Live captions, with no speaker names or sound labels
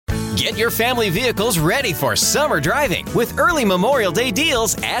Get your family vehicles ready for summer driving with early Memorial Day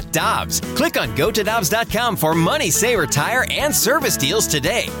deals at Dobbs. Click on GoToDobbs.com for money saver tire and service deals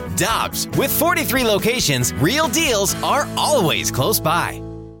today. Dobbs, with 43 locations, real deals are always close by.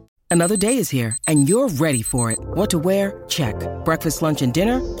 Another day is here, and you're ready for it. What to wear? Check. Breakfast, lunch, and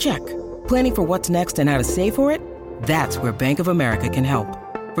dinner? Check. Planning for what's next and how to save for it? That's where Bank of America can help.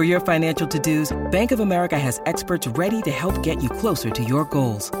 For your financial to-dos, Bank of America has experts ready to help get you closer to your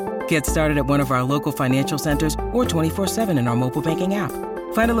goals. Get started at one of our local financial centers or 24/7 in our mobile banking app.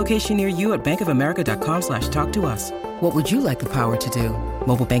 Find a location near you at bankofamerica.com/talktous. What would you like the power to do?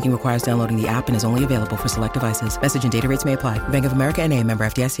 Mobile banking requires downloading the app and is only available for select devices. Message and data rates may apply. Bank of America N.A., member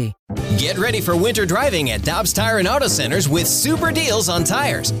FDIC. Get ready for winter driving at Dobbs Tire and Auto Centers with super deals on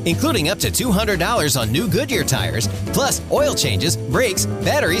tires, including up to $200 on new Goodyear tires, plus oil changes, brakes,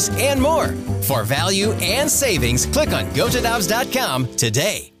 batteries, and more. For value and savings, click on GoToDobbs.com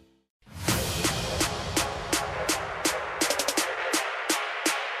today.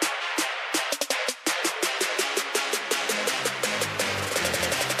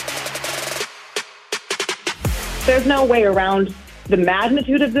 There's no way around the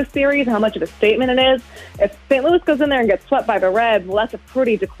magnitude of this series, how much of a statement it is. If St. Louis goes in there and gets swept by the Reds, well, that's a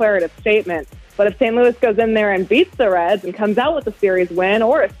pretty declarative statement. But if St. Louis goes in there and beats the Reds and comes out with a series win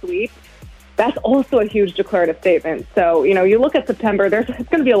or a sweep, that's also a huge declarative statement. So, you look at September, it's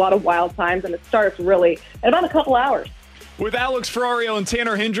going to be a lot of wild times, and it starts really in about a couple hours. With Alex Ferrario and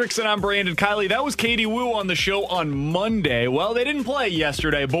Tanner Hendrickson, I'm Brandon Kiley. That was Katie Woo on the show on Monday. Well, they didn't play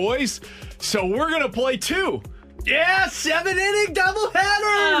yesterday, boys, so we're going to play two. Yeah, 7-inning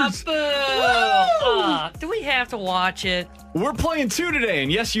doubleheaders! Do we have to watch it? We're playing two today,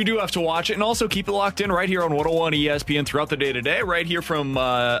 and yes, you do have to watch it, and also keep it locked in right here on 101 ESPN throughout the day today, right here from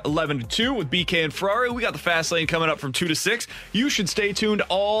 11 to 2 with BK and Ferrari. We got the Fast Lane coming up from 2 to 6. You should stay tuned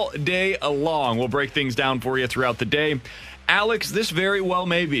all day long. We'll break things down for you throughout the day. Alex, this very well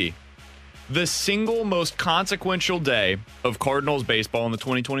may be the single most consequential day of Cardinals baseball in the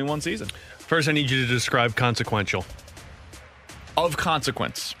 2021 season. First, I need you to describe consequential. Of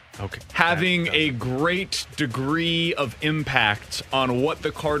consequence. Okay. Having a great degree of impact on what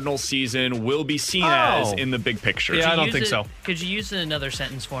the Cardinals season will be seen as in the big picture. Yeah, I don't think so. Could you use it in another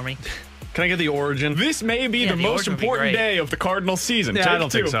sentence for me? Can I get the origin? This may be the most important day of the Cardinals season. Yeah, I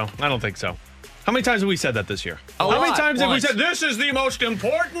don't think so. How many times have we said that this year? How many times have we said, this is the most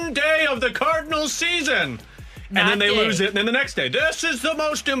important day of the Cardinals season? And then they lose it, and then the next day, this is the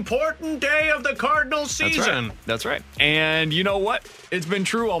most important day of the Cardinals season. That's right. And you know what? It's been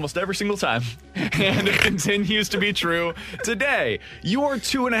true almost every single time. And it continues to be true today. You are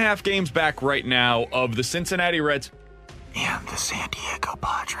 2.5 games back right now of the Cincinnati Reds and the San Diego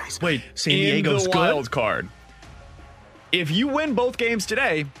Padres. Wait, San Diego's in the wild card. If you win both games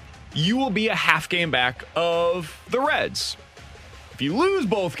today, you will be a half game back of the Reds. If you lose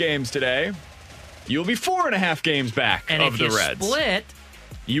both games today, you'll be 4.5 games back of the Reds. And if you split,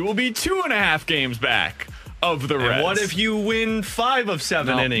 you will be 2.5 games back of the Reds. And what if you win 5 of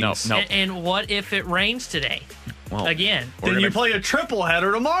 7 innings? No. And what if it rains today? Well, again. Then you play a triple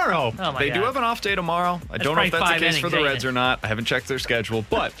header tomorrow. Oh my they God. do have an off day tomorrow. I don't know if that's the case for the Reds or not. I haven't checked their schedule.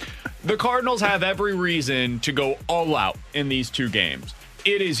 But the Cardinals have every reason to go all out in these two games.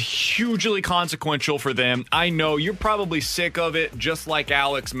 It is hugely consequential for them. I know you're probably sick of it, just like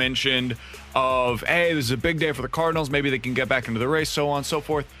Alex mentioned, of, hey, this is a big day for the Cardinals. Maybe they can get back into the race, so on and so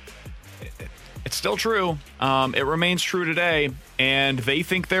forth. It's still true. It remains true today, and they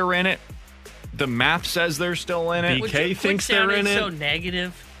think they're in it. The math says they're still in it. BK thinks they're in it. So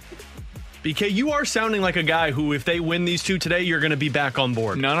negative. BK, you are sounding like a guy who, if they win these two today, you're going to be back on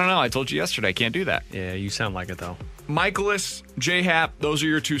board. No. I told you yesterday. I can't do that. Yeah, you sound like it, though. Michaelis, J-Happ, those are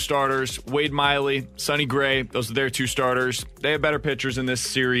your two starters. Wade Miley, Sonny Gray, those are their two starters. They have better pitchers in this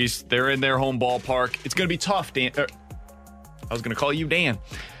series. They're in their home ballpark. It's going to be tough, Dan. I was going to call you Dan.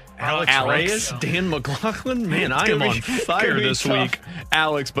 Alex Reyes, Dan McLaughlin. Man, I am on fire this week.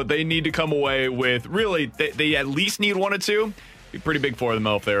 Alex, but they need to come away with, really, they at least need 1 or 2. Be pretty big for them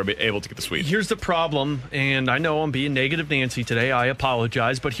if they're able to get the sweep. Here's the problem, and I know I'm being negative Nancy today. I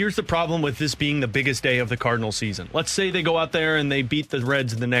apologize, but here's the problem with this being the biggest day of the Cardinal season. Let's say they go out there and they beat the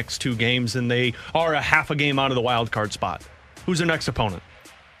Reds in the next 2 games, and they are a half a game out of the wild card spot. Who's their next opponent?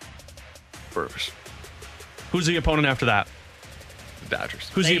 Brewers. Who's the opponent after that? The Dodgers.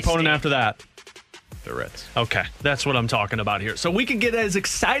 Who's the opponent after that? The Reds. Okay, that's what I'm talking about here. So we can get as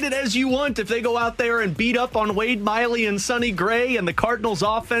excited as you want if they go out there and beat up on Wade Miley and Sonny Gray and the Cardinals'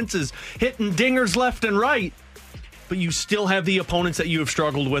 offense is hitting dingers left and right. But you still have the opponents that you have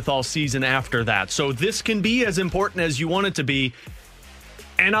struggled with all season after that. So this can be as important as you want it to be.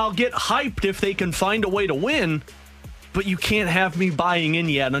 And I'll get hyped if they can find a way to win, but you can't have me buying in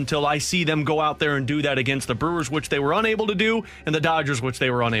yet until I see them go out there and do that against the Brewers, which they were unable to do, and the Dodgers, which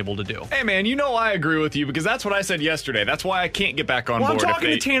they were unable to do. Hey, man, I agree with you because that's what I said yesterday. That's why I can't get back on board. I'm talking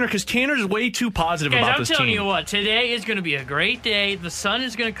to Tanner because Tanner's way too positive about this team. I'm telling you what, today is going to be a great day. The sun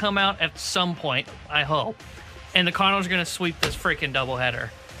is going to come out at some point, I hope, and the Cardinals are going to sweep this freaking doubleheader.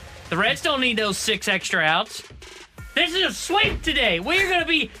 The Reds don't need those 6 extra outs. This is a sweep today. We're going to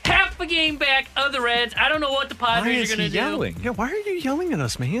be half a game back of the Reds. I don't know what the Padres are going to do. Yelling? Yeah, why are you yelling at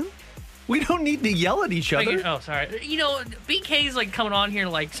us, man? We don't need to yell at each other. Oh, sorry. BK's like coming on here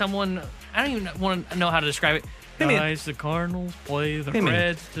like someone, I don't even want to know how to describe it. Hey, Guys, the Cardinals play the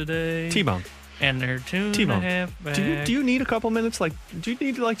Reds today. T-Bone. And they're 2.5 back. Do you need a couple minutes? Do you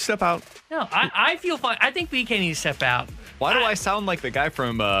need to step out? No, I feel fine. I think BK needs to step out. Why do I sound like the guy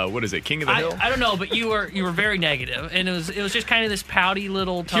from King of the Hill? I don't know, but you were very negative, and it was just kind of this pouty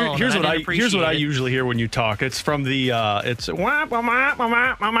little tone. Here's what I usually hear when you talk. It's from the That's what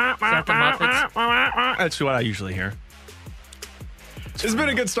I usually hear. It's been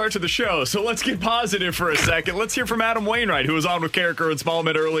a good start to the show, so let's get positive for a second. Let's hear from Adam Wainwright, who was on with Carricker and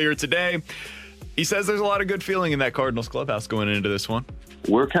Smallman earlier today. He says there's a lot of good feeling in that Cardinals clubhouse going into this one.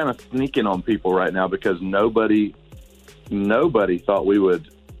 We're kind of sneaking on people right now because nobody thought we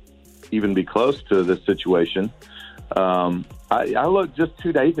would even be close to this situation. I looked just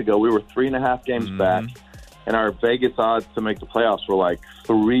 2 days ago. We were 3.5 games back, and our Vegas odds to make the playoffs were like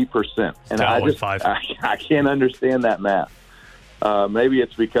 3%. And I can't understand that math. Maybe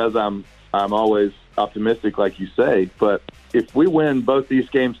it's because I'm always optimistic, like you say. But if we win both these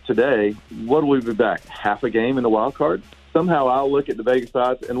games today, what will we be back? Half a game in the wild card? Somehow I'll look at the Vegas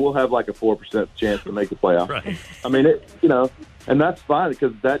odds and we'll have like a 4% chance to make the playoffs. Right. I mean, and that's fine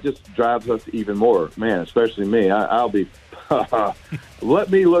because that just drives us even more. Man, especially me. I'll be let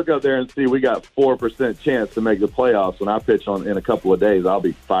me look up there and see we got 4% chance to make the playoffs when I pitch in a couple of days. I'll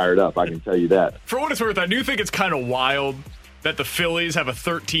be fired up. I can tell you that. For what it's worth, I do think it's kind of wild that the Phillies have a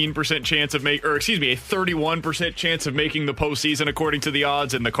 13% chance of a 31% chance of making the postseason according to the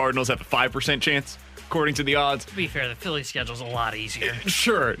odds, and the Cardinals have a 5% chance according to the odds. To be fair, the Phillies schedule's a lot easier.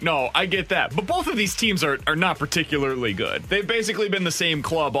 Sure, no, I get that. But both of these teams are not particularly good. They've basically been the same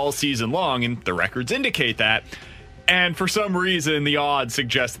club all season long, and the records indicate that. And for some reason, the odds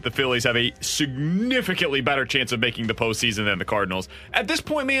suggest that the Phillies have a significantly better chance of making the postseason than the Cardinals. At this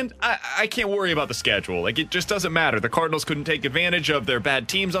point, man, I can't worry about the schedule. It just doesn't matter. The Cardinals couldn't take advantage of their bad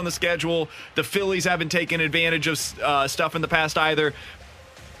teams on the schedule. The Phillies haven't taken advantage of stuff in the past either.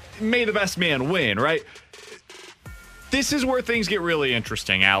 May the best man win, right? This is where things get really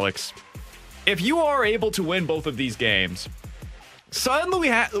interesting, Alex. If you are able to win both of these games,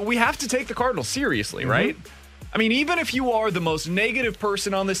 suddenly we have to take the Cardinals seriously, right? I mean, even if you are the most negative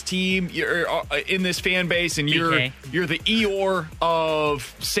person on this team, you're in this fan base, and you're the Eeyore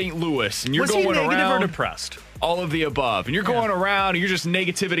of St. Louis, and you're going around. Was he negative or depressed? All of the above, and you're going around, and you're just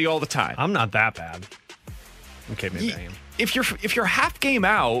negativity all the time. I'm not that bad. Okay, maybe I am. If you're half game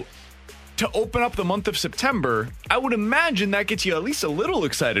out to open up the month of September, I would imagine that gets you at least a little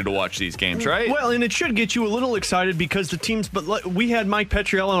excited to watch these games, right? Well, and it should get you a little excited because the teams, but we had Mike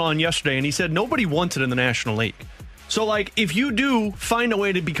Petriello on yesterday, and he said nobody wants it in the National League. So, if you do find a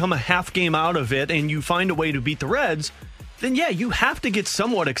way to become a half game out of it and you find a way to beat the Reds, then, yeah, you have to get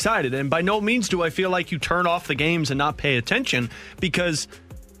somewhat excited. And by no means do I feel like you turn off the games and not pay attention, because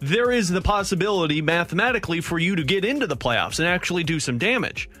there is the possibility mathematically for you to get into the playoffs and actually do some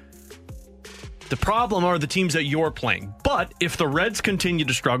damage. The problem are the teams that you're playing. But if the Reds continue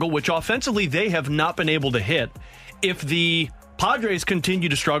to struggle, which offensively they have not been able to hit, if the Padres continue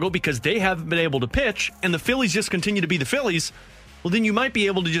to struggle because they haven't been able to pitch, and the Phillies just continue to be the Phillies, well, then you might be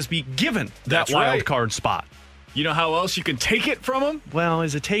able to just be given that wild card spot. You know how else you can take it from them? Well,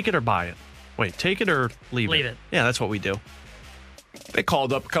 is it take it or buy it? Wait, take it or leave it? Leave it. Yeah, that's what we do. They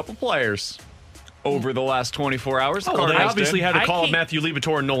called up a couple players over the last 24 hours. They obviously had to call Matthew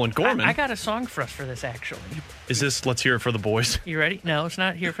Liberatore and Nolan Gorman. I got a song for us for this, actually. Is this Let's Hear It for the Boys? You ready? No, it's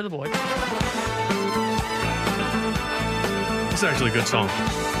not Here for the Boys. It's actually a good song.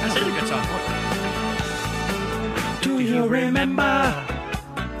 This is a good song. Do you remember?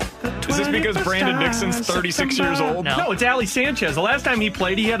 Is this because Brandon Dixon's 36 years old? No, it's Ali Sanchez. The last time he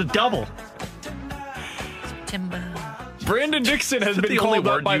played, he had a double. Timber. Brandon Dixon has been called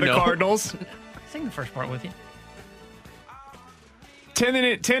up by the Cardinals. Sing the first part with you. 10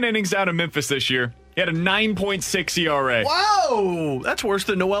 innings down in Memphis this year. He had a 9.6 ERA. Whoa! That's worse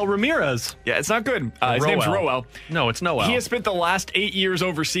than Noel Ramirez. Yeah, it's not good. His name's Roel. No, it's Noel. He has spent the last 8 years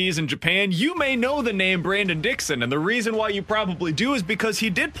overseas in Japan. You may know the name Brandon Dixon, and the reason why you probably do is because he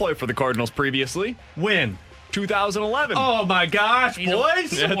did play for the Cardinals previously. When? 2011. Oh my gosh,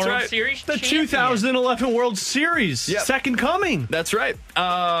 boys! That's World right. Series The champion. 2011 World Series, second coming. That's right.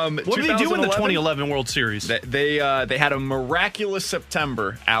 What did they do in the 2011 World Series? They had a miraculous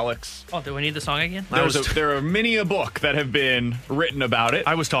September, Alex. Oh, do we need the song again? There are many a book that have been written about it.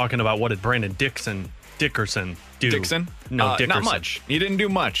 I was talking about what did Brandon Dickerson do? Dixon? No, Dickerson. Not much. He didn't do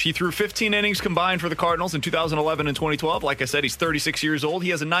much. He threw 15 innings combined for the Cardinals in 2011 and 2012. Like I said, he's 36 years old.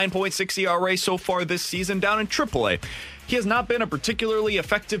 He has a 9.6 ERA so far this season down in AAA. He has not been a particularly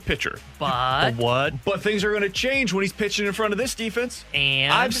effective pitcher. But what? But things are going to change when he's pitching in front of this defense.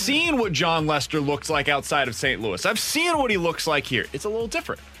 And I've seen what John Lester looks like outside of St. Louis. I've seen what he looks like here. It's a little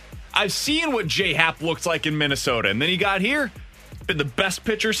different. I've seen what J. Happ looks like in Minnesota. And then he got here. Been the best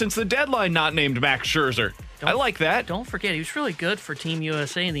pitcher since the deadline, not named Max Scherzer. I like that. Don't forget, he was really good for Team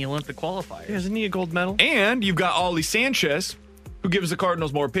USA in the Olympic qualifiers. Yeah, isn't he a gold medal? And you've got Ollie Sanchez, who gives the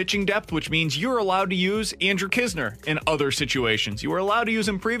Cardinals more pitching depth, which means you're allowed to use Andrew Kisner in other situations. You were allowed to use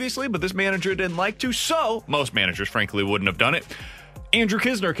him previously, but this manager didn't like to, so most managers, frankly, wouldn't have done it. Andrew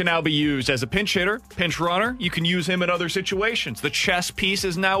Kisner can now be used as a pinch hitter, pinch runner. You can use him in other situations. The chess piece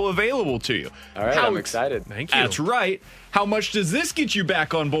is now available to you. All right, I'm excited. Thank you. That's right. How much does this get you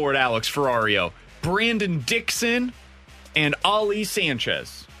back on board, Alex Ferrario? Brandon Dixon and Ollie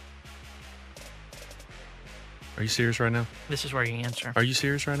Sanchez. Are you serious right now? This is where you answer. Are you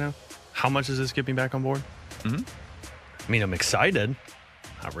serious right now? How much does this get me back on board? Mm-hmm. I mean, I'm excited.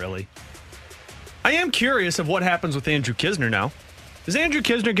 Not really. I am curious of what happens with Andrew Kisner now. Does Andrew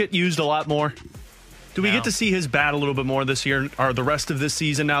Kisner get used a lot more? Do we get to see his bat a little bit more this year or the rest of this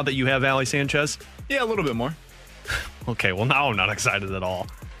season now that you have Ollie Sanchez? Yeah, a little bit more. Okay, well, now I'm not excited at all.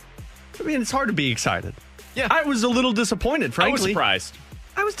 I mean, it's hard to be excited. Yeah. I was a little disappointed, frankly. I was surprised.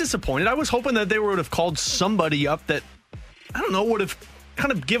 I was disappointed. I was hoping that they would have called somebody up that, I don't know, would have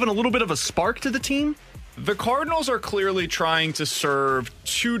kind of given a little bit of a spark to the team. The Cardinals are clearly trying to serve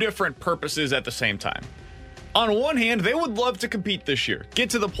two different purposes at the same time. On one hand, they would love to compete this year, get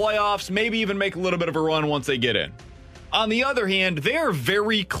to the playoffs, maybe even make a little bit of a run once they get in. On the other hand, they are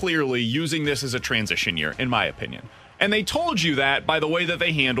very clearly using this as a transition year, in my opinion. And they told you that by the way that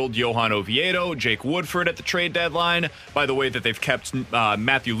they handled Johan Oviedo, Jake Woodford at the trade deadline, by the way that they've kept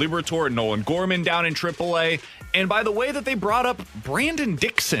Matthew Liberatore and Nolan Gorman down in AAA, and by the way that they brought up Brandon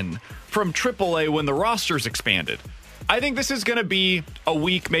Dixon from AAA when the rosters expanded. I think this is going to be a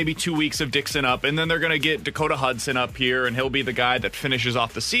week, maybe 2 weeks of Dixon up, and then they're going to get Dakota Hudson up here, and he'll be the guy that finishes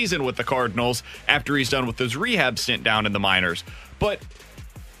off the season with the Cardinals after he's done with his rehab stint down in the minors. But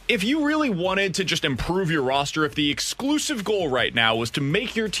if you really wanted to just improve your roster, if the exclusive goal right now was to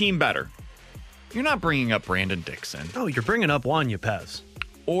make your team better, you're not bringing up Brandon Dixon. Oh, you're bringing up Juan Yepez.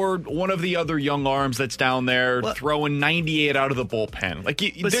 Or one of the other young arms that's down there throwing 98 out of the bullpen.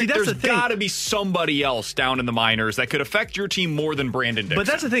 There's got to be somebody else down in the minors that could affect your team more than Brandon Dixon. But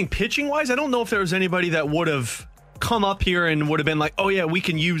that's the thing. Pitching-wise, I don't know if there was anybody that would have come up here and would have been like, oh, yeah, we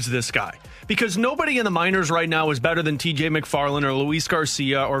can use this guy. Because nobody in the minors right now is better than TJ McFarland or Luis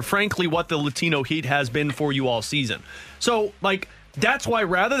Garcia or, frankly, what the Latino Heat has been for you all season. So, that's why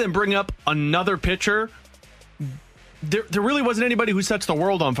rather than bring up another pitcher, there really wasn't anybody who sets the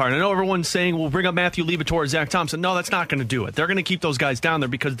world on fire. And I know everyone's saying, we'll bring up Matthew Liberatore or Zach Thompson. No, that's not going to do it. They're going to keep those guys down there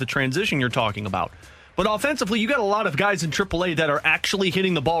because of the transition you're talking about. But offensively, you got a lot of guys in AAA that are actually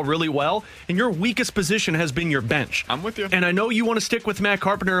hitting the ball really well, and your weakest position has been your bench. I'm with you. And I know you want to stick with Matt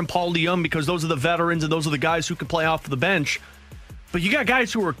Carpenter and Paul DeYoung because those are the veterans and those are the guys who can play off the bench. But you got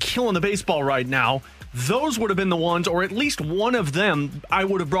guys who are killing the baseball right now. Those would have been the ones, or at least one of them, I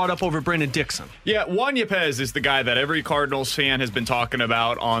would have brought up over Brandon Dixon. Yeah, Juan Yepez is the guy that every Cardinals fan has been talking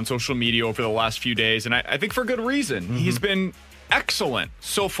about on social media over the last few days, and I think for good reason. Mm-hmm. He's been excellent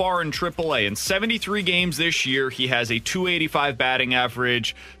so far in AAA. In 73 games this year, he has a .285 batting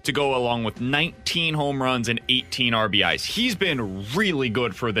average to go along with 19 home runs and 18 RBIs. He's been really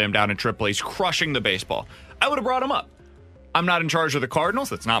good for them down in AAA. He's crushing the baseball. I would have brought him up. I'm not in charge of the Cardinals.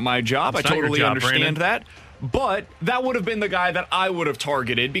 That's not my job. I totally understand that. But that would have been the guy that I would have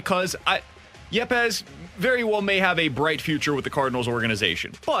targeted because Yepez very well may have a bright future with the Cardinals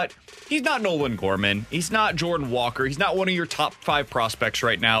organization. But he's not Nolan Gorman. He's not Jordan Walker. He's not one of your top 5 prospects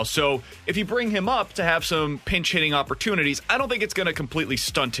right now. So if you bring him up to have some pinch hitting opportunities, I don't think it's going to completely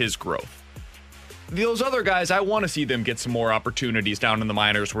stunt his growth. those other guys, I want to see them get some more opportunities down in the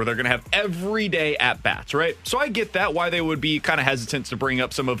minors where they're going to have everyday at-bats, right? So I get that, why they would be kind of hesitant to bring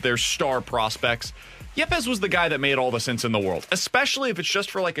up some of their star prospects. Yepes was the guy that made all the sense in the world, especially if it's just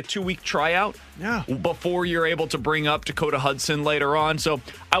for like a 2-week tryout before you're able to bring up Dakota Hudson later on. So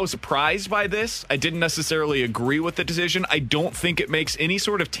I was surprised by this. I didn't necessarily agree with the decision. I don't think it makes any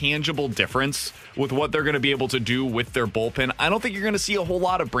sort of tangible difference with what they're going to be able to do with their bullpen. I don't think you're going to see a whole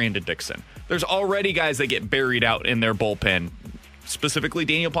lot of Brandon Dixon. There's already guys that get buried out in their bullpen, specifically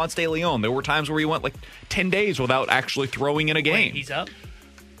Daniel Ponce de Leon. There were times where he went like 10 days without actually throwing in a game. Wait, he's up?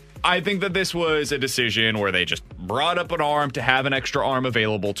 I think that this was a decision where they just brought up an arm to have an extra arm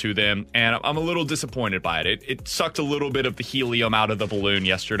available to them, and I'm a little disappointed by it. It sucked a little bit of the helium out of the balloon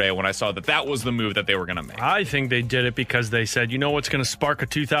yesterday when I saw that was the move that they were going to make. I think they did it because they said, you know what's going to spark a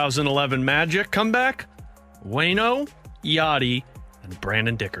 2011 Magic comeback? Waino, Yachty, and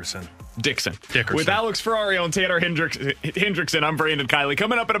Brandon Dickerson. Dixon. With Alex Ferrario and Tanner Hendrickson, I'm Brandon Kiley.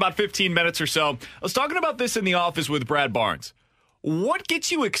 Coming up in about 15 minutes or so, I was talking about this in the office with Brad Barnes. What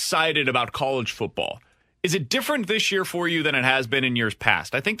gets you excited about college football? Is it different this year for you than it has been in years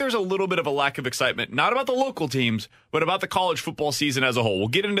past? I think there's a little bit of a lack of excitement, not about the local teams, but about the college football season as a whole. We'll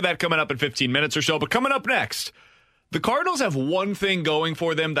get into that coming up in 15 minutes or so. But coming up next, the Cardinals have one thing going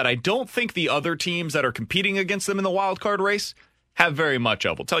for them that I don't think the other teams that are competing against them in the wild card race have very much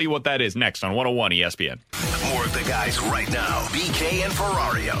of. We'll tell you what that is next on 101 ESPN. More of the guys right now. BK and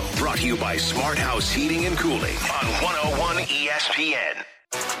Ferrario. Brought to you by Smart House Heating and Cooling on 101 ESPN.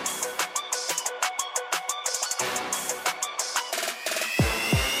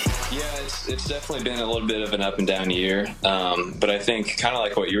 It's definitely been a little bit of an up and down year, but I think kind of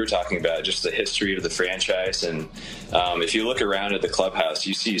like what you were talking about, just the history of the franchise. And if you look around at the clubhouse,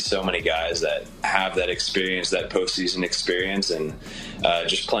 you see so many guys that have that experience, that postseason experience, and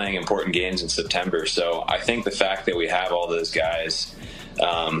just playing important games in September. So I think the fact that we have all those guys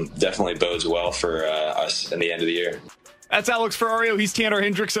definitely bodes well for us in the end of the year. That's Alex Ferrario. He's Tanner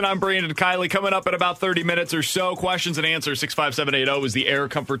Hendrickson. I'm Brandon Kiley. Coming up in about 30 minutes or so, questions and answers. 65780 is the Air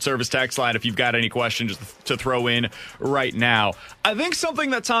Comfort Service text line if you've got any questions to throw in right now. I think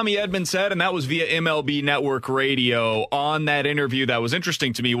something that Tommy Edman said, and that was via MLB Network Radio on that interview that was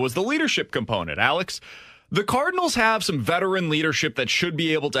interesting to me, was the leadership component. Alex, the Cardinals have some veteran leadership that should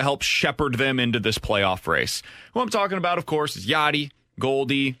be able to help shepherd them into this playoff race. Who I'm talking about, of course, is Yachty,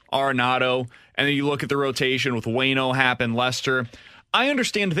 Goldie, Arenado, and then you look at the rotation with Waino, Happ, and Lester. I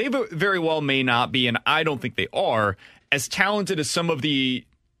understand they very well may not be, and I don't think they are, as talented as some of the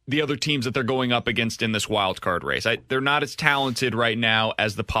other teams that they're going up against in this wild card race. They're not as talented right now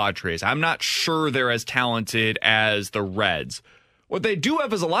as the Padres. I'm not sure they're as talented as the Reds. What they do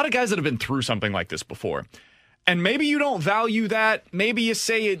have is a lot of guys that have been through something like this before. And maybe you don't value that. Maybe you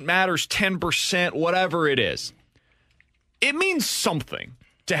say it matters 10%, whatever it is. It means something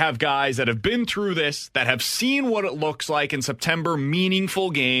to have guys that have been through this, that have seen what it looks like in September,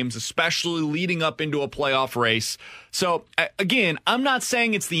 meaningful games, especially leading up into a playoff race. So, again, I'm not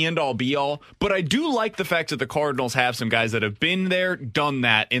saying it's the end-all, be-all, but I do like the fact that the Cardinals have some guys that have been there, done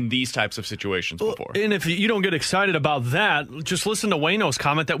that in these types of situations before. And if you don't get excited about that, just listen to Waino's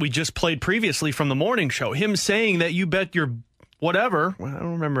comment that we just played previously from the morning show. Him saying that you bet your whatever, I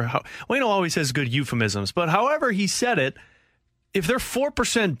don't remember how, Waino always has good euphemisms, but however he said it, if they're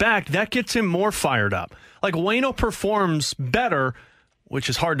 4% back, that gets him more fired up. Like, Waino performs better, which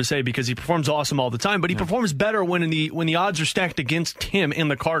is hard to say because he performs awesome all the time, but he performs better when the odds are stacked against him in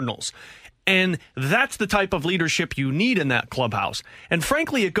the Cardinals. And that's the type of leadership you need in that clubhouse. And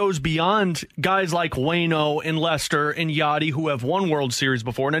frankly, it goes beyond guys like Waino and Lester and Yachty who have won World Series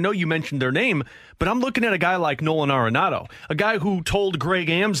before. And I know you mentioned their name, but I'm looking at a guy like Nolan Arenado, a guy who told Greg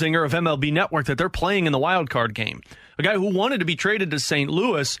Amsinger of MLB Network that they're playing in the wild card game, a guy who wanted to be traded to St.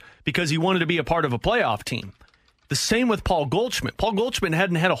 Louis because he wanted to be a part of a playoff team. The same with Paul Goldschmidt. Paul Goldschmidt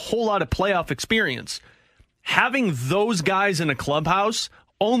hadn't had a whole lot of playoff experience. Having those guys in a clubhouse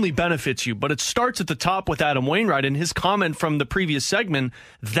only benefits you, but it starts at the top with Adam Wainwright and his comment from the previous segment.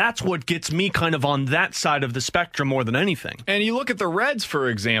 That's what gets me kind of on that side of the spectrum more than anything. And you look at the Reds, for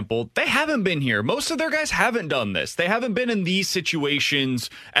example, they haven't been here. Most of their guys haven't done this. They haven't been in these situations,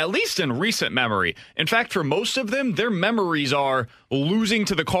 at least in recent memory. In fact, for most of them, their memories are losing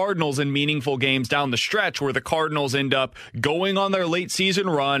to the Cardinals in meaningful games down the stretch where the Cardinals end up going on their late season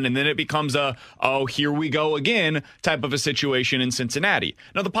run, and then it becomes a, oh, here we go again type of a situation in Cincinnati.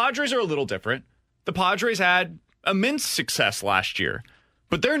 Now, the Padres are a little different. The Padres had immense success last year,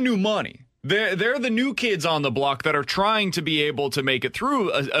 but they're new money. They're the new kids on the block that are trying to be able to make it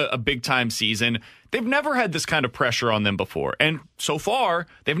through a big-time season. They've never had this kind of pressure on them before. And so far,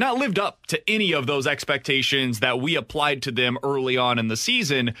 they've not lived up to any of those expectations that we applied to them early on in the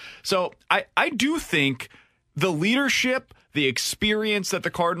season. So I do think the leadership, the experience that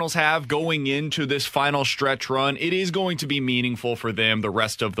the Cardinals have going into this final stretch run, it is going to be meaningful for them the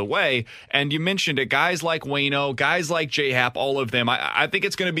rest of the way. And you mentioned it, guys like Waino, guys like J-Hap, all of them. I think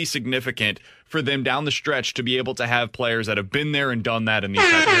it's going to be significant for them down the stretch to be able to have players that have been there and done that in these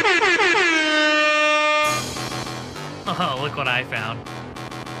types of... Oh, look what I found.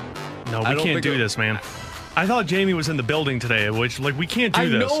 No, we can't do this, man. I thought Jamie was in the building today, which, we can't do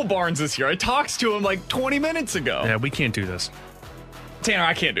this. I know Barnes is here. I talked to him 20 minutes ago. Yeah, we can't do this. Tanner,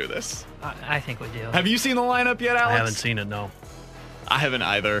 I can't do this. I think we do. Have you seen the lineup yet, Alex? I haven't seen it, no. I haven't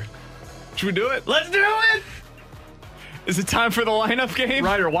either. Should we do it? Let's do it! Is it time for the lineup game?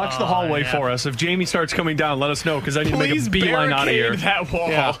 Ryder, watch the hallway for us. If Jamie starts coming down, let us know, because I need to make a beeline out of here. That wall.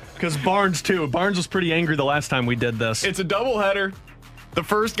 Yeah, because Barnes, too. Barnes was pretty angry the last time we did this. It's a doubleheader. The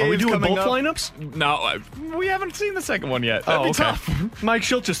first game Are we doing coming both up. lineups? No, we haven't seen the second one yet. That'd be tough. Mike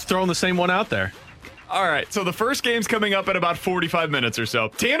Schilt just throwing the same one out there. All right, so the first game's coming up in about 45 minutes or so.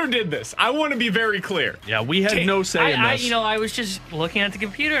 Tanner did this. I want to be very clear. Yeah, we had no say in this. I was just looking at the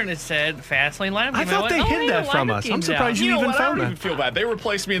computer and it said Fastlane lineup. I thought they hid that from us. I'm surprised you even found that. I don't even feel bad. They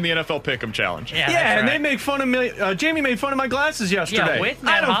replaced me in the NFL Pick'em Challenge. Yeah, and they make fun of me. Jamie made fun of my glasses yesterday. Yeah, with I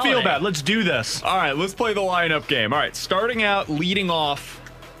Matt don't feel Holiday. bad. Let's do this. All right, let's play the lineup game. All right, starting out, leading off,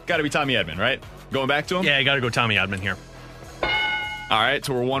 got to be Tommy Edman, right? Going back to him? Yeah, you got to go Tommy Edman here. All right,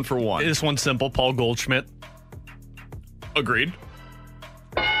 so we're 1 for 1. This one's simple. Paul Goldschmidt. Agreed.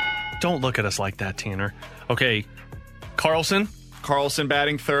 Don't look at us like that, Tanner. Okay, Carlson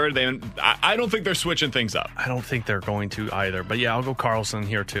batting third. I don't think they're switching things up. I don't think they're going to either. But yeah, I'll go Carlson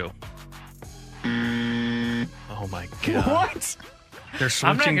here too. Oh my God. What? They're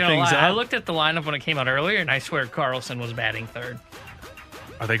I'm not switching gonna things lie. I up. looked at the lineup when it came out earlier, and I swear Carlson was batting third.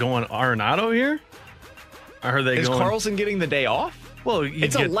 Are they going Arenado here? Or are they Is going... Carlson getting the day off? Well,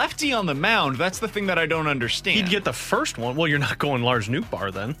 it's a lefty on the mound. That's the thing that I don't understand. He'd get the first one. Well, you're not going Lars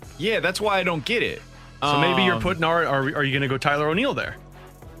Nootbaar then. Yeah, that's why I don't get it. So maybe you're putting are you going to go Tyler O'Neill there?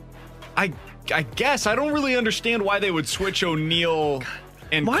 I guess. I don't really understand why they would switch O'Neill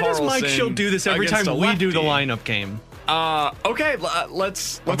and Why Carlson. does Mike Schilt do this every time we do the lineup game? Okay,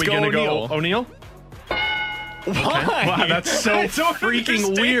 let's Are we go gonna O'Neill. go O'Neill? Why? Wow, that's so I don't freaking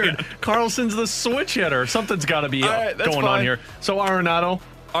understand. weird. Carlson's the switch hitter. Something's got to be right, that's going on fine. here. So Arenado.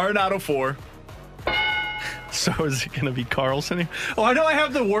 4. So is it going to be Carlson? Oh, I know I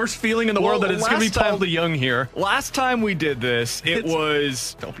have the worst feeling in the world that it's going to be Paul DeJong here. Last time we did this, it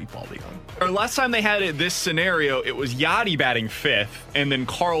was... Don't be Paul DeJong. Or last time they had this scenario, it was Yachty batting 5th and then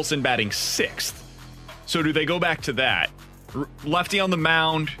Carlson batting 6th. So do they go back to that? Lefty on the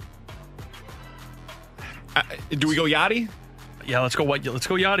mound. Do we go Yachty? Yeah, let's go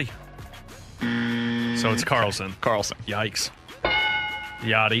Yachty. So it's Carlson. Yikes.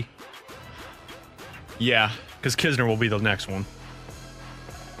 Yachty. Yeah. Because Kisner will be the next one.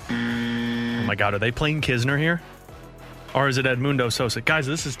 Oh my God, are they playing Kisner here? Or is it Edmundo Sosa? Guys,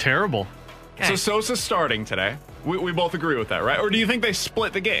 this is terrible. So Sosa's starting today. We both agree with that, right? Or do you think they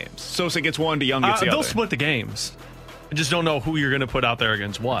split the games? Sosa gets one, DeJong gets the other. They'll split the games. I just don't know who you're going to put out there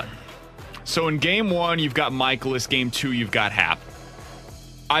against what. So in game 1, you've got Michaelis. Game 2, you've got Happ.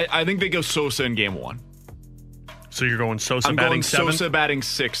 I think they go Sosa in game 1. So you're going Sosa I'm batting going 7th? Sosa batting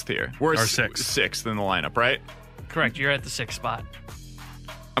 6th here. We're Or 6th. 6th in the lineup, right? Correct. You're at the 6th spot.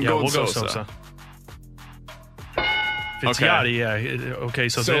 I'm going Sosa. If it's Okay. Yachty, yeah. Okay,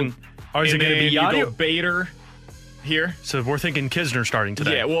 so then... is it going to be you Yachty? go Bader here. So we're thinking Kisner starting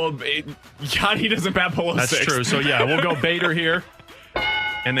today. Yeah, well, Yachty doesn't bat below That's 6th. true. So yeah, we'll go Bader here.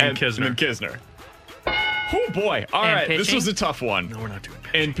 And then Kisner. And then Kisner. Oh, boy. All And right, this pitching? was a tough one. No, we're not doing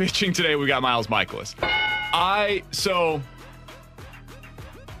pitching. And pitching today, we got Miles Michaelis.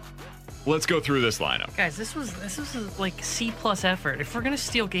 Let's go through this lineup. Guys, this was like C+ effort. If we're gonna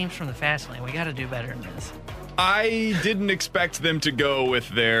steal games from the Fastlane, we got to do better than this. I didn't expect them to go with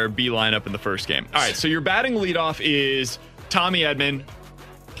their B lineup in the first game. All right, so your batting leadoff is Tommy Edman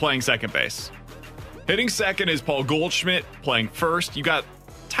playing second base. Hitting second is Paul Goldschmidt playing first. You got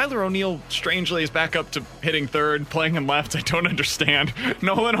Tyler O'Neill, strangely, is back up to hitting third, playing in left. I don't understand.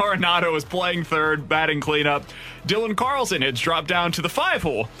 Nolan Arenado is playing third, batting cleanup. Dylan Carlson has dropped down to the 5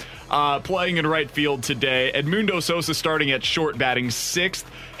 hole. playing in right field today. Edmundo Sosa starting at short, batting 6th.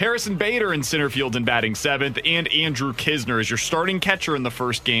 Harrison Bader in center field and batting 7th. And Andrew Kisner is your starting catcher in the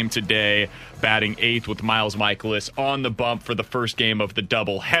first game today, batting 8th, with Miles Michaelis on the bump for the first game of the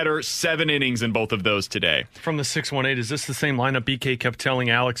doubleheader. 7 innings in both of those today. From the 618, is this the same lineup BK kept telling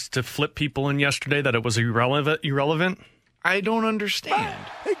Alex to flip people in yesterday, that it was irrelevant? I don't understand.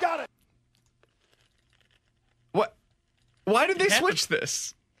 He got it. What? Why did they switch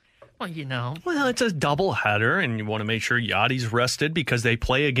this? Well, Well, it's a doubleheader, and you want to make sure Yachty's rested because they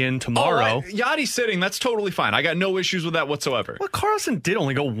play again tomorrow. Yachty's sitting. That's totally fine. I got no issues with that whatsoever. Well, Carlson did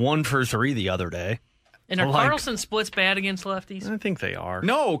only go 1 for 3 the other day. And are Carlson splits bad against lefties? I think they are.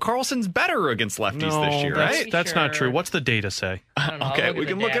 No, Carlson's better against lefties this year, right? That's not true. What's the data say? Okay, we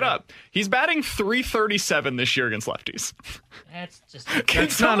can look it up. He's batting .337 this year against lefties. That's just...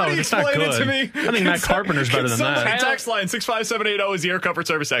 That's not good. It to me? I think Matt Carpenter's better than that. Somebody text line 65780 is the Air Comfort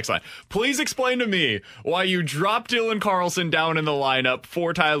Service text line. Please explain to me why you dropped Dylan Carlson down in the lineup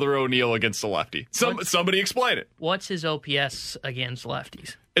for Tyler O'Neill against a lefty. Somebody explain it. What's his OPS against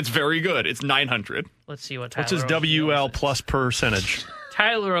lefties? It's very good. It's 900. Let's see what Tyler What's his O'Neill WL is. plus percentage?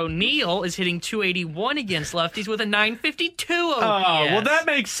 Tyler O'Neill is hitting .281 against lefties with a .952 OPS. Oh, well, that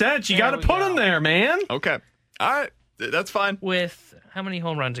makes sense. You got to put him there, man. Okay. All right. That's fine. With how many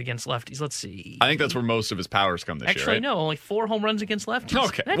home runs against lefties? Let's see. I think that's where most of his powers come this year, Actually, right? no, only 4 home runs against lefties.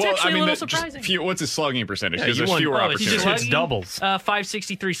 Okay. That's actually a little surprising. What's his slugging percentage? Yeah, Because there's fewer he opportunities. just hits doubles.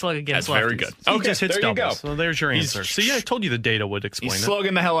 563 slug against That's lefties. very good. He just hits there you doubles. go. So there's your answer. See, I told you the data would explain He's it.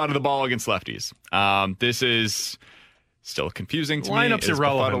 slugging the hell out of the ball against lefties. This is still confusing to me. Lineup's It's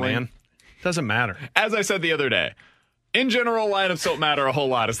irrelevant, befuddling. man. Doesn't matter. As I said the other day, in general, lineups don't matter a whole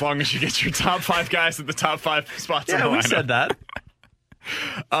lot as long as you get your top 5 guys at the top 5 spots in the lineup. Yeah, we said that.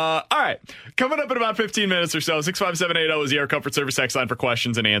 All right. Coming up in about 15 minutes or so, 65780 is the Air Comfort Service text line for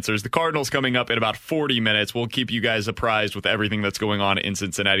questions and answers. The Cardinals coming up in about 40 minutes. We'll keep you guys apprised with everything that's going on in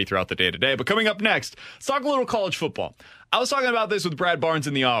Cincinnati throughout the day today. But coming up next, let's talk a little college football. I was talking about this with Brad Barnes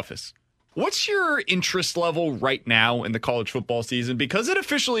in the office. What's your interest level right now in the college football season? Because it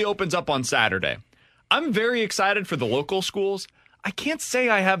officially opens up on Saturday. I'm very excited for the local schools. I can't say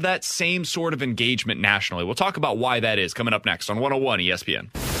I have that same sort of engagement nationally. We'll talk about why that is coming up next on 101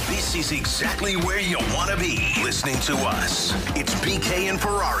 ESPN. This is exactly where you want to be, listening to us. It's BK and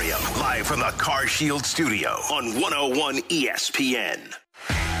Ferrario, live from the Car Shield studio on 101 ESPN.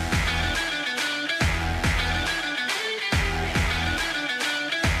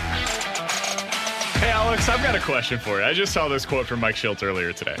 Hey, Alex, I've got a question for you. I just saw this quote from Mike Schultz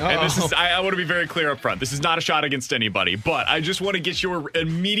earlier today. And this is, I want to be very clear up front. This is not a shot against anybody, but I just want to get your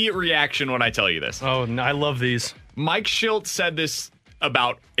immediate reaction when I tell you this. Oh, I love these. Mike Schultz said this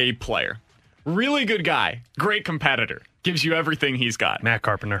about a player. Really good guy, great competitor, gives you everything he's got. Matt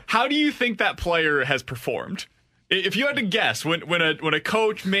Carpenter. How do you think that player has performed? If you had to guess, when a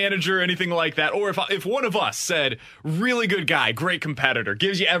coach, manager, anything like that, or if one of us said, really good guy, great competitor,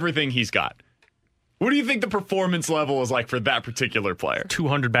 gives you everything he's got, what do you think the performance level is like for that particular player?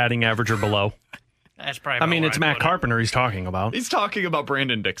 200 batting average or below. That's probably. I mean, it's Matt Carpenter he's talking about. He's talking about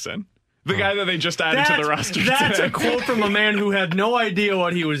Brandon Dixon, the guy that they just added to the roster. That's today. a quote from a man who had no idea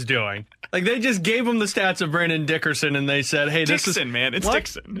what he was doing. Like, they just gave him the stats of Brandon Dickerson, and they said, hey, this Dixon, is... man. It's What?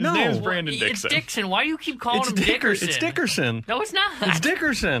 Dixon. His No. name's Brandon Dixon. It's Dixon. Why do you keep calling him Dickerson. Dickerson? It's Dickerson. No, it's not. It's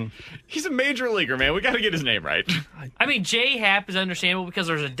Dickerson. He's a major leaguer, man. We got to get his name right. I mean, J-Hap is understandable because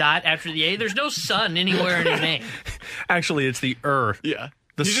there's a dot after the A. There's no sun anywhere in his name. Actually, it's the Yeah.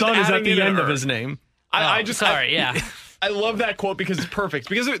 The He's sun just is at adding the in end an of his name. I love that quote because it's perfect.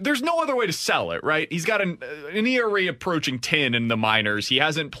 Because there's no other way to sell it, right? He's got an ERA approaching 10 in the minors. He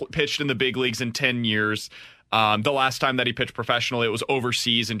hasn't pitched in the big leagues in 10 years. The last time that he pitched professionally, it was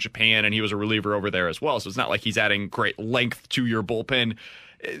overseas in Japan, and he was a reliever over there as well. So it's not like he's adding great length to your bullpen.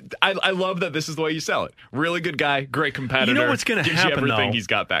 I love that this is the way you sell it. Really good guy, great competitor. You know what's going to happen, you everything though? he's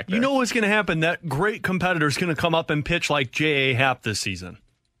got back there. You know what's going to happen? That great competitor is going to come up and pitch like J.A. Happ this season.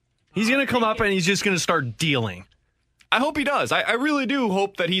 He's going to come up and he's just going to start dealing. I hope he does. I really do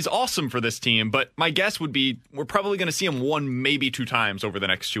hope that he's awesome for this team, but my guess would be we're probably going to see him 1, maybe 2 times over the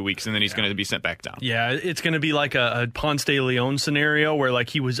next 2 weeks, and then he's going to be sent back down. Yeah, it's going to be like a Ponce de Leon scenario where like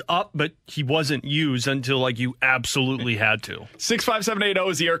he was up, but he wasn't used until like you absolutely had to. 65780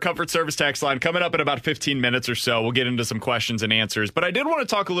 is the Air Comfort Service text line. Coming up in about 15 minutes or so, we'll get into some questions and answers. But I did want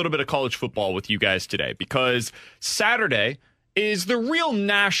to talk a little bit of college football with you guys today because Saturday is the real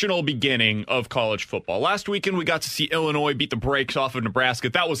national beginning of college football. Last weekend, we got to see Illinois beat the brakes off of Nebraska.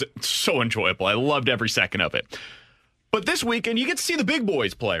 That was so enjoyable. I loved every second of it. But this weekend, you get to see the big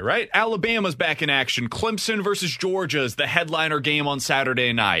boys play, right? Alabama's back in action. Clemson versus Georgia is the headliner game on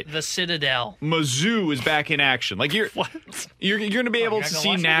Saturday night. The Citadel. Mizzou is back in action. Like you're going to be able to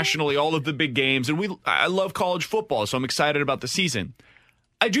see nationally all of the big games, and I love college football, so I'm excited about the season.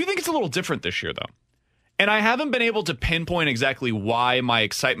 I do think it's a little different this year, though. And I haven't been able to pinpoint exactly why my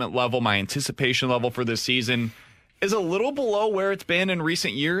excitement level, my anticipation level for this season is a little below where it's been in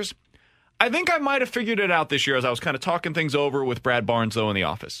recent years. I think I might have figured it out this year as I was kind of talking things over with Brad Barnes, though, in the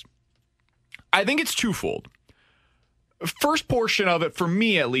office. I think it's twofold. First portion of it, for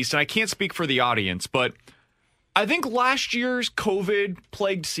me at least, and I can't speak for the audience, but I think last year's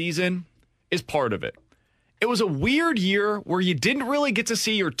COVID-plagued season is part of it. It was a weird year where you didn't really get to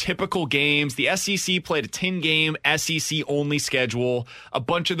see your typical games. The SEC played a 10-game SEC-only schedule. A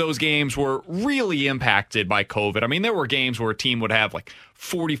bunch of those games were really impacted by COVID. I mean, there were games where a team would have like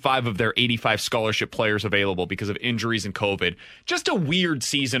 45 of their 85 scholarship players available because of injuries and COVID. Just a weird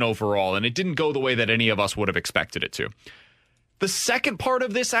season overall, and it didn't go the way that any of us would have expected it to. The second part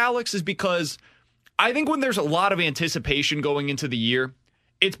of this, Alex, is because I think when there's a lot of anticipation going into the year,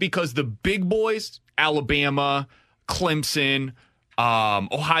 it's because the big boys, Alabama, Clemson,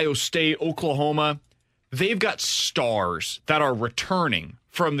 Ohio State, Oklahoma, they've got stars that are returning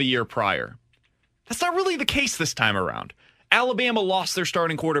from the year prior. That's not really the case this time around. Alabama lost their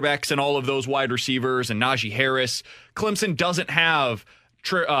starting quarterbacks and all of those wide receivers and Najee Harris. Clemson doesn't have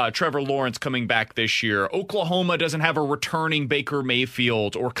Trevor Lawrence coming back this year. Oklahoma doesn't have a returning Baker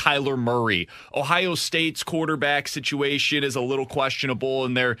Mayfield or Kyler Murray. Ohio State's quarterback situation is a little questionable,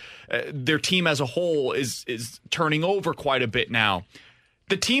 and their team as a whole is turning over quite a bit now.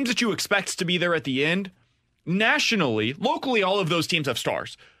 The teams that you expect to be there at the end, nationally, locally, all of those teams have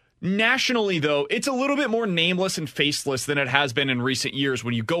stars. Nationally, though, it's a little bit more nameless and faceless than it has been in recent years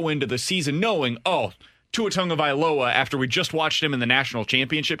when you go into the season knowing, Tua Tagovailoa, after we just watched him in the national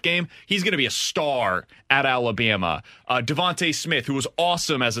championship game, he's going to be a star at Alabama. Devontae Smith, who was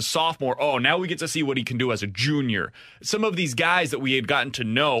awesome as a sophomore. Now we get to see what he can do as a junior. Some of these guys that we had gotten to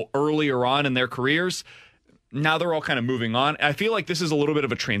know earlier on in their careers, now they're all kind of moving on. I feel like this is a little bit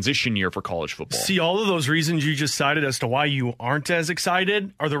of a transition year for college football. See, all of those reasons you just cited as to why you aren't as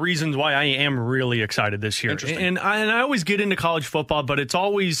excited are the reasons why I am really excited this year. And I always get into college football, but it's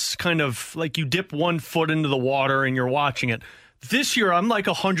always kind of like you dip one foot into the water and you're watching it. This year, I'm like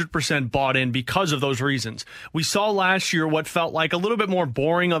 100% bought in because of those reasons. We saw last year what felt like a little bit more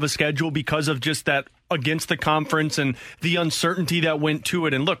boring of a schedule because of just that against the conference and the uncertainty that went to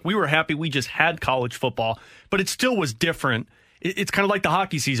it. And look, we were happy we just had college football, but it still was different. It's kind of like the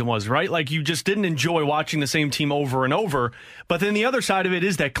hockey season was, right? Like you just didn't enjoy watching the same team over and over. But then the other side of it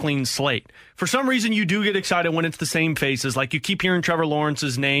is that clean slate. For some reason, you do get excited when it's the same faces. Like you keep hearing Trevor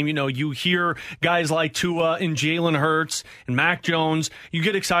Lawrence's name. You know, you hear guys like Tua and Jalen Hurts and Mac Jones. You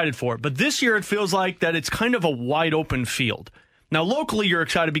get excited for it. But this year, it feels like that it's kind of a wide open field. Now, locally, you're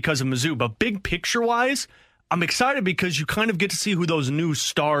excited because of Mizzou. But big picture-wise, I'm excited because you kind of get to see who those new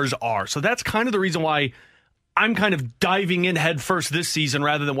stars are. So that's kind of the reason why I'm kind of diving in head first this season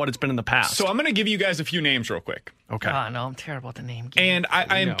rather than what it's been in the past. So I'm going to give you guys a few names real quick. Okay. No, I'm terrible at the name And game.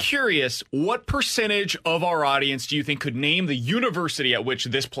 I am curious, what percentage of our audience do you think could name the university at which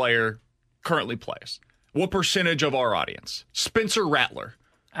this player currently plays? What percentage of our audience? Spencer Rattler.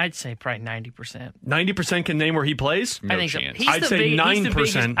 I'd say probably 90%. 90% can name where he plays? No I think chance. So. I'd say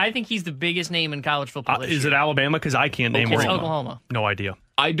 9%. I think he's the biggest name in college football this Is year. it Alabama? Because I can't name where he plays. Oklahoma. No idea.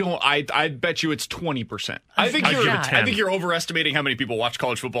 I bet you it's 20%. I think you're overestimating how many people watch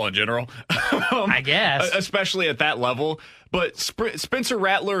college football in general. I guess. Especially at that level. But Spencer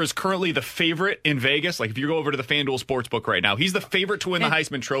Rattler is currently the favorite in Vegas. Like if you go over to the FanDuel Sportsbook right now, he's the favorite to win the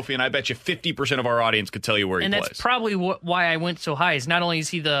Heisman Trophy, and I bet you 50% of our audience could tell you where he plays. And that's probably why I went so high. Is not only is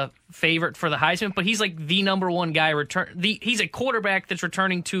he the favorite for the Heisman, but he's like the number one guy he's a quarterback that's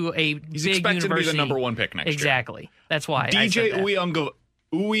returning to a big He's expected university. to be the number one pick next year. Exactly. That's why DJ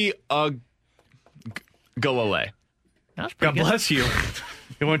Uiagalelei. God bless you.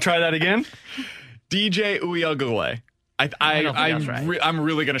 You want to try that again? DJ Uiagalelei. I'm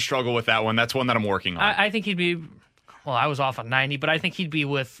really going to struggle with that one. That's one that I'm working on. I think he'd be, well, I was off on 90, but I think he'd be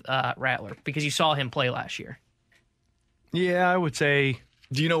with Rattler because you saw him play last year. Yeah, I would say.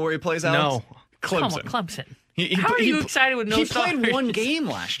 Do you know where he plays, Alex? No. Clemson. Clemson. How are you excited with no stars? He played one game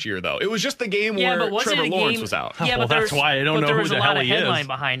last year, though. It was just the game where Trevor Lawrence was out. Yeah, well, that's why I don't know who the hell he is. There was a lot of headline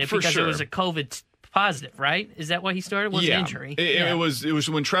behind it because it was a COVID positive, right? Is that why he started? Was injury? It was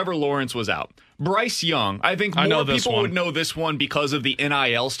when Trevor Lawrence was out. Bryce Young. I think more people would know this one because of the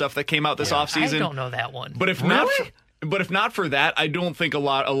NIL stuff that came out this offseason. I don't know that one. But if really? But if not for that, I don't think a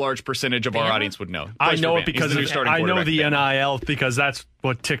large percentage of our audience would know. I know it because I know the NIL because that's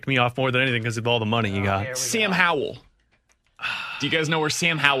what ticked me off more than anything because of all the money you got. Sam Howell. Do you guys know where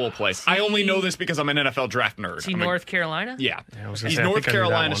Sam Howell plays? I only know this because I'm an NFL draft nerd. Is he North Carolina? Yeah. He's North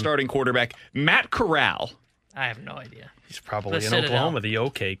Carolina starting quarterback. Matt Corral. I have no idea. He's probably in Oklahoma, the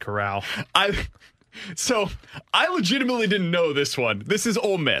OK Corral. So I legitimately didn't know this one. This is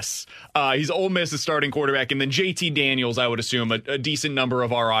Ole Miss. He's Ole Miss's starting quarterback. And then JT Daniels, I would assume a decent number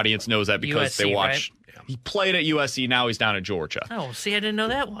of our audience knows that because they watch. Right? He played at USC. Now he's down at Georgia. Oh, see, I didn't know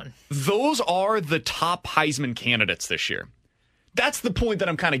that one. Those are the top Heisman candidates this year. That's the point that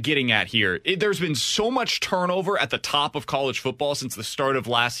I'm kind of getting at here. There's been so much turnover at the top of college football since the start of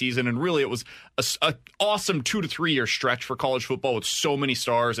last season, and really it was an awesome 2 to 3 year stretch for college football with so many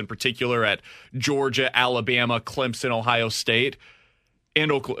stars, in particular at Georgia, Alabama, Clemson, Ohio State,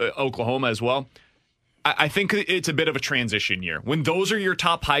 and Oklahoma as well. I think it's a bit of a transition year. When those are your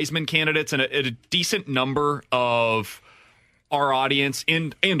top Heisman candidates and a decent number of our audience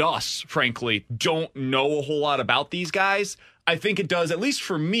and us, frankly, don't know a whole lot about these guys, I think it does, at least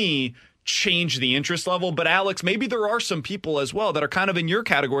for me, change the interest level. But Alex, maybe there are some people as well that are kind of in your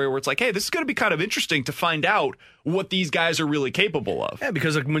category where it's like, hey, this is going to be kind of interesting to find out what these guys are really capable of. Yeah,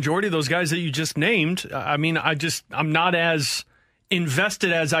 because a majority of those guys that you just named, I mean, I'm not as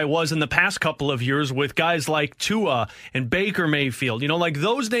invested as I was in the past couple of years with guys like Tua and Baker Mayfield. You know, like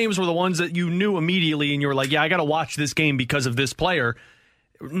those names were the ones that you knew immediately and you were like, yeah, I got to watch this game because of this player.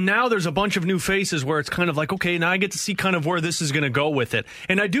 Now there's a bunch of new faces where it's kind of like, okay, now I get to see kind of where this is going to go with it.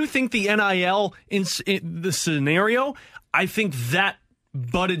 And I do think the NIL in the scenario, I think that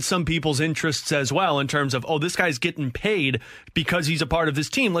butted some people's interests as well in terms of, oh, this guy's getting paid because he's a part of this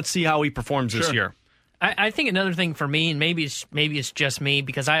team. Let's see how he performs this year. I think another thing for me, and maybe it's just me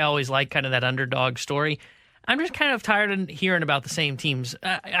because I always like kind of that underdog story. I'm just kind of tired of hearing about the same teams.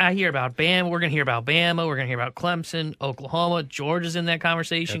 I hear about Bama. We're going to hear about Bama. We're going to hear about Clemson, Oklahoma. Georgia's in that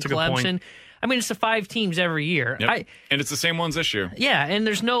conversation. That's a good point. I mean, it's the 5 teams every year. Yep. And it's the same ones this year. Yeah, and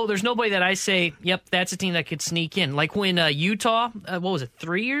there's nobody that I say, yep, that's a team that could sneak in. Like when Utah, what was it,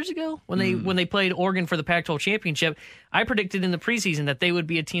 3 years ago? When they played Oregon for the Pac-12 championship, I predicted in the preseason that they would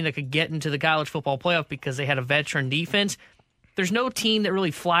be a team that could get into the college football playoff because they had a veteran defense. There's no team that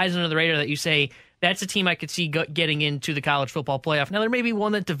really flies under the radar that you say, that's a team I could see getting into the college football playoff. Now, there may be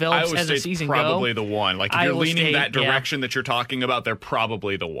one that develops as the season goes. Probably the one. Like, if you're leaning that direction that you're talking about, they're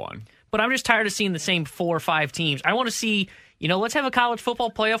probably the one. But I'm just tired of seeing the same 4 or 5 teams. I want to see, let's have a college football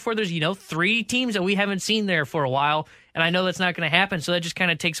playoff where there's, 3 teams that we haven't seen there for a while. And I know that's not going to happen, so that just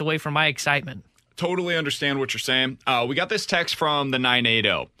kind of takes away from my excitement. Totally understand what you're saying. We got this text from the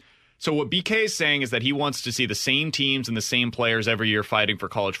 980. So what BK is saying is that he wants to see the same teams and the same players every year fighting for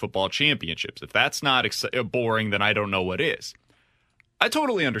college football championships. If that's not boring, then I don't know what is. I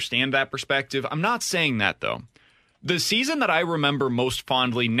totally understand that perspective. I'm not saying that, though. The season that I remember most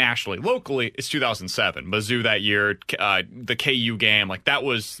fondly nationally, locally, is 2007. Mizzou that year, the KU game. Like, that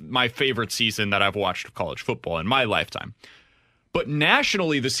was my favorite season that I've watched of college football in my lifetime. But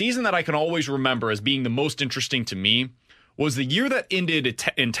nationally, the season that I can always remember as being the most interesting to me was the year that ended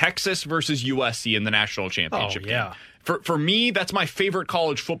in Texas versus USC in the national championship game. For me, that's my favorite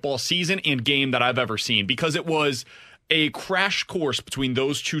college football season and game that I've ever seen because it was a crash course between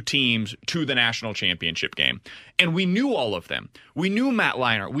those two teams to the national championship game. And we knew all of them. We knew Matt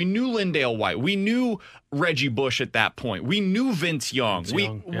Leinart. We knew Lindale White. We knew Reggie Bush at that point. We knew Vince Young.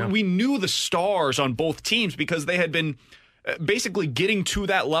 We knew the stars on both teams because they had been basically getting to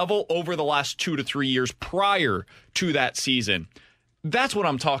that level over the last 2 to 3 years prior to that season. That's what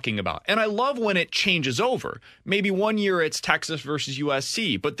I'm talking about. And I love when it changes over. Maybe one year it's Texas versus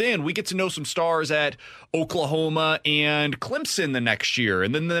USC, but then we get to know some stars at Oklahoma and Clemson the next year.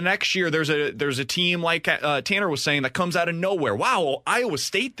 And then the next year there's a team like Tanner was saying that comes out of nowhere. Wow, Iowa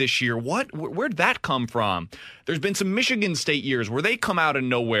State this year. What? Where'd that come from? There's been some Michigan State years where they come out of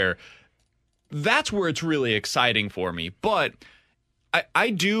nowhere. That's where it's really exciting for me. But I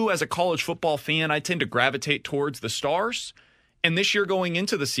do, as a college football fan, I tend to gravitate towards the stars. And this year going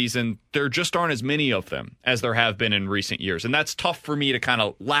into the season, there just aren't as many of them as there have been in recent years. And that's tough for me to kind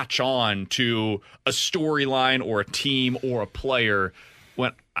of latch on to a storyline or a team or a player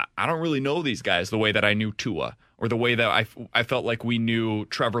when I don't really know these guys the way that I knew Tua or the way that I felt like we knew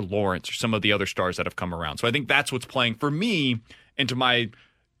Trevor Lawrence or some of the other stars that have come around. So I think that's what's playing for me into my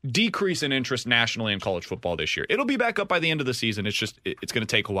decrease in interest nationally in college football this year. It'll be back up by the end of the season. It's going to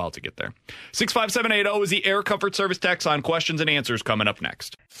take a while to get there. 65780 is the Air Comfort Service text line. Questions and answers coming up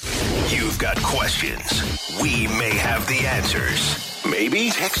next. You've got questions. We may have the answers.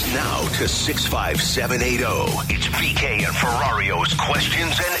 Maybe? Text now to 65780. It's BK and Ferrario's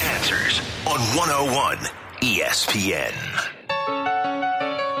questions and answers on 101 ESPN.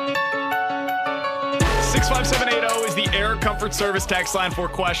 65780 is the Air Comfort Service text line for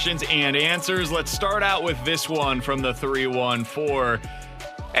questions and answers. Let's start out with this one from the 314.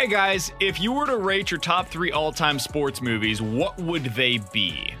 Hey guys, if you were to rate your top 3 all-time sports movies, what would they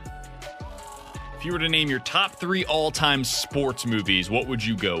be? If you were to name your top 3 all-time sports movies, what would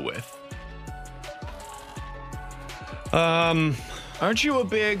you go with? Aren't you a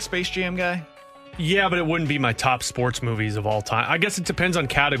big Space Jam guy? Yeah, but it wouldn't be my top sports movies of all time. I guess it depends on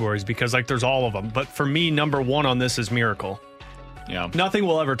categories because, like, there's all of them. But for me, number 1 on this is Miracle. Yeah. Nothing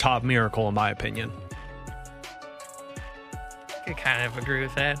will ever top Miracle, in my opinion. I kind of agree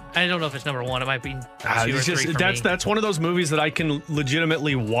with that. I don't know if it's number 1. It might be 2 or 3 for me. That's one of those movies that I can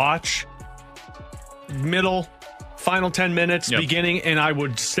legitimately watch middle, final 10 minutes, beginning, and I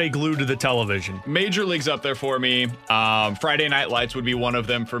would stay glued to the television. Major League's up there for me. Friday Night Lights would be one of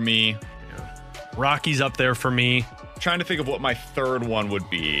them for me. Rocky's up there for me. Trying to think of what my third one would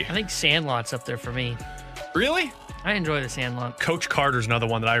be. I think Sandlot's up there for me. Really? I enjoy the Sandlot. Coach Carter's another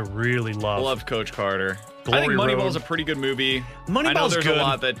one that I really love. Loved Coach Carter. Glory I think Moneyball's Road. a pretty good movie. Moneyball's I know there's good. a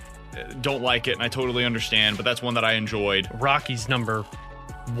lot that don't like it, and I totally understand, but that's one that I enjoyed. Rocky's number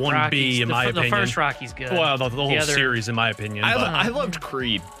 1B, in my opinion. The first Rocky's good. Well, the whole series, in my opinion. I loved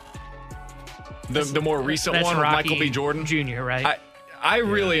Creed. The more recent one with Michael B. Jordan. Jr., right? I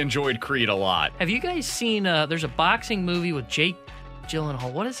really enjoyed Creed a lot. Have you guys seen, there's a boxing movie with Jake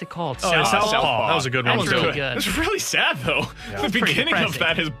Gyllenhaal. What is it called? Southpaw. That was a good one, That's too. really good. It's really sad, though. The beginning of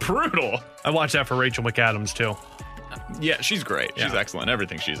that is brutal. I watched that for Rachel McAdams, too. Yeah, she's great. She's excellent.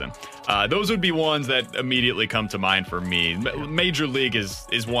 Everything she's in. Those would be ones that immediately come to mind for me. Major League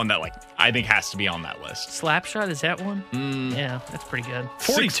is one that I think has to be on that list. Slapshot, is that one? Yeah, that's pretty good.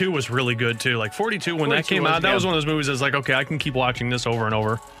 42 was really good, too. 42, when that came out, that was one of those movies I was like, okay, I can keep watching this over and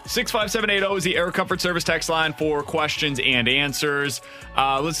over. 65780 is the Air Comfort Service text line for questions and answers.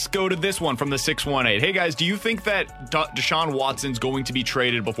 Let's go to this one from the 618. Hey, guys, do you think that Deshaun Watson's going to be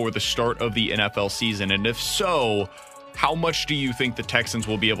traded before the start of the NFL season? And if so, how much do you think the Texans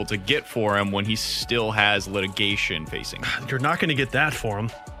will be able to get for him when he still has litigation facing him? You're not going to get that for him.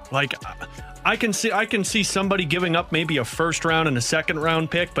 I can see somebody giving up maybe a first round and a second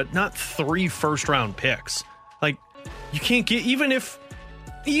round pick, but not 3 first round picks. You can't get, even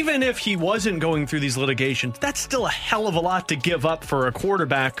if he wasn't going through these litigations, that's still a hell of a lot to give up for a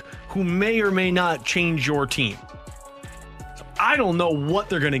quarterback who may or may not change your team. I don't know what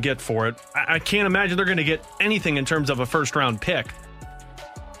they're going to get for it. I can't imagine they're going to get anything in terms of a first-round pick.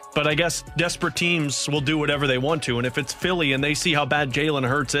 But I guess desperate teams will do whatever they want to. And if it's Philly and they see how bad Jalen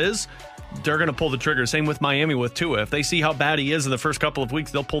Hurts is, they're going to pull the trigger. Same with Miami with Tua. If they see how bad he is in the first couple of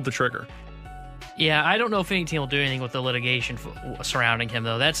weeks, they'll pull the trigger. Yeah, I don't know if any team will do anything with the litigation surrounding him,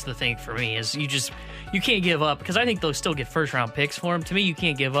 though. That's the thing for me, is you can't give up, because I think they'll still get first-round picks for him. To me, you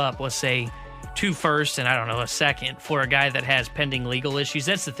can't give up, let's say, 2 firsts and a second for a guy that has pending legal issues.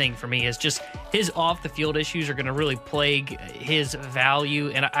 That's the thing for me, is just his off-the-field issues are going to really plague his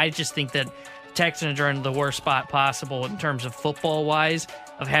value, and I just think that Texans are in the worst spot possible in terms of football-wise,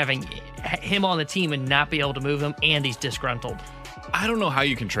 of having him on the team and not be able to move him, and he's disgruntled. I don't know how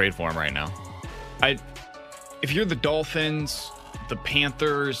you can trade for him right now. If you're the Dolphins, the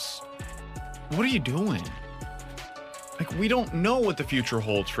Panthers, what are you doing? We don't know what the future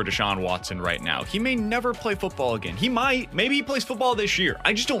holds for Deshaun Watson right now. He may never play football again. He might. Maybe he plays football this year.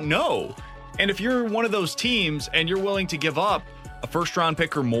 I just don't know. And if you're one of those teams and you're willing to give up a first-round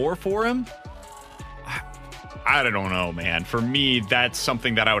pick or more for him, I don't know, man. For me, that's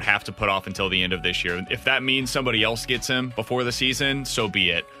something that I would have to put off until the end of this year. If that means somebody else gets him before the season, so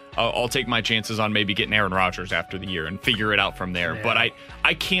be it. I'll take my chances on maybe getting Aaron Rodgers after the year and figure it out from there. Yeah. But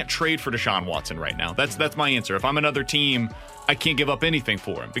I can't trade for Deshaun Watson right now. That's my answer. If I'm another team, I can't give up anything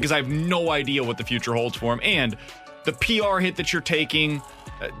for him because I have no idea what the future holds for him. And the PR hit that you're taking,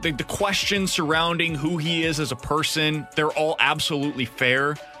 the questions surrounding who he is as a person, they're all absolutely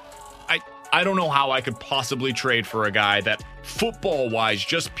fair. I don't know how I could possibly trade for a guy that, football-wise,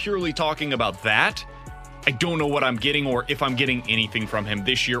 just purely talking about that, I don't know what I'm getting or if I'm getting anything from him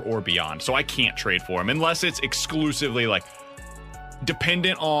this year or beyond. So I can't trade for him unless it's exclusively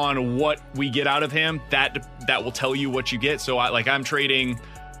dependent on what we get out of him. That will tell you what you get. So I'm trading,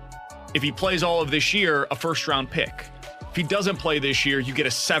 if he plays all of this year, a first round pick. If he doesn't play this year, you get a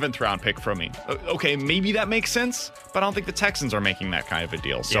 7th-round pick from me. Okay, maybe that makes sense, but I don't think the Texans are making that kind of a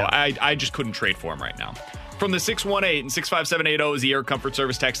deal. So I just couldn't trade for him right now. From the 618 and 65780 is the Air Comfort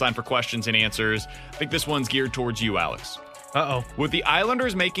Service text line for questions and answers. I think this one's geared towards you, Alex. Uh-oh. With the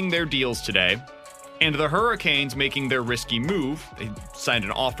Islanders making their deals today and the Hurricanes making their risky move, they signed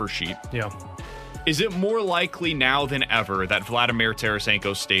an offer sheet. Yeah. Is it more likely now than ever that Vladimir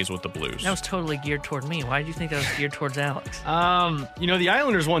Tarasenko stays with the Blues? That was totally geared toward me. Why did you think that was geared towards Alex? The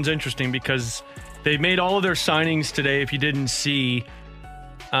Islanders one's interesting because they made all of their signings today. If you didn't see,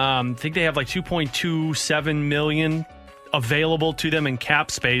 I think they have like $2.27 million available to them in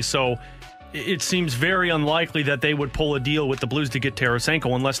cap space. So it seems very unlikely that they would pull a deal with the Blues to get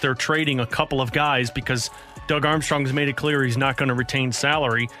Tarasenko unless they're trading a couple of guys because Doug Armstrong's made it clear he's not going to retain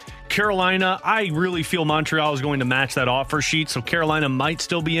salary. Carolina, I really feel Montreal is going to match that offer sheet, so Carolina might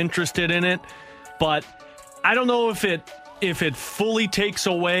still be interested in it. But I don't know if it fully takes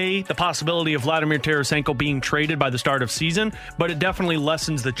away the possibility of Vladimir Tarasenko being traded by the start of season, but it definitely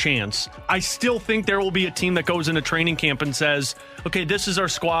lessens the chance. I still think there will be a team that goes into training camp and says, okay, this is our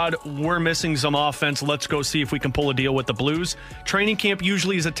squad. We're missing some offense. Let's go see if we can pull a deal with the Blues. Training camp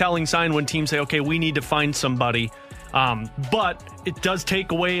usually is a telling sign when teams say, okay, we need to find somebody. But it does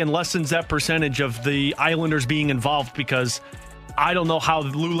take away and lessens that percentage of the Islanders being involved because I don't know how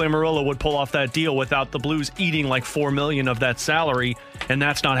Lou Lamoriello would pull off that deal without the Blues eating like $4 million of that salary, and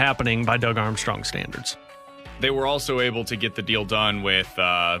that's not happening by Doug Armstrong standards. They were also able to get the deal done with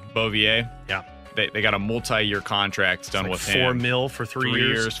Beauvillier. Yeah. They got a multi-year contract done with him. $4 million for 3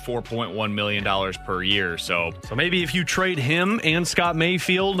 years. $4.1 million per year. So maybe if you trade him and Scott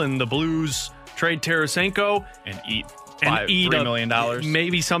Mayfield and the Blues trade Tarasenko and eat $3 million,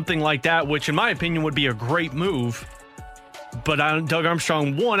 maybe something like that, which in my opinion would be a great move. But Doug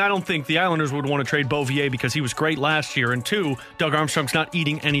Armstrong, one, I don't think the Islanders would want to trade Beauvillier because he was great last year. And two, Doug Armstrong's not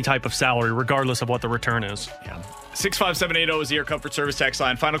eating any type of salary, regardless of what the return is. Yeah. 65780 is the Air Comfort Service text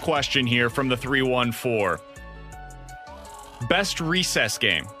line. Final question here from the 314. Best recess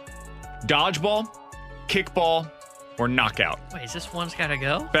game: dodgeball, kickball, or knockout? Wait, is this one's got to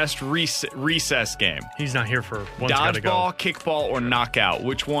go? Best recess game. He's not here for one's got to go. Dodgeball, kickball, or knockout?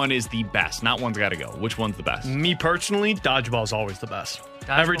 Which one is the best? Not one's got to go. Which one's the best? Me personally, dodgeball is always the best.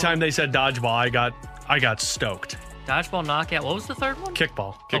 Dodgeball? Every time they said dodgeball, I got stoked. Dodgeball, knockout. What was the third one?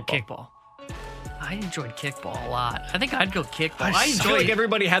 Kickball. Kickball. I enjoyed kickball a lot. I think I'd go kickball. I feel like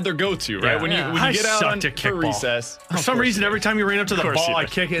everybody had their go-to, right? Yeah. When you get out for recess. For some reason, every time you ran up to the ball, I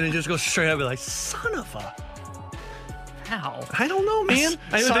kick it and it just goes straight up. I'd be like, son of a... How? I don't know, man.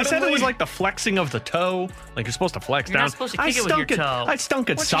 They said it was like the flexing of the toe. Like you're supposed to flex You're down. not supposed to kick it with your toe. I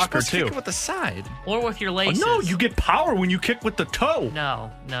stunk at soccer you're supposed too. To kick it with the side. Or with your laces. Oh, no, you get power when you kick with the toe.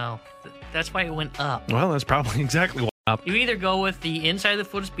 No. That's why it went up. Well, that's probably exactly what up. You either go with the inside of the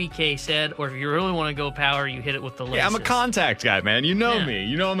foot, as BK said, or if you really want to go power, you hit it with the laces. Yeah, I'm a contact guy, man. You know me.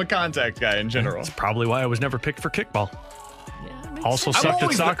 You know I'm a contact guy in general. That's probably why I was never picked for kickball. Yeah, Also sucked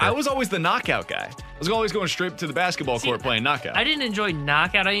at soccer. I was always the knockout guy. I was always going straight to the basketball court playing knockout. I didn't enjoy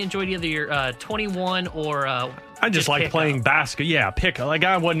knockout. I enjoyed either your 21 or I just like playing basket. Yeah, pick. Like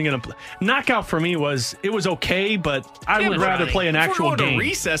I wasn't gonna play. Knockout for me was okay, but I would rather play an actual game. game. To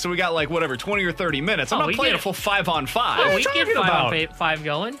recess, and we got like 20 or 30 minutes. I'm not playing a full 5-on-5. Oh, we get 5-on-5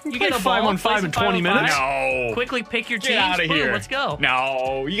 going. You get a 5-on-5 in 20 minutes. No, quickly pick your teams. Get out of here. Let's go.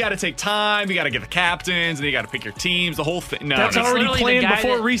 No, you got to take time. You got to get the captains, and you got to pick your teams. The whole thing. No, that's already planned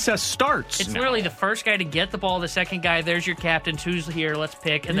before recess starts. It's literally the first guy to get the ball. The second guy, there's your captain. Who's here? Let's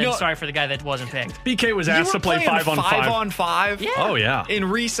pick. And then sorry for the guy that wasn't picked. BK was asked to play 5-on-5. 5-on-5? Yeah. Oh, yeah. In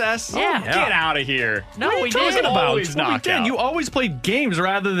recess? Yeah. Get out of here. No, what are you talking about? You always played games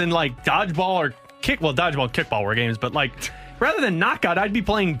rather than like dodgeball or kick. Well, dodgeball and kickball were games, but like rather than knockout, I'd be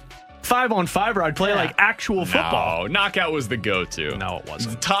playing 5-on-5 or I'd play like actual football. No, knockout was the go-to. No, it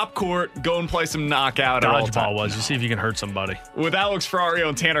wasn't. Top court, go and play some knockout. Dodgeball was. You see if you can hurt somebody. With Alex Ferrario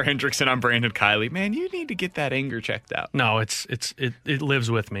and Tanner Hendrickson, I'm Brandon Kiley. Man, you need to get that anger checked out. No, it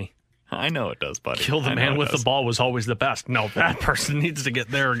lives with me. I know it does, buddy. Kill the man with the ball was always the best. No, that person needs to get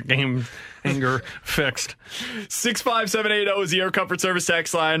their game anger fixed. 65780 is the Air Comfort Service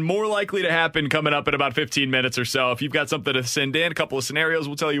text line. More likely to happen coming up in about 15 minutes or so. If you've got something to send in, a couple of scenarios,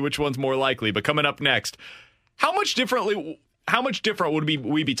 we'll tell you which one's more likely. But coming up next, how much different would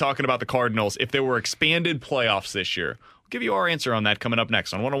we be talking about the Cardinals if there were expanded playoffs this year? Give you our answer on that coming up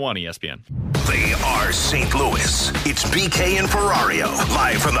next on 101 ESPN. They are St. Louis. It's BK and Ferrario,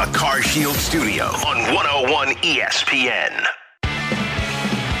 live from the Car Shield studio on 101 ESPN.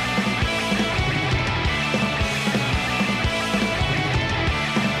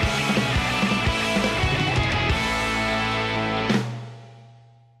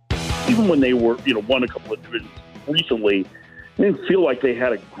 even when they were, won a couple of divisions recently, they didn't feel like they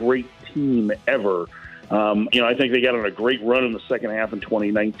had a great team ever. I think they got on a great run in the second half in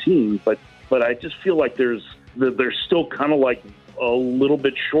 2019, but I just feel like they're still kind of like a little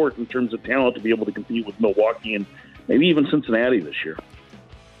bit short in terms of talent to be able to compete with Milwaukee and maybe even Cincinnati this year.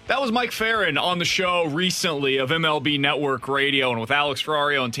 That was Mike Farron on the show recently of MLB Network Radio. And with Alex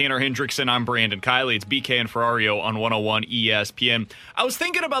Ferrario and Tanner Hendrickson, I'm Brandon Kiley. It's BK and Ferrario on 101 ESPN. I was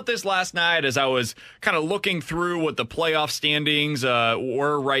thinking about this last night as I was kind of looking through what the playoff standings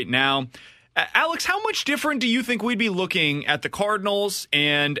were right now. Alex, how much different do you think we'd be looking at the Cardinals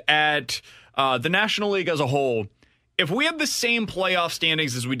and at the National League as a whole if we had the same playoff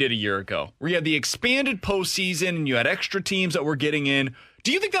standings as we did a year ago, where you had the expanded postseason and you had extra teams that were getting in?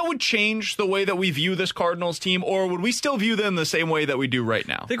 Do you think that would change the way that we view this Cardinals team, or would we still view them the same way that we do right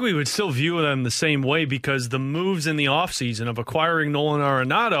now? I think we would still view them the same way because the moves in the offseason of acquiring Nolan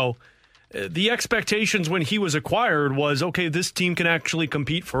Arenado, the expectations when he was acquired was, okay, this team can actually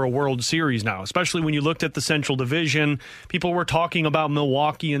compete for a World Series now, especially when you looked at the Central Division. People were talking about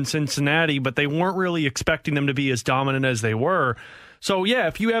Milwaukee and Cincinnati, but they weren't really expecting them to be as dominant as they were. So, yeah,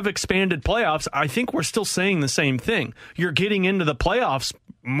 if you have expanded playoffs, I think we're still saying the same thing. You're getting into the playoffs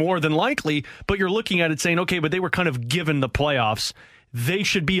more than likely, but you're looking at it saying, okay, but they were kind of given the playoffs. They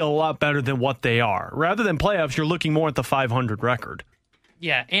should be a lot better than what they are. Rather than playoffs, you're looking more at the 500 record.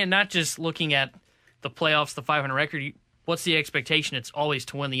 Yeah, and not just looking at the playoffs, the 500 record. What's the expectation? It's always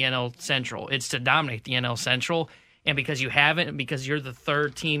to win the NL Central. It's to dominate the NL Central. And because you haven't, and because you're the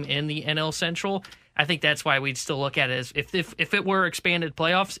third team in the NL Central, I think that's why we'd still look at it as if it were expanded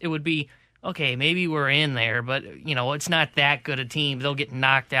playoffs, it would be, okay, maybe we're in there, but, it's not that good a team. They'll get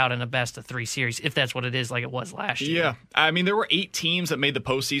knocked out in a best-of-3 series, if that's what it is, like it was last year. Yeah. I mean, there were 8 teams that made the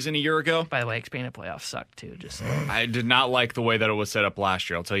postseason a year ago. By the way, expanded playoffs sucked, too. I did not like the way that it was set up last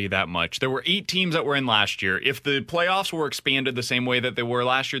year, I'll tell you that much. There were 8 teams that were in last year. If the playoffs were expanded the same way that they were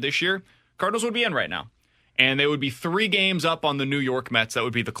last year this year, Cardinals would be in right now. And they would be 3 games up on the New York Mets. That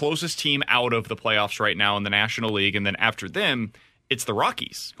would be the closest team out of the playoffs right now in the National League. And then after them, it's the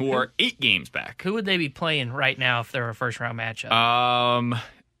Rockies, who are 8 games back. Who would they be playing right now if they're a first-round matchup?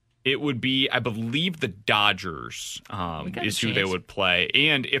 It would be, I believe, the Dodgers is who they would play.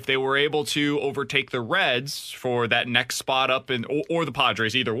 And if they were able to overtake the Reds for that next spot up, or the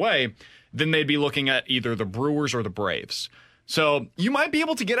Padres, either way, then they'd be looking at either the Brewers or the Braves. So you might be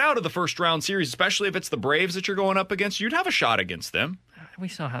able to get out of the first-round series, especially if it's the Braves that you're going up against. You'd have a shot against them. We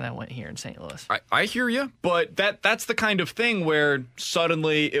saw how that went here in St. Louis. I hear you, but that's the kind of thing where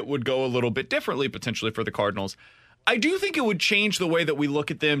suddenly it would go a little bit differently potentially for the Cardinals. I do think it would change the way that we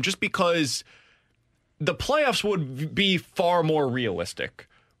look at them just because the playoffs would be far more realistic.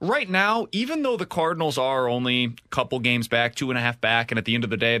 Right now, even though the Cardinals are only a couple games back, 2.5 back, and at the end of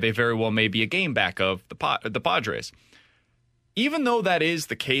the day, they very well may be a game back of the Padres. Even though that is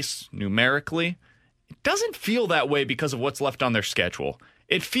the case numerically, it doesn't feel that way because of what's left on their schedule.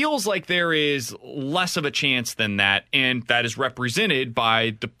 It feels like there is less of a chance than that, and that is represented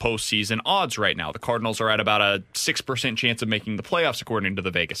by the postseason odds right now. The Cardinals are at about a 6% chance of making the playoffs, according to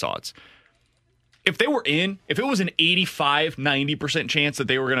the Vegas odds. If they were in, if it was an 85, 90% chance that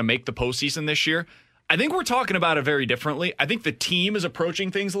they were going to make the postseason this year, I think we're talking about it very differently. I think the team is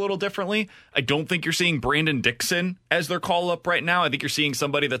approaching things a little differently. I don't think you're seeing Brandon Dixon as their call-up right now. I think you're seeing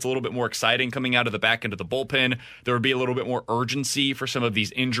somebody that's a little bit more exciting coming out of the back end of the bullpen. There would be a little bit more urgency for some of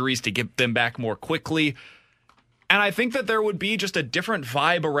these injuries to get them back more quickly. And I think that there would be just a different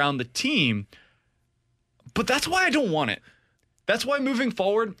vibe around the team. But that's why I don't want it. That's why moving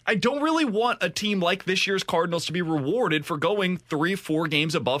forward, I don't really want a team like this year's Cardinals to be rewarded for going 3-4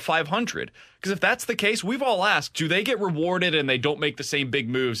 games above 500. Because if that's the case, we've all asked, do they get rewarded and they don't make the same big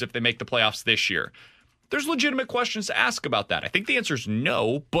moves if they make the playoffs this year? There's legitimate questions to ask about that. I think the answer is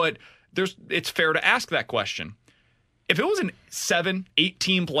no, but it's fair to ask that question. If it was an 7-8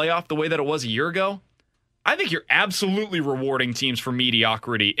 team playoff the way that it was a year ago, I think you're absolutely rewarding teams for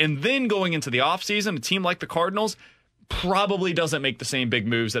mediocrity. And then going into the offseason, a team like the Cardinals probably doesn't make the same big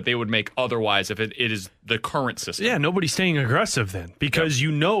moves that they would make otherwise if it is the current system. Yeah, nobody's staying aggressive then because you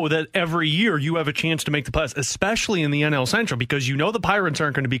know that every year you have a chance to make the playoffs, especially in the NL Central, because you know the Pirates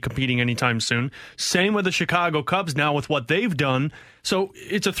aren't going to be competing anytime soon. Same with the Chicago Cubs now with what they've done. So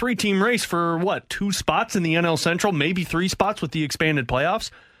it's a 3-team race for, 2 spots in the NL Central, maybe 3 spots with the expanded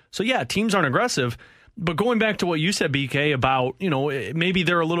playoffs. So, yeah, teams aren't aggressive. But going back to what you said, BK, about, maybe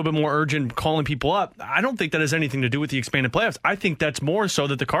they're a little bit more urgent calling people up, I don't think that has anything to do with the expanded playoffs. I think that's more so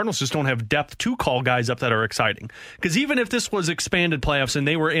that the Cardinals just don't have depth to call guys up that are exciting. Because even if this was expanded playoffs and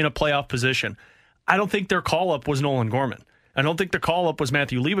they were in a playoff position, I don't think their call-up was Nolan Gorman. I don't think the call-up was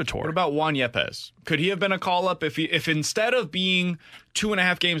Matthew Liberatore. What about Juan Yepes? Could he have been a call-up if instead of being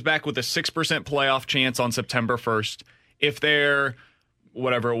 2.5 games back with a 6% playoff chance on September 1st, if they're,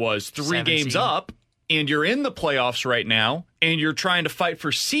 whatever it was, 3 games up, and you're in the playoffs right now, and you're trying to fight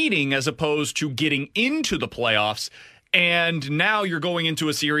for seeding as opposed to getting into the playoffs, and now you're going into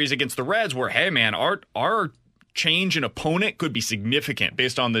a series against the Reds where, hey, man, our change in opponent could be significant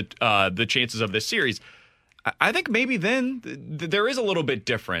based on the chances of this series. I think maybe then there is a little bit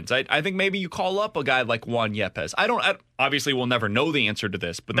difference. I think maybe you call up a guy like Juan Yepes. Obviously we'll never know the answer to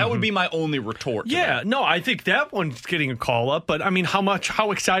this, but that would be my only retort. Yeah, no, I think that one's getting a call up, but I mean, how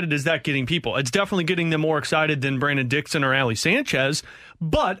excited is that getting people? It's definitely getting them more excited than Brandon Dixon or Ali Sanchez,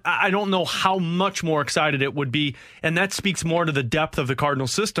 but I don't know how much more excited it would be, and that speaks more to the depth of the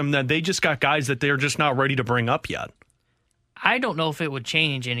Cardinals system that they just got guys that they're just not ready to bring up yet. I don't know if it would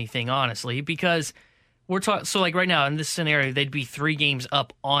change anything, honestly, because we're talking. So, like right now in this scenario, they'd be 3 games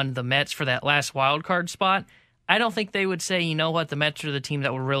up on the Mets for that last wild card spot. I don't think they would say, you know what, the Mets are the team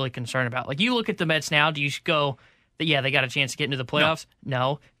that we're really concerned about. Like, you look at the Mets now, do you go, yeah, they got a chance to get into the playoffs?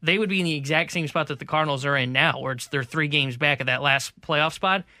 No. They would be in the exact same spot that the Cardinals are in now, where they're 3 games back at that last playoff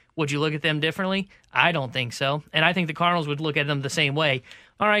spot. Would you look at them differently? I don't think so. And I think the Cardinals would look at them the same way.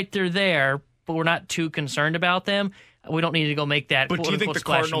 All right, they're there, but we're not too concerned about them. We don't need to go make that. But do you think the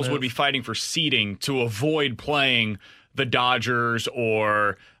Cardinals would be fighting for seeding to avoid playing the Dodgers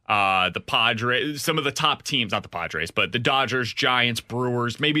or the Padres, some of the top teams, not the Padres, but the Dodgers, Giants,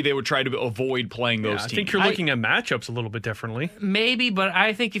 Brewers? Maybe they would try to avoid playing those teams. I think you're looking at matchups a little bit differently. Maybe, but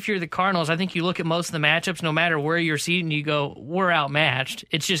I think if you're the Cardinals, I think you look at most of the matchups, no matter where you're seeded, and you go, we're outmatched.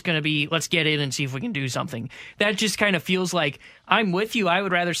 It's just going to be, let's get in and see if we can do something. That just kind of feels like, I'm with you. I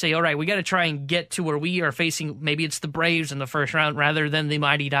would rather say, all right, we got to try and get to where we are facing, maybe it's the Braves in the first round rather than the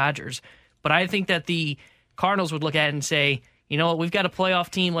mighty Dodgers. But I think that the Cardinals would look at it and say, you know what, we've got a playoff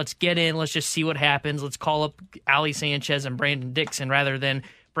team. Let's get in. Let's just see what happens. Let's call up Ali Sanchez and Brandon Dixon rather than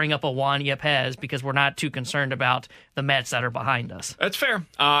bring up a Juan Yepes because we're not too concerned about the Mets that are behind us. That's fair.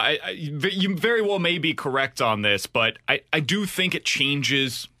 You very well may be correct on this, but I do think it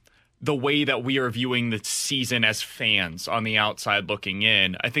changes the way that we are viewing the season as fans on the outside looking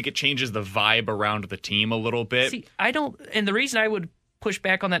in. I think it changes the vibe around the team a little bit. See, I don't, and the reason I would push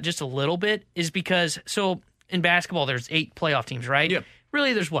back on that just a little bit is because, so in basketball, there's 8 playoff teams, right? Yeah.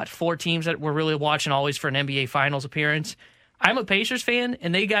 Really, there's 4 teams that we're really watching always for an NBA Finals appearance. I'm a Pacers fan,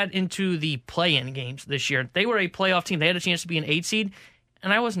 and they got into the play-in games this year. They were a playoff team. They had a chance to be an 8 seed,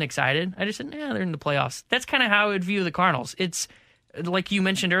 and I wasn't excited. I just said, they're in the playoffs. That's kind of how I would view the Cardinals. It's, like you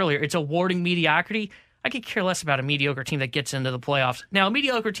mentioned earlier, it's awarding mediocrity. I could care less about a mediocre team that gets into the playoffs. Now, a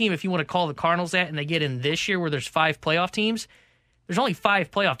mediocre team, if you want to call the Cardinals that, and they get in this year where there's 5 playoff teams, there's only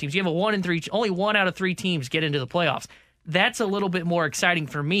 5 playoff teams. You have a 1 in 3, only 1 out of 3 teams get into the playoffs. That's a little bit more exciting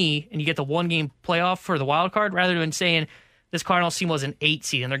for me, and you get the 1-game playoff for the wild card rather than saying this Cardinals team was an 8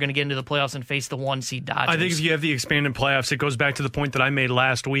 seed and they're going to get into the playoffs and face the 1 seed Dodgers. I think if you have the expanded playoffs, it goes back to the point that I made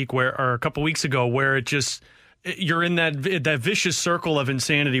last week or a couple weeks ago, where it just, you're in that vicious circle of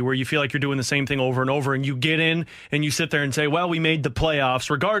insanity where you feel like you're doing the same thing over and over, and you get in and you sit there and say, well, we made the playoffs,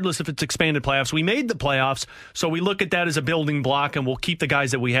 regardless if it's expanded playoffs. We made the playoffs, so we look at that as a building block, and we'll keep the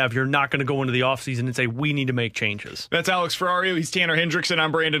guys that we have. You're not going to go into the offseason and say, we need to make changes. That's Alex Ferrario. He's Tanner Hendrickson.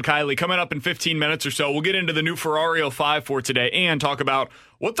 I'm Brandon Kiley. Coming up in 15 minutes or so, we'll get into the new Ferrario 5 for today and talk about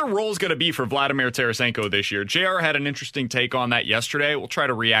what the role is going to be for Vladimir Tarasenko this year. JR had an interesting take on that yesterday. We'll try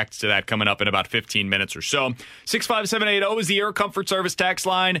to react to that coming up in about 15 minutes or so. 65780 is the Air Comfort Service text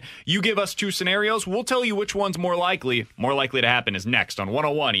line. You give us 2 scenarios. We'll tell you which one's more likely. More likely to happen is next on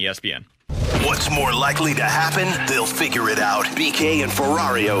 101 ESPN. What's more likely to happen? They'll figure it out. BK and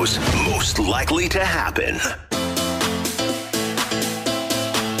Ferrario's most likely to happen.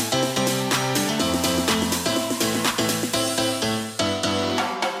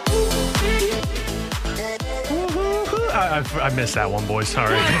 I missed that one, boys.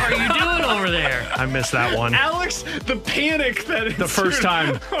 Sorry. What are you doing over there? I missed that one. Alex, the panic that is the first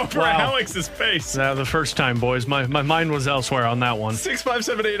time over Alex's face. Yeah, the first time, boys. My mind was elsewhere on that one.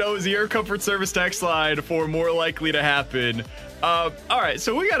 65780 is the Air Comfort Service text line for more likely to happen. All right,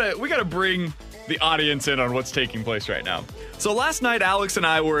 so we gotta bring the audience in on what's taking place right now. So last night, Alex and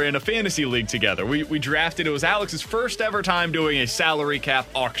I were in a fantasy league together. We drafted. It was Alex's first ever time doing a salary cap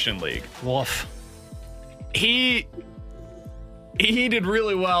auction league. Woof. He did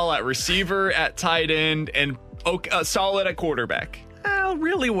really well at receiver, at tight end, and solid at quarterback.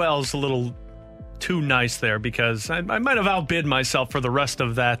 Really well is a little too nice there, because I might have outbid myself for the rest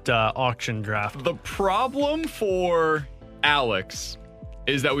of that auction draft. The problem for Alex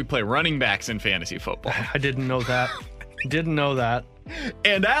is that we play running backs in fantasy football. I didn't know that. Didn't know that.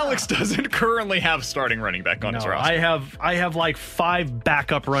 And Alex doesn't currently have starting running back on his roster. I have like 5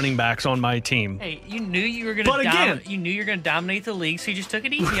 backup running backs on my team. Hey, you knew you were going to dominate the league, so you just took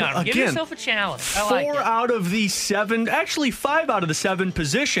it easy on him. Give yourself a challenge. I like it. 5 out of the 7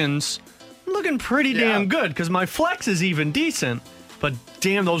 positions looking pretty damn good because my flex is even decent. But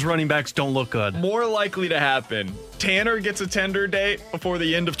damn, those running backs don't look good. More likely to happen, Tanner gets a tender date before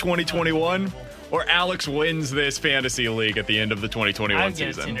the end of 2021, or Alex wins this fantasy league at the end of the 2021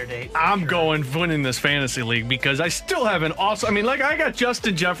 season. A tender date. I'm going winning this fantasy league because I still have an awesome. I mean, like I got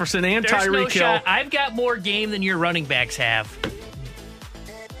Justin Jefferson and Tyreek Hill. I've got more game than your running backs have.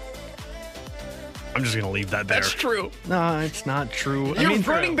 I'm just going to leave that there. That's true. No, it's not true. Your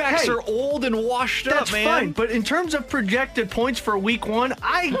running backs are old and washed up, man. That's fine, but in terms of projected points for week 1,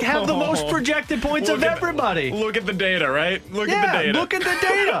 I have the most projected points of everybody. Look at the data, right? Look at the data. Look at the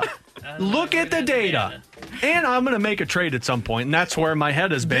data. Look at the data. And I'm going to make a trade at some point, and that's where my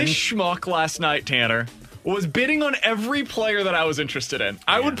head has been. This schmuck last night, Tanner, was bidding on every player that I was interested in.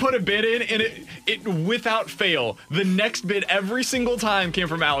 I would put a bid in, and it without fail, the next bid every single time came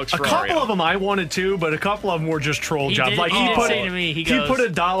from Alex Ferrario. A couple of them I wanted to, but a couple of them were just troll jobs. Like he put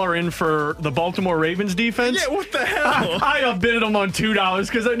 $1 in for the Baltimore Ravens defense. Yeah, what the hell? I outbidded him on $2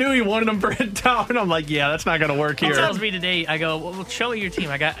 because I knew he wanted him for $1, and I'm like, yeah, that's not going to work here. He tells me today, I go, well, show me your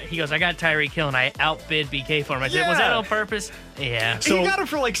team. He goes, I got Tyreek Hill, and I outbid BK for him. I said, was that on purpose? Yeah. So he got it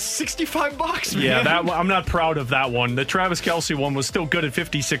for like $65, man. Yeah, I'm not proud of that one. The Travis Kelce one was still good at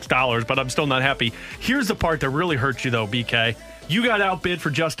 $56, but I'm still not happy. Here's the part that really hurts you, though, BK. You got outbid for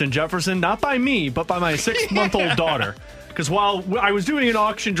Justin Jefferson, not by me, but by my 6-month-old daughter. Because while I was doing an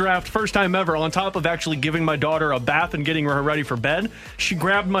auction draft, first time ever, on top of actually giving my daughter a bath and getting her ready for bed, she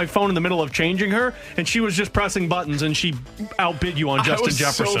grabbed my phone in the middle of changing her, and she was just pressing buttons, and she outbid you on Justin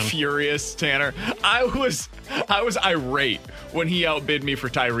Jefferson. I was so furious, Tanner. I was irate when he outbid me for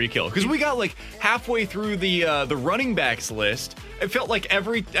Tyreek Hill. Because we got like halfway through the running backs list. It felt like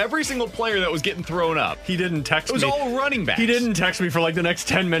every single player that was getting thrown up. He didn't text me. It was all running backs. He didn't text me for like the next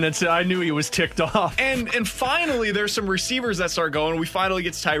 10 minutes. I knew he was ticked off. And finally, there's some receivers that start going. We finally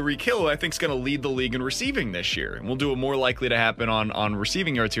get Tyreek Hill, who I think is going to lead the league in receiving this year. And we'll do a more likely to happen on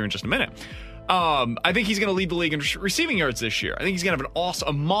receiving yards here in just a minute. I think he's going to lead the league in receiving yards this year. I think he's going to have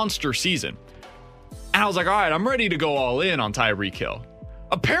a monster season. And I was like, all right, I'm ready to go all in on Tyreek Hill.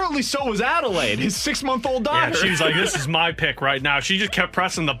 Apparently so was Adelaide, his 6-month-old daughter. Yeah, she was like, this is my pick right now. She just kept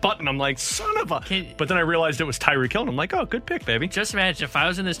pressing the button. I'm like, son of a... But then I realized it was Tyreek Hill, and I'm like, oh, good pick, baby. Just imagine if I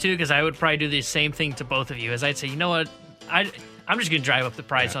was in this too, because I would probably do the same thing to both of you, as I'd say, you know what, I'm just going to drive up the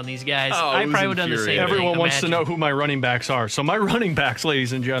price on these guys. I probably would have done the same thing. Everyone wants to know who my running backs are. So my running backs,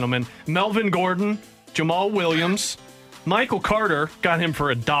 ladies and gentlemen, Melvin Gordon, Jamal Williams, Michael Carter, got him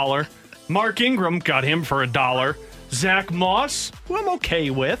for $1. Mark Ingram, got him for $1. Zach Moss, who I'm okay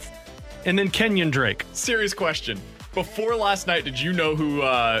with, and then Kenyon Drake. Serious question. Before last night, did you know who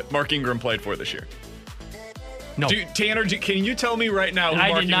Mark Ingram played for this year? No. Tanner, can you tell me right now who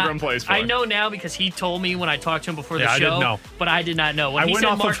Mark Ingram plays for? I know now because he told me when I talked to him before the show. I didn't know. But I did not know. When he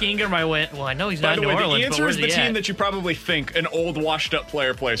said Mark Ingram, I went, well, I know he's not in New Orleans. The answer is the team at? that you probably think an old, washed-up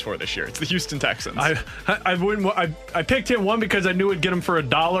player plays for this year. It's the Houston Texans. I picked him, one, because I knew it'd get him for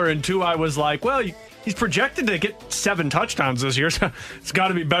 $1, and two, I was like, well, he's projected to get 7 touchdowns this year, so it's got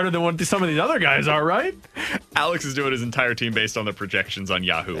to be better than what some of these other guys are, right? Alex is doing his entire team based on the projections on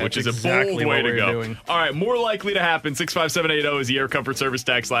Yahoo, That's which is exactly a bold way to go. Doing. All right, more likely to happen. 65780 is the Air Comfort Service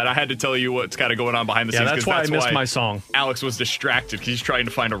tax line. I had to tell you what's kind of going on behind the scenes. That's why I missed my song. Alex was distracted because he's trying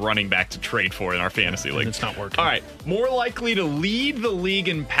to find a running back to trade for in our fantasy league. And it's not working. All right, more likely to lead the league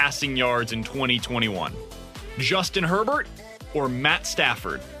in passing yards in 2021. Justin Herbert or Matt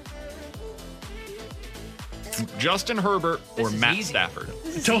Stafford? Justin Herbert or Matt Stafford?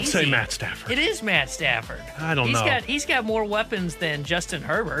 Don't say Matt Stafford. It is Matt Stafford. I don't know. He's got more weapons than Justin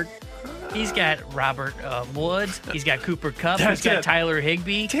Herbert. He's got Robert Woods. He's got Cooper Kupp. He's got Tyler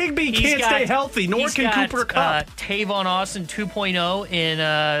Higbee. Higbee can't stay healthy, nor can Cooper Kupp. Tavon Austin 2.0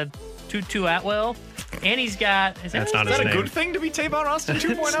 in Tutu Atwell. And he's got... That's not his name. Is that a good thing to be Tavon Austin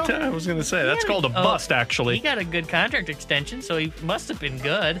 2.0? I was going to say, that's called a bust, actually. He got a good contract extension, so he must have been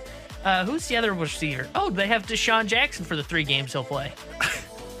good. Who's the other receiver? Oh, they have Deshaun Jackson for the 3 games he'll play.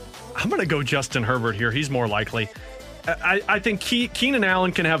 I'm going to go Justin Herbert here. He's more likely. I think Keenan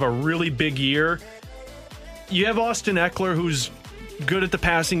Allen can have a really big year. You have Austin Eckler, who's good at the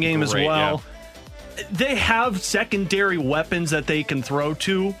passing game as well. Yeah. They have secondary weapons that they can throw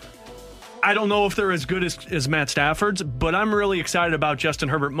to. I don't know if they're as good as Matt Stafford's, but I'm really excited about Justin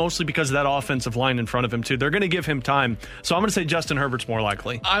Herbert, mostly because of that offensive line in front of him, too. They're going to give him time. So I'm going to say Justin Herbert's more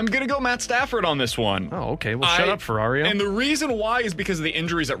likely. I'm going to go Matt Stafford on this one. Oh, okay. Well, shut up, Ferrario. And the reason why is because of the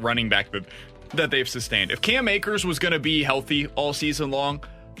injuries at running back that they've sustained. If Cam Akers was going to be healthy all season long,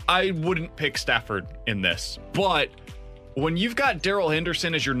 I wouldn't pick Stafford in this. But when you've got Darrell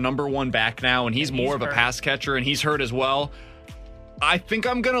Henderson as your number one back now, and he's more of a pass catcher, and he's hurt as well, I think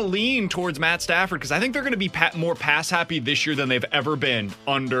I'm going to lean towards Matt Stafford because I think they're going to be more pass happy this year than they've ever been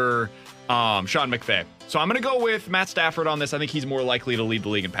under Sean McVay. So I'm going to go with Matt Stafford on this. I think he's more likely to lead the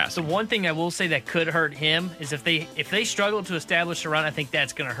league in passing. The one thing I will say that could hurt him is if they struggle to establish a run, I think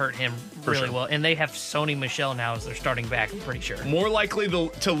that's going to hurt him really well. And they have Sony Michel now as their starting back, I'm pretty sure. More likely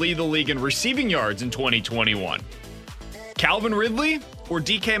to lead the league in receiving yards in 2021. Calvin Ridley or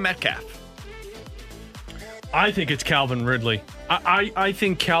DK Metcalf? I think it's Calvin Ridley. I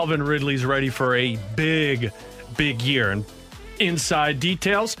think Calvin Ridley's ready for a big year. And inside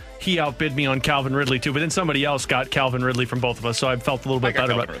details, he outbid me on Calvin Ridley too, but then somebody else got Calvin Ridley from both of us, so I felt a little bit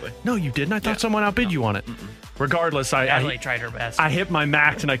better about it. No, you didn't. I thought someone outbid you on it. Regardless, Natalie tried her best. I hit my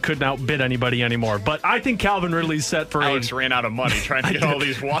max and I couldn't outbid anybody anymore. But I think Calvin Ridley's set for Alex ran out of money trying to get all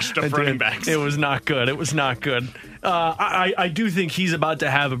these washed-up running backs. It was not good. I do think he's about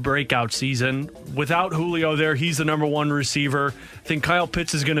to have a breakout season. Without Julio there, he's the number one receiver. I think Kyle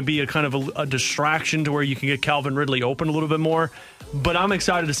Pitts is going to be a kind of a distraction to where you can get Calvin Ridley open a little bit more. But I'm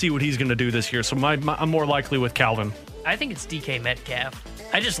excited to see what he's going to do this year. So I'm more likely with Calvin. I think it's DK Metcalf.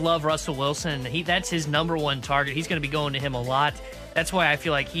 I just love Russell Wilson. That's his number one target. He's going to be going to him a lot. That's why I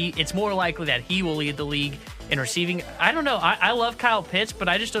feel like it's more likely that he will lead the league in receiving. I don't know. I love Kyle Pitts, but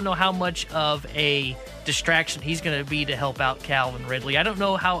I just don't know how much of a distraction he's going to be to help out Calvin Ridley. I don't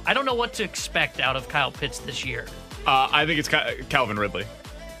know what to expect out of Kyle Pitts this year. I think it's Calvin Ridley.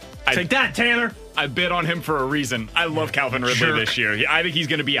 Take that, Tanner. I bid on him for a reason. I love Calvin Ridley this year. I think he's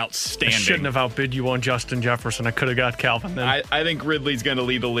going to be outstanding. I shouldn't have outbid you on Justin Jefferson. I could have got Calvin then. I think Ridley's going to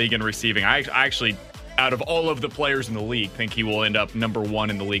lead the league in receiving. I actually, out of all of the players in the league, think he will end up number one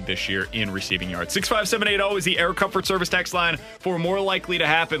in the league this year in receiving yards. 65780 is the Air Comfort Service text line for more likely to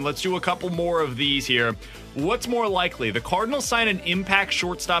happen. Let's do a couple more of these here. What's more likely? The Cardinals sign an impact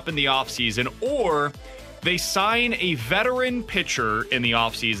shortstop in the offseason, or they sign a veteran pitcher in the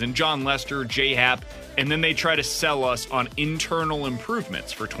offseason, John Lester, J-Happ, and then they try to sell us on internal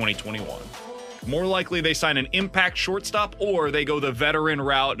improvements for 2021. More likely they sign an impact shortstop, or they go the veteran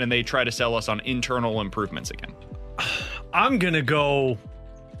route and they try to sell us on internal improvements again. I'm going to go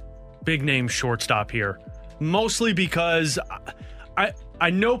big name shortstop here, mostly because I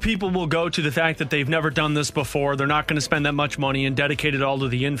know people will go to the fact that they've never done this before. They're not going to spend that much money and dedicate it all to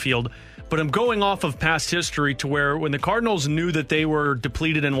the infield. But I'm going off of past history to where when the Cardinals knew that they were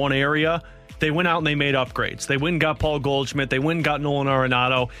depleted in one area, they went out and they made upgrades. They went and got Paul Goldschmidt. They went and got Nolan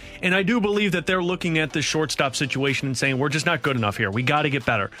Arenado. And I do believe that they're looking at this shortstop situation and saying, we're just not good enough here. We got to get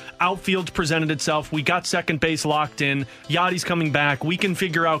better. Outfield's presented itself. We got second base locked in. Yachty's coming back. We can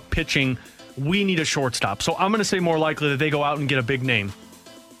figure out pitching. We need a shortstop. So I'm going to say more likely that they go out and get a big name.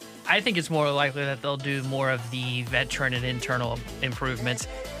 I think it's more likely that they'll do more of the veteran and internal improvements.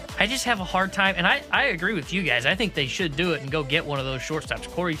 I just have a hard time, and I agree with you guys. I think they should do it and go get one of those shortstops.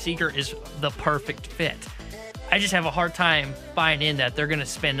 Corey Seager is the perfect fit. I just have a hard time buying in that they're going to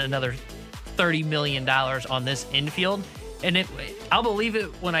spend another $30 million on this infield. And I'll believe it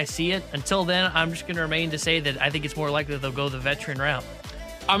when I see it. Until then, I'm just going to remain to say that I think it's more likely that they'll go the veteran route.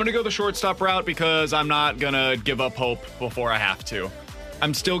 I'm going to go the shortstop route because I'm not going to give up hope before I have to.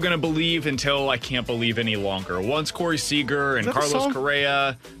 I'm still going to believe until I can't believe any longer. Once Corey Seager and Carlos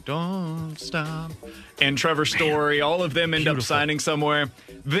Correa, don't stop, and Trevor Story, all of them end up signing somewhere,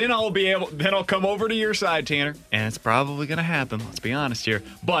 then I'll come over to your side, Tanner, and it's probably going to happen. Let's be honest here.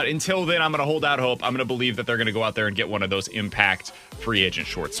 But until then, I'm going to hold out hope. I'm going to believe that they're going to go out there and get one of those impact free agent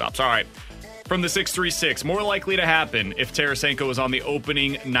shortstops. All right. From the 636, more likely to happen if Tarasenko is on the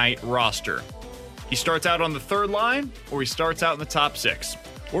opening night roster. He starts out on the third line, or he starts out in the top six?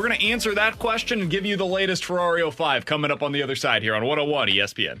 We're going to answer that question and give you the latest Ferrario 5 coming up on the other side here on 101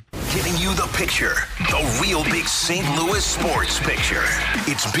 ESPN. Giving you the picture, the real big St. Louis sports picture.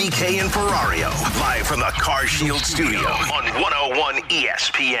 It's BK and Ferrario, live from the Car Shield studio on 101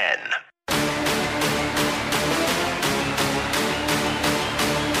 ESPN.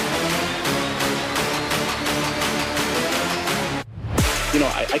 You know,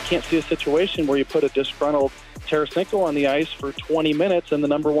 I can't see a situation where you put a disgruntled Tarasenko on the ice for 20 minutes in the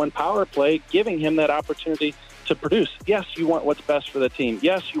number one power play, giving him that opportunity to produce. Yes, you want what's best for the team.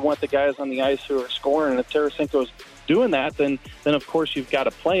 Yes, you want the guys on the ice who are scoring. And if Tarasenko's doing that, then of course you've got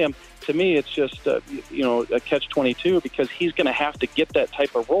to play him. to me, it's just a catch-22 because he's going to have to get that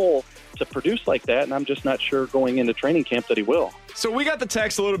type of role to produce like that, and I'm just not sure going into training camp that he will. So we got the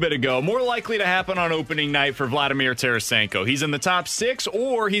text a little bit ago. More likely to happen on opening night for Vladimir Tarasenko. He's in the top 6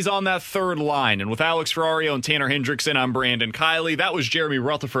 or he's on that third line. And with Alex Ferrario and Tanner Hendrickson, I'm Brandon Kiley. That was Jeremy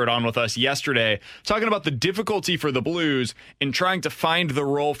Rutherford on with us yesterday, talking about the difficulty for the Blues in trying to find the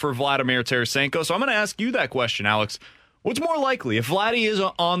role for Vladimir Tarasenko. So I'm going to ask you that question, Alex. What's more likely? If Vladdy is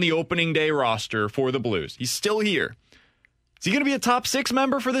on the opening day roster for the Blues, he's still here. Is he going to be a top 6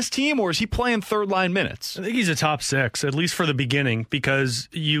 member for this team, or is he playing third-line minutes? I think he's a top 6, at least for the beginning, because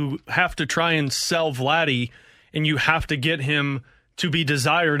you have to try and sell Vladdy, and you have to get him to be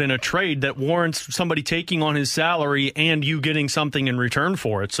desired in a trade that warrants somebody taking on his salary and you getting something in return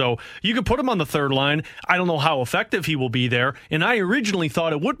for it. So you could put him on the third line. I don't know how effective he will be there, and I originally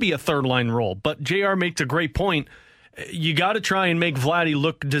thought it would be a third-line role, but JR makes a great point. You got to try and make Vladdy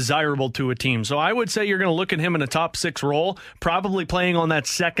look desirable to a team. So I would say you're going to look at him in a top 6 role, probably playing on that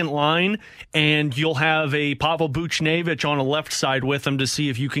second line, and you'll have a Pavel Buchnevich on a left side with him to see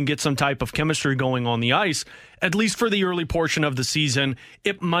if you can get some type of chemistry going on the ice, at least for the early portion of the season.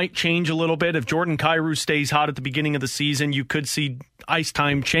 It might change a little bit. If Jordan Kyrou stays hot at the beginning of the season, you could see ice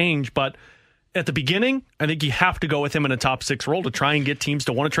time change, but at the beginning, I think you have to go with him in a top 6 role to try and get teams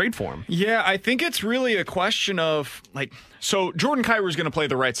to want to trade for him. Yeah, I think it's really a question of, so Jordan Kyrou is going to play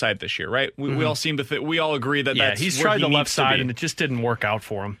the right side this year, right? We all seem to we all agree that that's he's where tried he the left needs side, and it just didn't work out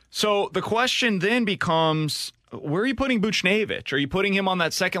for him. So the question then becomes, where are you putting Buchnevich? Are you putting him on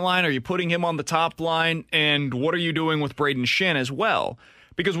that second line? Are you putting him on the top line? And what are you doing with Braden Shin as well?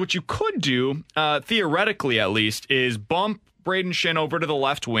 Because what you could do, theoretically at least, is bump Braden Shin over to the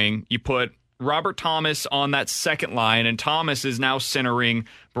left wing. You put Robert Thomas on that second line, and Thomas is now centering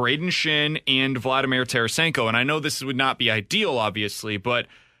Braden Shin and Vladimir Tarasenko. And I know this would not be ideal, obviously, but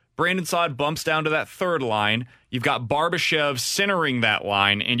Brandon Saad bumps down to that third line. You've got Barbashev centering that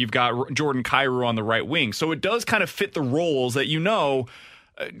line, and you've got Jordan Kyrou on the right wing. So it does kind of fit the roles that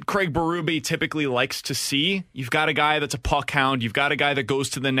Craig Berube typically likes to see. You've got a guy that's a puck hound. You've got a guy that goes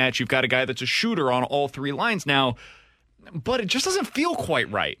to the net. You've got a guy that's a shooter on all 3 lines now. But it just doesn't feel quite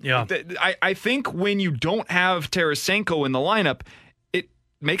right. Yeah. I think when you don't have Tarasenko in the lineup, it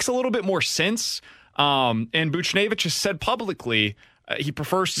makes a little bit more sense. And Buchnevich has said publicly he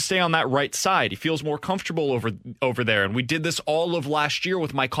prefers to stay on that right side. He feels more comfortable over there. And we did this all of last year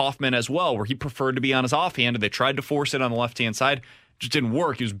with Mike Hoffman as well, where he preferred to be on his offhand, and they tried to force it on the left-hand side. It just didn't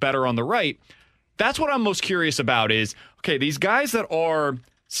work. He was better on the right. That's what I'm most curious about is, okay, these guys that are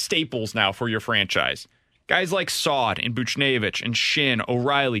staples now for your franchise, guys like Saad and Buchnevich and Shin,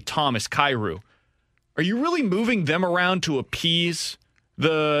 O'Reilly, Thomas, Kyrou, are you really moving them around to appease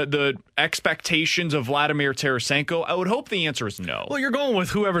the expectations of Vladimir Tarasenko? I would hope the answer is no. Well, you're going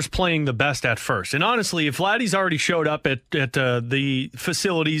with whoever's playing the best at first. And honestly, if Vladdy's already showed up at the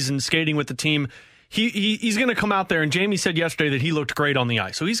facilities and skating with the team, he's going to come out there, and Jamie said yesterday that he looked great on the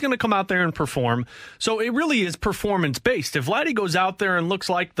ice. So he's going to come out there and perform. So it really is performance-based. If Vladdy goes out there and looks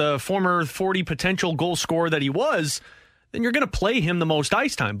like the former 40 potential goal scorer that he was, then you're going to play him the most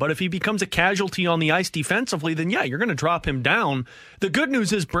ice time. But if he becomes a casualty on the ice defensively, then yeah, you're going to drop him down. The good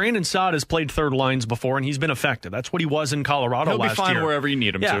news is Brandon Saad has played third lines before, and he's been effective. That's what he was in Colorado last year. He'll be fine wherever you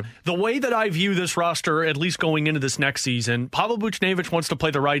need him to. The way that I view this roster, at least going into this next season, Pavel Buchnevich wants to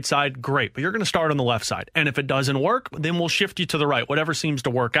play the right side, great, but you're going to start on the left side. And if it doesn't work, then we'll shift you to the right, whatever seems to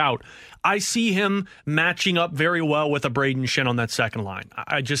work out. I see him matching up very well with a Braden Shin on that second line.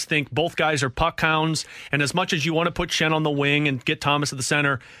 I just think both guys are puck hounds, and as much as you want to put Shin on the wing and get Thomas at the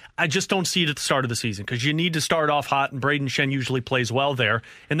center, I just don't see it at the start of the season because you need to start off hot, and Braden Shin usually plays well there.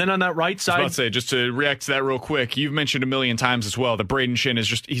 And then on that right side, I was about to say, just to react to that real quick, you've mentioned a million times as well that Braden Shin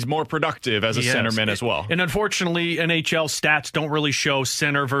is he's more productive as a centerman as well. And unfortunately, NHL stats don't really show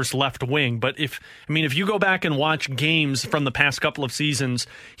center versus left wing. But if you go back and watch games from the past couple of seasons,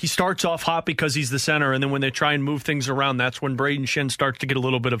 he starts off hot because he's the center, and then when they try and move things around, that's when Braden Shin starts to get a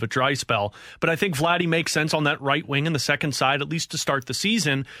little bit of a dry spell. But I think Vladdy makes sense on that right wing and the second side, at least to start the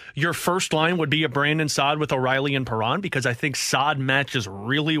season. Your first line would be a Brandon Saad with O'Reilly and Perron, because I think Saad matches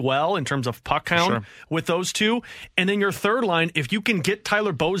really well in terms of puck count with those two. And then your third line, if you can get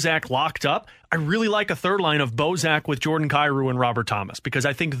Tyler Bozak locked up, I really like a third line of Bozak with Jordan Kyrou and Robert Thomas because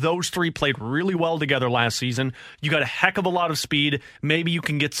I think those three played really well together last season. You got a heck of a lot of speed. Maybe you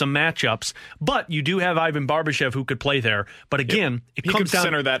can get some matchups, but you do have Ivan Barbashev who could play there. But again, it comes down... He could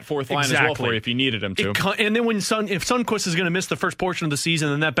center that fourth line as well for you if you needed him to. And then if Sundqvist is going to miss the first portion of the season,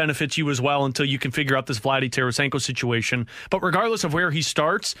 then that benefits you as well until you can figure out this Vladdy Tarasenko situation. But regardless of where he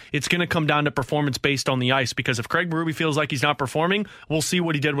starts, it's going to come down to performance based on the ice because if Craig Berube feels like he's not performing, we'll see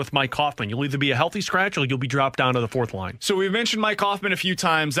what he did with Mike Hoffman. You'll either be a healthy scratch or you'll be dropped down to the fourth line. So we've mentioned Mike Hoffman a few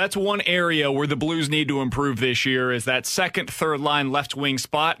times. That's one area where the Blues need to improve this year is that second, third line left wing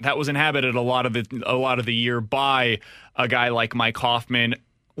spot. That was inhabited a lot of the year by a guy like Mike Hoffman.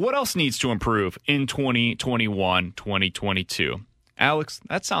 What else needs to improve in 2021, 2022? Alex,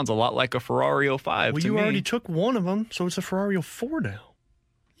 that sounds a lot like a Ferrari 05 to me. You already took one of them, so it's a Ferrari 04 now.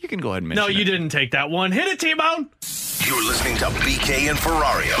 You can go ahead and mention it. No, you didn't take that one. Hit it, T-Bone! You're listening to BK and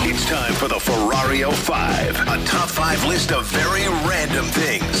Ferrario. It's time for the Ferrario 5, a top 5 list of very random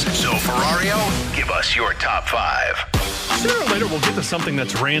things. So, Ferrario, give us your top 5. Sooner or later, we'll get to something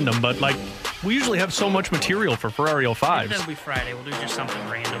that's random, but, we usually have so much material for Ferrario 5s. That'll be Friday. We'll do just something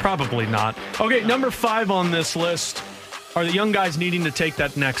random. Probably not. Okay, number 5 on this list are the young guys needing to take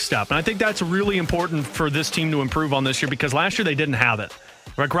that next step. And I think that's really important for this team to improve on this year because last year they didn't have it.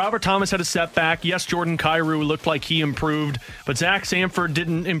 Like Robert Thomas had a setback. Yes, Jordan Kyrou looked like he improved, but Zach Sanford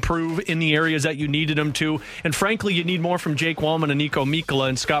didn't improve in the areas that you needed him to. And frankly, you need more from Jake Wallman and Nico Mikkola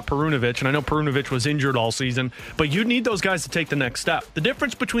and Scott Perunovich. And I know Perunovich was injured all season, but you need those guys to take the next step. The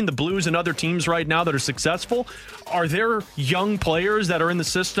difference between the Blues and other teams right now that are successful are there young players that are in the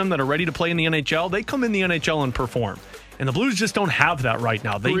system that are ready to play in the NHL. They come in the NHL and perform. And the Blues just don't have that right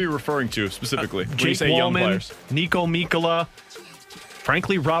now. Who are you referring to specifically? Jake Wallman, Nico Mikkola.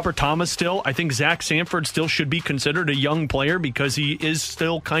 Frankly, Robert Thomas still. I think Zach Sanford still should be considered a young player because he is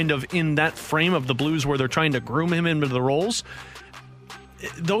still kind of in that frame of the Blues where they're trying to groom him into the roles.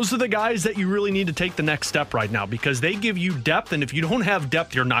 Those are the guys that you really need to take the next step right now because they give you depth, and if you don't have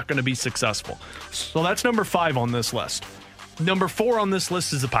depth, you're not going to be successful. So that's number 5 on this list. Number 4 on this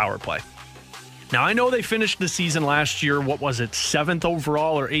list is the power play. Now, I know they finished the season last year, 7th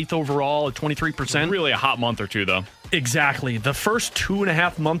overall or 8th overall at 23%? Really a hot month or two, though. Exactly. The first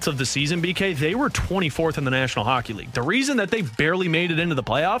 2.5 months of the season, BK, they were 24th in the National Hockey League. The reason that they barely made it into the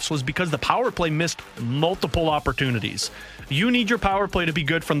playoffs was because the power play missed multiple opportunities. You need your power play to be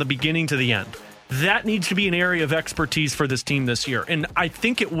good from the beginning to the end. That needs to be an area of expertise for this team this year. And I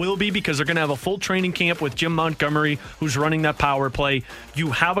think it will be because they're going to have a full training camp with Jim Montgomery, who's running that power play.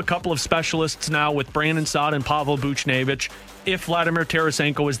 You have a couple of specialists now with Brandon Saad and Pavel Buchnevich. If Vladimir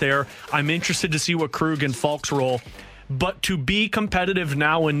Tarasenko is there, I'm interested to see what Krug and Falk's role. But to be competitive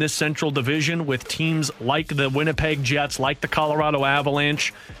now in this Central Division with teams like the Winnipeg Jets, like the Colorado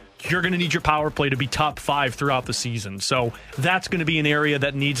Avalanche, you're going to need your power play to be top 5 throughout the season. So that's going to be an area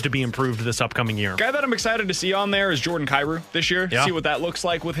that needs to be improved this upcoming year. Guy that I'm excited to see on there is Jordan Kyrou this year. Yeah. See what that looks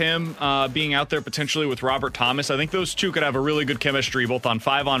like with him being out there potentially with Robert Thomas. I think those two could have a really good chemistry both on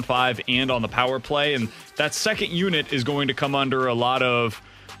 5-on-5 and on the power play. And that second unit is going to come under a lot of...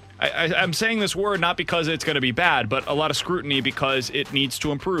 I'm saying this word not because it's going to be bad, but a lot of scrutiny because it needs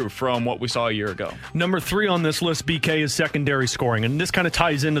to improve from what we saw a year ago. Number 3 on this list, BK, is secondary scoring. And this kind of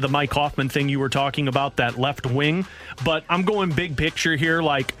ties into the Mike Hoffman thing you were talking about, that left wing. But I'm going big picture here,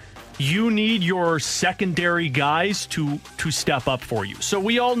 you need your secondary guys to step up for you. So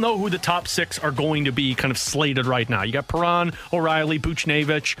we all know who the top 6 are going to be kind of slated right now. You got Perron, O'Reilly,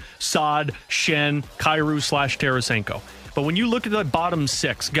 Buchnevich, Saad, Shen, Kyrou/Tarasenko. But when you look at the bottom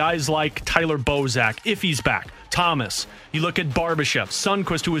 6, guys like Tyler Bozak, if he's back, Thomas, you look at Barbashev,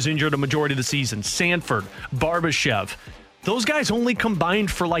 Sundqvist, who was injured a majority of the season, Sanford, Barbashev, those guys only combined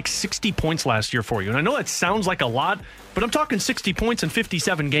for 60 points last year for you. And I know that sounds like a lot, but I'm talking 60 points in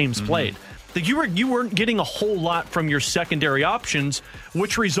 57 games played. You weren't getting a whole lot from your secondary options,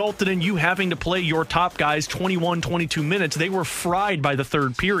 which resulted in you having to play your top guys 21, 22 minutes. They were fried by the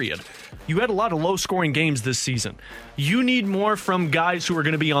third period. You had a lot of low-scoring games this season. You need more from guys who are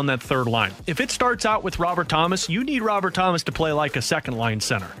going to be on that third line. If it starts out with Robert Thomas, you need Robert Thomas to play like a second-line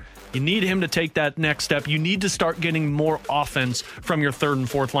center. You need him to take that next step. You need to start getting more offense from your third and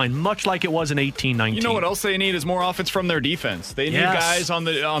fourth line, much like it was in 18-19. You know what else they need is more offense from their defense. They need guys on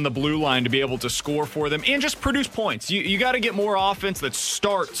the blue line to be able to score for them and just produce points. You got to get more offense that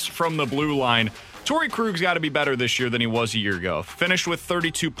starts from the blue line Torrey Krug's got to be better this year than he was a year ago. Finished with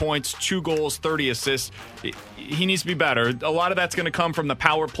 32 points, 2 goals, 30 assists. He needs to be better. A lot of that's going to come from the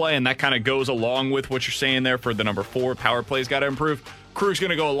power play, and that kind of goes along with what you're saying there for the number 4. Power play's got to improve. Krug's going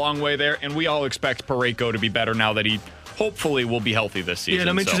to go a long way there, and we all expect Parayko to be better now that he hopefully will be healthy this season. Yeah, and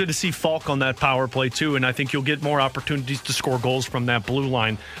I'm interested to see Falk on that power play, too, and I think you'll get more opportunities to score goals from that blue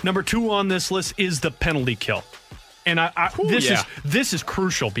line. Number 2 on this list is the penalty kill. And this is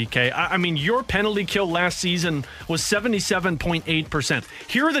crucial, BK. I mean, your penalty kill last season was 77.8%.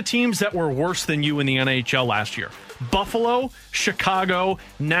 Here are the teams that were worse than you in the NHL last year. Buffalo, Chicago,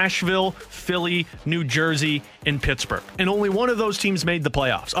 Nashville, Philly, New Jersey, and Pittsburgh. And only one of those teams made the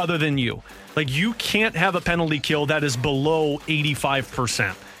playoffs, other than you. Like, you can't have a penalty kill that is below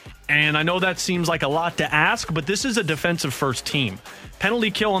 85%. And I know that seems like a lot to ask, but this is a defensive first team.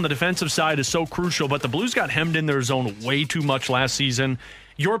 Penalty kill on the defensive side is so crucial, but the Blues got hemmed in their zone way too much last season.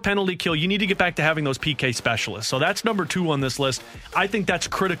 Your penalty kill, you need to get back to having those PK specialists. So that's number 2 on this list. I think that's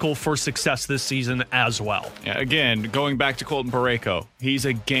critical for success this season as well. Yeah, again, going back to Colton Parayko, he's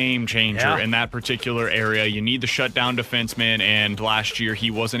a game changer in that particular area. You need the shutdown defenseman, and last year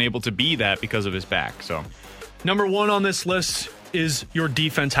he wasn't able to be that because of his back. So, number 1 on this list is your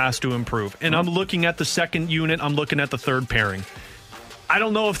defense has to improve. And I'm looking at the second unit. I'm looking at the third pairing. I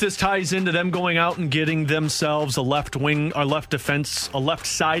don't know if this ties into them going out and getting themselves a left wing or a left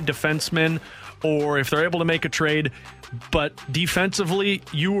side defenseman, or if they're able to make a trade. But defensively,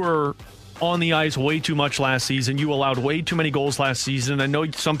 you were on the ice way too much last season. You allowed way too many goals last season. I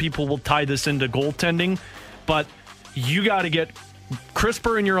know some people will tie this into goaltending, but you got to get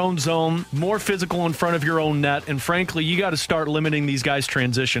crisper in your own zone, more physical in front of your own net, and frankly, you got to start limiting these guys'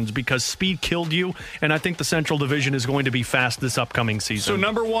 transitions because speed killed you, and I think the Central Division is going to be fast this upcoming season. So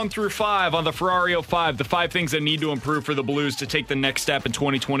number 1 through 5 on the Ferrario 5, the 5 things that need to improve for the Blues to take the next step in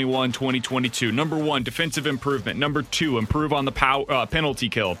 2021-2022. Number 1, defensive improvement. Number 2, improve on the penalty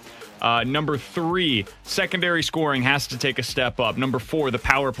kill. Number 3, secondary scoring has to take a step up. Number 4, the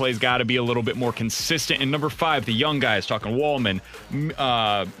power play's got to be a little bit more consistent. And number 5, the young guys, talking Wallman,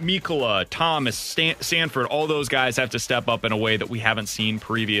 Mikkola, Thomas, Sanford, all those guys have to step up in a way that we haven't seen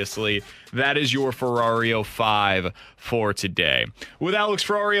previously. That is your Ferrario 5 for today. With Alex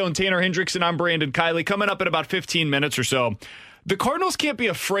Ferrario and Tanner Hendrickson, I'm Brandon Kiley. Coming up in about 15 minutes or so, the Cardinals can't be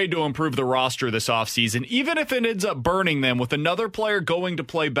afraid to improve the roster this offseason, even if it ends up burning them with another player going to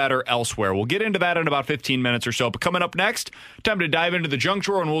play better elsewhere. We'll get into that in about 15 minutes or so. But coming up next, time to dive into the junk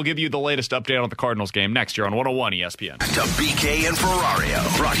drawer, and we'll give you the latest update on the Cardinals game next year on 101 ESPN. To BK and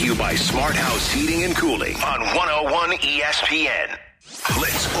Ferrario, brought to you by Smart House Heating and Cooling on 101 ESPN.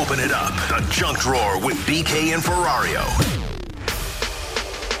 Let's open it up. The junk drawer with BK and Ferrario.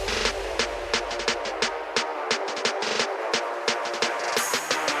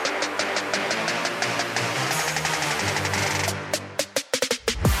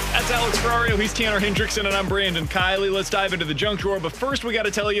 Alex Ferrario, he's Tanner Hendrickson, and I'm Brandon Kiley. Let's dive into the junk drawer, but first we got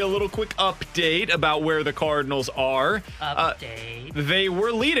to tell you a little quick update about where the Cardinals are. They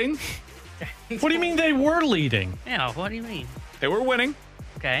were leading. What do you mean they were leading? Yeah, what do you mean? They were winning.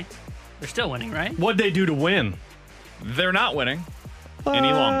 Okay. They're still winning, right? What'd they do to win? They're not winning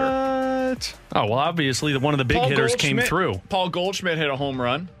any longer. Oh, well, obviously one of the big hitters came through. Paul Goldschmidt hit a home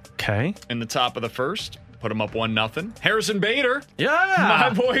run. Okay. In the top of the first. Put him up 1-0. Harrison Bader. Yeah.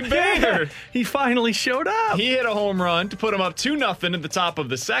 My boy Bader. He finally showed up. He hit a home run to put him up 2-0 at the top of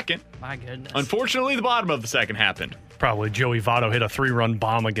the second. My goodness. Unfortunately, the bottom of the second happened. Probably Joey Votto hit a 3-run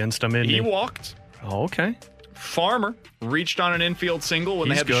bomb against him, He walked. Oh, okay. Farmer reached on an infield single when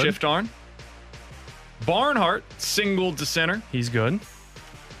they had the shift on. Barnhart singled to center. He's good.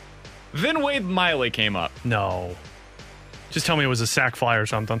 Then Wade Miley came up. No. Just tell me it was a sac fly or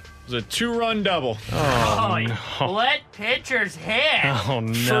something. It was a 2-run double. Oh, no. Let pitchers hit. Oh,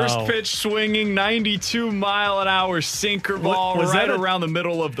 no. First pitch swinging, 92-mile-an-hour sinker ball right around the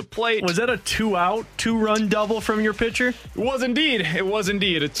middle of the plate. Was that a 2-run double from your pitcher? It was indeed.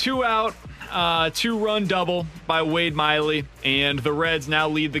 A 2-out, 2-run double by Wade Miley. And the Reds now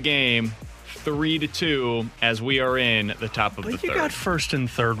lead the game 3-2 as we are in the top of the third. You got first and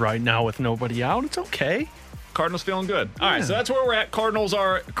third right now with nobody out. It's okay. Cardinals feeling good. All right, so that's where we're at. Cardinals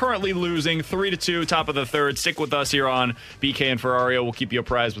are currently losing 3-2, top of the third. Stick with us here on BK and Ferrario. We'll keep you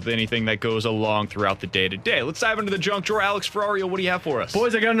apprised with anything that goes along throughout the day today. Let's dive into the junk drawer. Alex Ferrario, what do you have for us?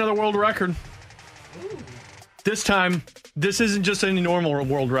 Boys, I got another world record. Ooh. This time, this isn't just any normal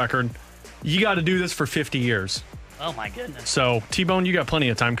world record. You got to do this for 50 years. Oh, my goodness. So, T-Bone, you got plenty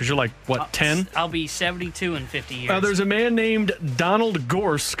of time because you're like, 10? I'll be 72 in 50 years. There's a man named Donald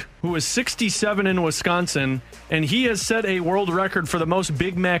Gorsk who is 67 in Wisconsin, and he has set a world record for the most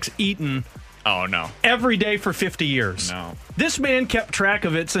Big Macs eaten Oh, no. Every day for 50 years. No. This man kept track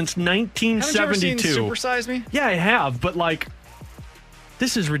of it since 1972. Haven't you ever seen Super Size Me? Yeah, I have, but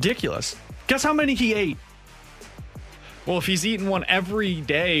this is ridiculous. Guess how many he ate? Well, if he's eating one every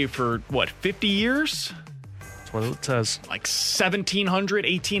day for, 50 years? That's what it says. Like 1,700,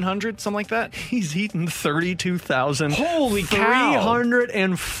 1,800, something like that? He's eaten 32,000. Holy cow.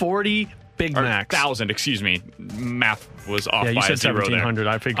 340 Big Macs. 1,000, excuse me. Math was off by you said a zero 1,700,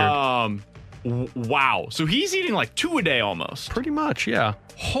 there. I figured. Wow. So he's eating like 2 a day almost. Pretty much, yeah.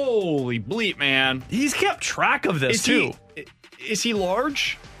 Holy bleep, man. He's kept track of this, too. Is he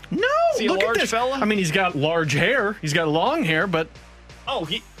large? No, is he look a large at this fella? I mean, he's got large hair. He's got long hair, but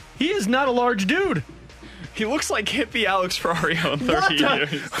he is not a large dude. He looks like hippie Alex Ferrario in 30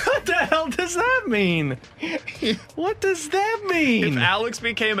 years. What the hell does that mean? What does that mean? If Alex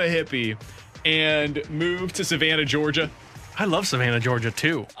became a hippie and moved to Savannah, Georgia. I love Savannah, Georgia,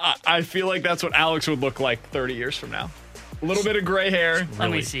 too. I feel like that's what Alex would look like 30 years from now. A little bit of gray hair. Let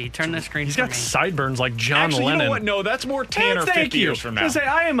me see. Turn the screen. He's got sideburns like John Actually, Lennon. you know what? No, that's more Tanner 50 years from now.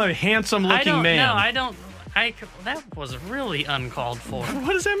 I am a handsome-looking man. No, I don't. That was really uncalled for.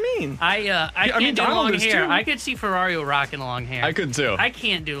 What does that mean? I can't do Donald long is hair. too. I could see Ferrario rocking long hair. I could too. I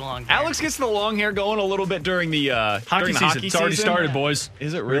can't do long hair. Alex gets the long hair going a little bit during the hockey season. It's already started, boys.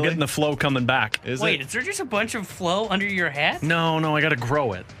 Is it We're really? getting the flow coming back. Is Wait, is there just a bunch of flow under your hat? No, I got to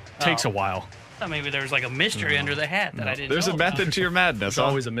grow it. Takes a while. I thought maybe there was like a mystery under the hat that I didn't There's know a method to your madness. There's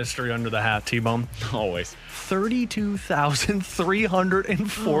always a mystery under the hat, T-Bone. Always.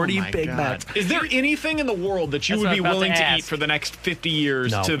 32,340 Big Macs. Is there anything in the world that you would be willing to eat for the next 50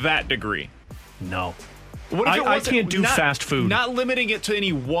 years to that degree? No. What if I can't do fast food. Not limiting it to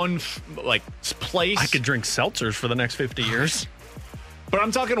any one place. I could drink seltzers for the next 50 years. But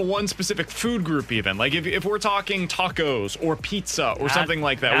I'm talking one specific food group even. Like if we're talking tacos or pizza or something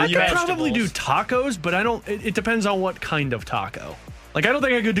like that. I could probably do tacos, but I don't. It depends on what kind of taco. Like, I don't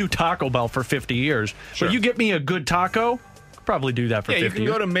think I could do Taco Bell for 50 years. Sure. But you get me a good taco, I'll probably do that for 50 years. Yeah, you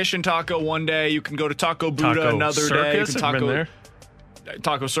can go to Mission Taco one day. You can go to Taco Buddha another day. You can I've been there.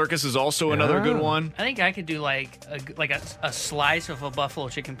 Taco Circus is also another good one. I think I could do like a slice of a buffalo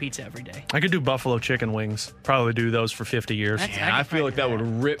chicken pizza every day. I could do buffalo chicken wings. Probably do those for 50 years. Yeah, I feel like that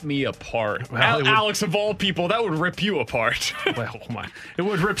would rip me apart. Well, Alex, of all people, that would rip you apart. Well, it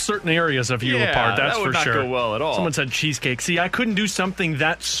would rip certain areas of you apart, that's that would for not sure. go well at all. Someone said cheesecake. See, I couldn't do something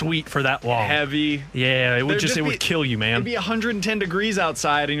that sweet for that long. Heavy. Yeah, it would would kill you, man. It'd be 110 degrees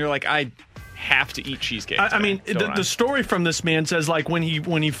outside, and you're like, I have to eat cheesecake. I mean, the story from this man says, like, when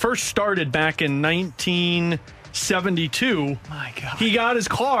he first started back in 1972, my God, he got his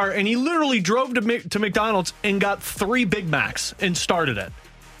car and he literally drove to McDonald's and got 3 Big Macs and started it.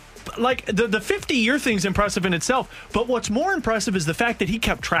 Like, the 50-year thing's impressive in itself, but what's more impressive is the fact that he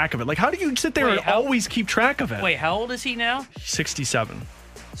kept track of it. Like, how do you sit there always keep track of it? Wait, how old is he now? 67.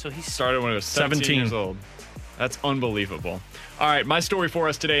 So he started when he was 17 years old. That's unbelievable. All right, my story for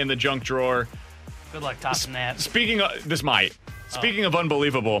us today in the junk drawer. Good luck topping that. Speaking of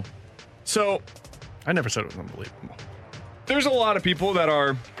unbelievable, so I never said it was unbelievable. There's a lot of people that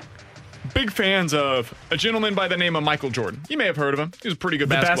are big fans of a gentleman by the name of Michael Jordan. You may have heard of him. He was a pretty good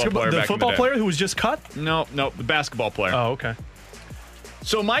basketball player. The football player who was just cut? No, the basketball player. Oh, okay.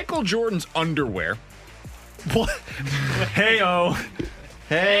 So Michael Jordan's underwear. What? Hey-o.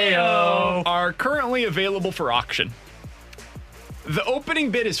 Are currently available for auction. The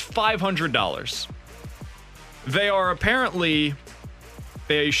opening bid is $500.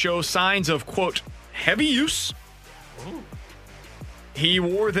 They show signs of, quote, heavy use. Ooh. He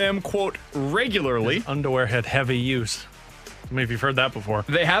wore them, quote, regularly. His underwear had heavy use. I mean, if you've heard that before.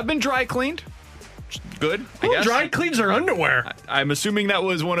 They have been dry cleaned. Good, I guess. Dry cleans their underwear? I'm assuming that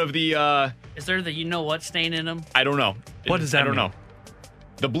was one of the... Is there the you-know-what stain in them? I don't know. What does that I don't mean? know.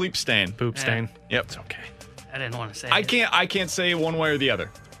 The bleep stain. Poop stain. Yep. It's okay. I didn't want to say I can't say one way or the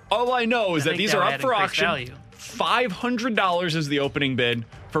other. All I know is that these are up for auction. Value. $500 is the opening bid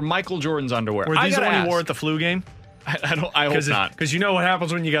for Michael Jordan's underwear. Were these the one you wore at the flu game? I hope not. Because you know what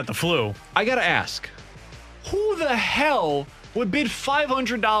happens when you got the flu. I gotta ask, who the hell would bid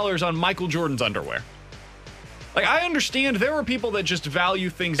 $500 on Michael Jordan's underwear? Like, I understand there are people that just value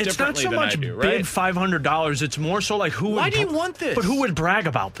things differently than I do, right? It's not so much bid $500. It's more so like who would... Why do you want this? But who would brag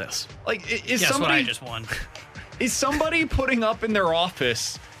about this? Like, is Guess somebody... what I just won. Is somebody putting up in their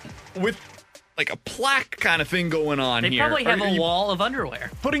office with, like, a plaque kind of thing going on They here? probably have a wall of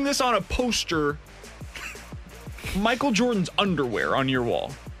underwear. Putting this on a poster, Michael Jordan's underwear on your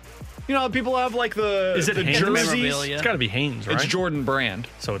wall. You know, people have, like, the Hanes? jerseys. It's got to be Hanes, right? It's Jordan brand.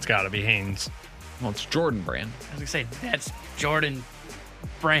 So it's got to be Hanes. Well, it's Jordan brand. I was going to say, that's Jordan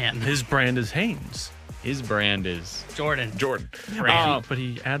brand. His brand is Hanes. His brand is Jordan. But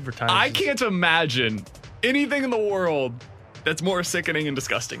he advertises. I can't imagine anything in the world that's more sickening and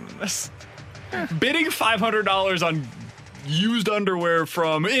disgusting than this. Bidding $500 on used underwear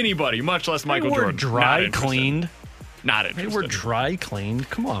from anybody, much less Michael Jordan. Dry cleaned. Not interested. They were dry cleaned.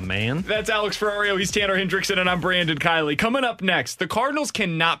 Come on, man. That's Alex Ferrario. He's Tanner Hendrickson, and I'm Brandon Kiley. Coming up next, the Cardinals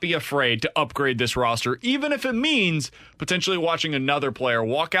cannot be afraid to upgrade this roster, even if it means potentially watching another player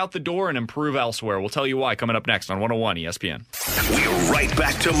walk out the door and improve elsewhere. We'll tell you why coming up next on 101 ESPN. We're right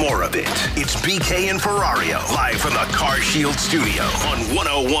back to more of it. It's BK and Ferrario, live from the Car Shield studio on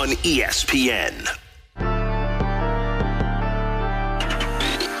 101 ESPN.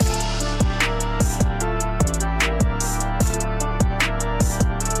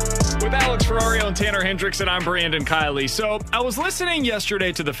 With Alex Ferrario and Tanner Hendrickson, I'm Brandon Kiley. So I was listening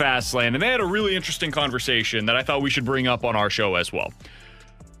yesterday to the Fast Lane, and they had a really interesting conversation that I thought we should bring up on our show as well.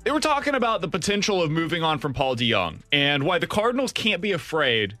 They were talking about the potential of moving on from Paul DeJong and why the Cardinals can't be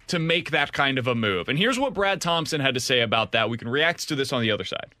afraid to make that kind of a move. And here's what Brad Thompson had to say about that. We can react to this on the other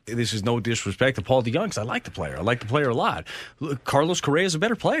side. This is no disrespect to Paul DeJong because I like the player. I like the player a lot. Look, Carlos Correa is a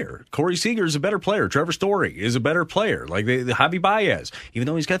better player. Corey Seager is a better player. Trevor Story is a better player. Like the Javi Baez, even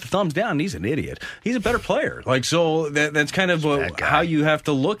though he's got the thumbs down, he's an idiot. He's a better player. Like so that's kind of how you have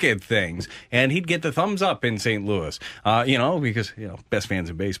to look at things. And he'd get the thumbs up in St. Louis, because best fans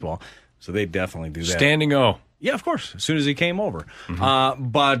in baseball. So they definitely do that. Standing O. Yeah, of course. As soon as he came over,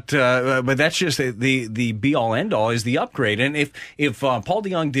 but that's just the be all end all is the upgrade. And if Paul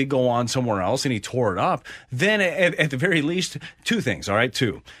DeJong did go on somewhere else and he tore it up, then at the very least, two things. All right,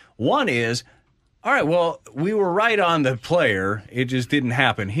 two. One is, all right, well, we were right on the player. It just didn't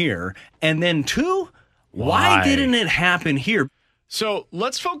happen here. And then two, why didn't it happen here? So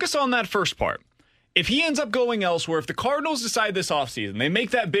let's focus on that first part. If he ends up going elsewhere, if the Cardinals decide this offseason, they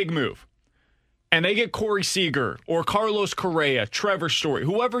make that big move, and they get Corey Seager or Carlos Correa, Trevor Story,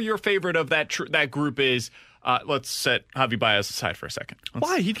 whoever your favorite of that group is, let's set Javi Baez aside for a second.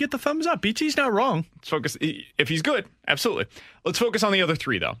 Why? He'd get the thumbs up. BT's not wrong. Let's focus. If he's good, absolutely. Let's focus on the other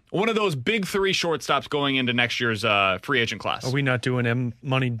three, though. One of those big three shortstops going into next year's free agent class. Are we not doing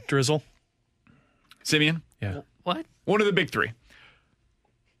M-Money Drizzle? Simeon? Yeah. What? One of the big three.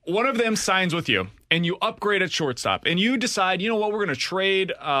 One of them signs with you, and you upgrade at shortstop, and you decide, you know what, we're going to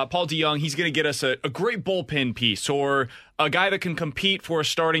trade Paul DeJong. He's going to get us a great bullpen piece or a guy that can compete for a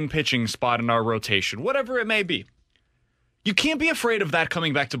starting pitching spot in our rotation, whatever it may be. You can't be afraid of that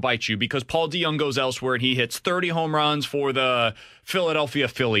coming back to bite you because Paul DeJong goes elsewhere and he hits 30 home runs for the Philadelphia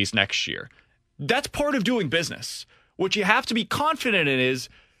Phillies next year. That's part of doing business. What you have to be confident in is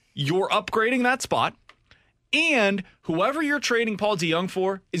you're upgrading that spot, and whoever you're trading Paul DeJong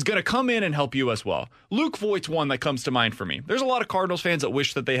for is going to come in and help you as well. Luke Voigt's one that comes to mind for me. There's a lot of Cardinals fans that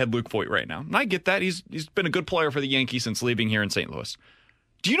wish that they had Luke Voigt right now. And I get that. He's been a good player for the Yankees since leaving here in St. Louis.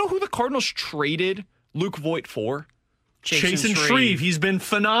 Do you know who the Cardinals traded Luke Voigt for? Chasen Shreve. He's been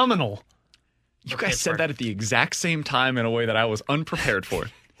phenomenal. You guys said that at the exact same time in a way that I was unprepared for.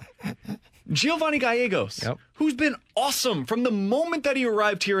 Giovanni Gallegos, who's been awesome from the moment that he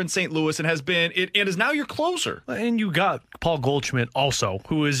arrived here in St. Louis and is now your closer. And you got Paul Goldschmidt also,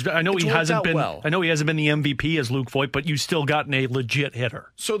 who is I know he hasn't been the MVP as Luke Voigt, but you still gotten a legit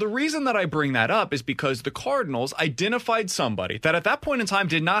hitter. So the reason that I bring that up is because the Cardinals identified somebody that at that point in time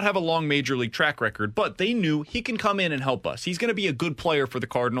did not have a long major league track record, but they knew he can come in and help us. He's going to be a good player for the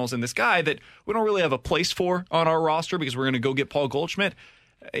Cardinals, and this guy that we don't really have a place for on our roster because we're going to go get Paul Goldschmidt.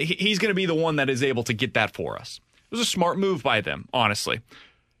 He's going to be the one that is able to get that for us. It was a smart move by them, honestly.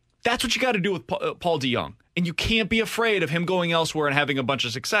 That's what you got to do with Paul DeJong. And you can't be afraid of him going elsewhere and having a bunch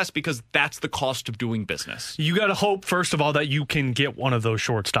of success because that's the cost of doing business. You got to hope, first of all, that you can get one of those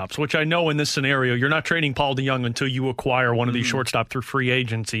shortstops, which I know in this scenario, you're not trading Paul DeJong until you acquire one of these shortstop through free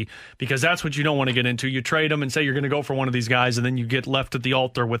agency because that's what you don't want to get into. You trade them and say you're going to go for one of these guys and then you get left at the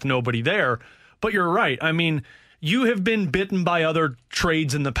altar with nobody there. But you're right. I mean, you have been bitten by other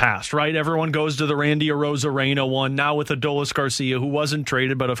trades in the past, right? Everyone goes to the Randy Arozarena one, now with Adolis Garcia, who wasn't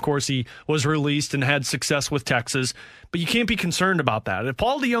traded, but of course he was released and had success with Texas. But you can't be concerned about that. If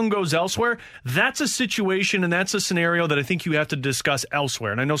Paul DeJong goes elsewhere, that's a situation and that's a scenario that I think you have to discuss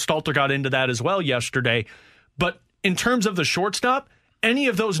elsewhere. And I know Stalter got into that as well yesterday. But in terms of the shortstop, any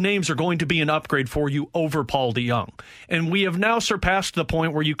of those names are going to be an upgrade for you over Paul DeJong. And we have now surpassed the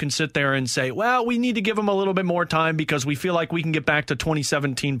point where you can sit there and say, well, we need to give him a little bit more time because we feel like we can get back to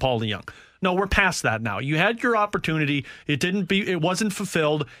 2017 Paul DeJong. No, we're past that now. You had your opportunity. It wasn't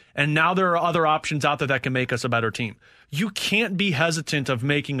fulfilled. And now there are other options out there that can make us a better team. You can't be hesitant of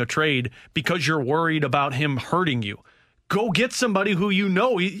making a trade because you're worried about him hurting you. go get somebody who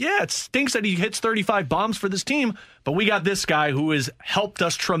it stinks that he hits 35 bombs for this team, but we got this guy who has helped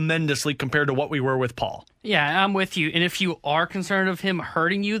us tremendously compared to what we were with Paul. Yeah, I'm with you. And if you are concerned of him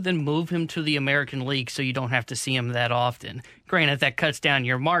hurting you, then move him to the American League so you don't have to see him that often. Granted, that cuts down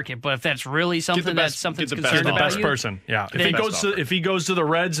your market, but if that's really something something's concerned about the best person. Yeah, if he goes to the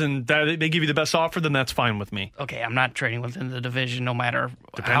Reds and they give you the best offer, then that's fine with me. Okay, I'm not trading within the division, no matter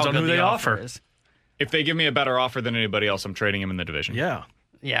depends on who they offer. If they give me a better offer than anybody else, I'm trading him in the division. Yeah.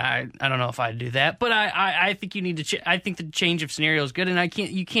 Yeah, I don't know if I'd do that, but I think you need to. I think the change of scenario is good, and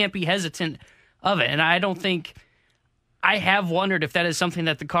you can't be hesitant of it. And I don't think I have wondered if that is something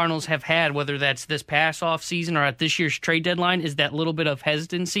that the Cardinals have had, whether that's this past off season or at this year's trade deadline, is that little bit of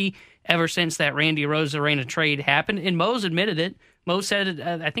hesitancy ever since that Randy Arozarena trade happened. And Mo's admitted it. Mo said,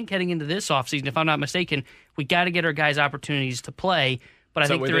 I think heading into this offseason, if I'm not mistaken, we got to get our guys opportunities to play. But I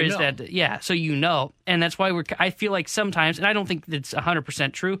think there is that, so and that's why I feel like sometimes, and I don't think it's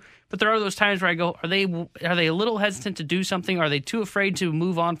 100% true, but there are those times where I go, are they a little hesitant to do something? Are they too afraid to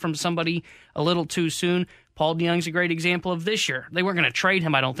move on from somebody a little too soon? Paul DeJong's a great example of this year. They weren't going to trade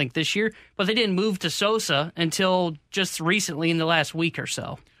him, I don't think, this year, but they didn't move to Sosa until just recently in the last week or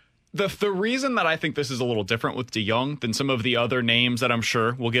so. The reason that I think this is a little different with DeJong than some of the other names that I'm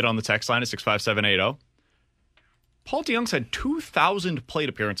sure we'll get on the text line at 65780. Paul DeJong's had 2,000 plate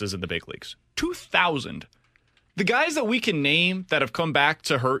appearances in the big leagues. 2,000. The guys that we can name that have come back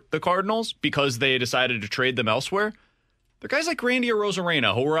to hurt the Cardinals because they decided to trade them elsewhere, they're guys like Randy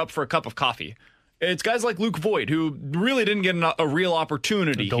Arozarena, who were up for a cup of coffee. It's guys like Luke Voigt, who really didn't get a real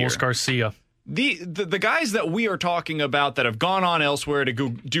opportunity here. Adolis Garcia. The guys that we are talking about that have gone on elsewhere to go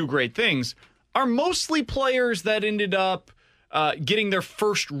do great things are mostly players that ended up getting their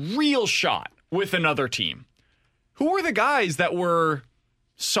first real shot with another team. Who were the guys that were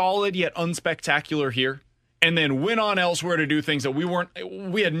solid yet unspectacular here and then went on elsewhere to do things that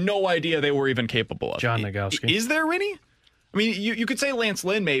we had no idea they were even capable of? John Nogowski. Is there any? I mean, you could say Lance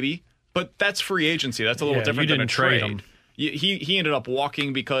Lynn maybe, but that's free agency. That's a little different than a trade. Him. He ended up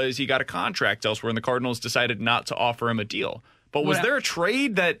walking because he got a contract elsewhere, and the Cardinals decided not to offer him a deal. But was there a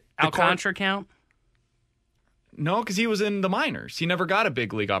trade that Alcantara count? No, because he was in the minors. He never got a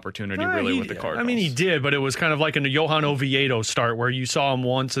big league opportunity with the Cardinals. I mean, he did, but it was kind of like a Johan Oviedo start where you saw him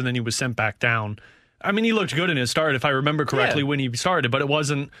once and then he was sent back down. I mean, he looked good in his start, if I remember correctly, when he started, but it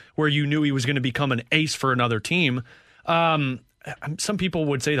wasn't where you knew he was going to become an ace for another team. Some people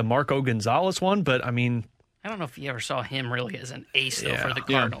would say the Marco Gonzalez one, but I mean, I don't know if you ever saw him really as an ace though for the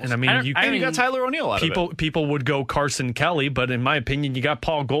Cardinals. And I mean, you got Tyler O'Neill out of it. People would go Carson Kelly, but in my opinion, you got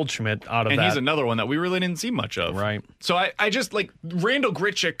Paul Goldschmidt out of that. And he's another one that we really didn't see much of. Right. So I just like Randall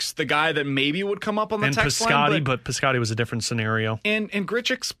Grichuk's the guy that maybe would come up on the text line. But Piscotty was a different scenario. And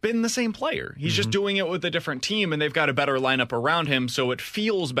Grichuk's been the same player. He's just doing it with a different team, and they've got a better lineup around him, so it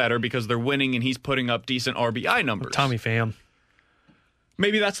feels better because they're winning and he's putting up decent RBI numbers. Tommy Pham.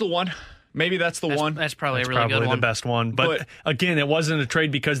 Maybe that's the one. That's one. That's probably a really good one. The best one. But again, it wasn't a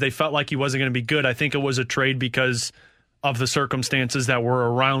trade because they felt like he wasn't going to be good. I think it was a trade because of the circumstances that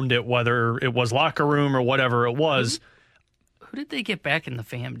were around it, whether it was locker room or whatever it was. Who did they get back in the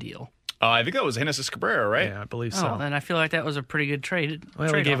Pham deal? I think that was Genesis Cabrera, right? Yeah, I believe so. Then I feel like that was a pretty good trade.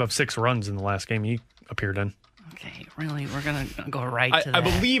 Well, he gave up 6 runs in the last game he appeared in. Okay, really? We're going to go right to that. I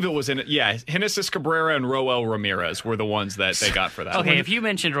believe it was Genesis Cabrera and Roel Ramirez were the ones that they got for that. Okay, if you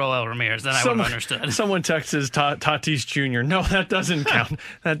mentioned Roel Ramirez, then I would have understood. Someone texts Tatis Jr. No, that doesn't count.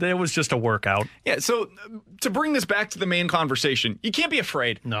 That was just a workout. Yeah, so to bring this back to the main conversation, you can't be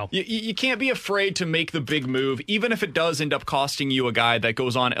afraid. No. You can't be afraid to make the big move, even if it does end up costing you a guy that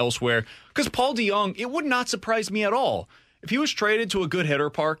goes on elsewhere. Because Paul DeJong, it would not surprise me at all if he was traded to a good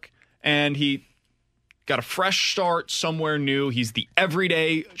hitter park and he got a fresh start somewhere new. He's the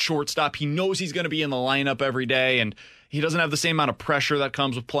everyday shortstop. He knows he's going to be in the lineup every day, and he doesn't have the same amount of pressure that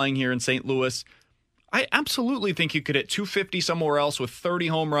comes with playing here in St. Louis. I absolutely think you could hit 250 somewhere else with 30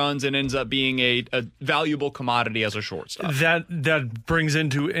 home runs and ends up being a valuable commodity as a shortstop. That brings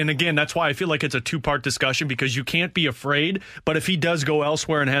into, and again, that's why I feel like it's a two-part discussion because you can't be afraid, but if he does go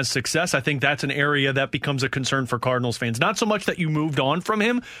elsewhere and has success, I think that's an area that becomes a concern for Cardinals fans. Not so much that you moved on from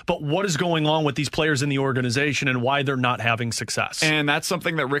him, but what is going on with these players in the organization and why they're not having success. And that's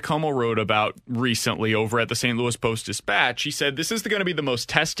something that Rick Hummel wrote about recently over at the St. Louis Post-Dispatch. He said, this is going to be the most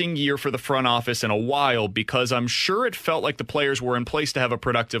testing year for the front office in a while because I'm sure it felt like the players were in place to have a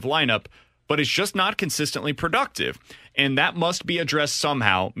productive lineup, but it's just not consistently productive. And that must be addressed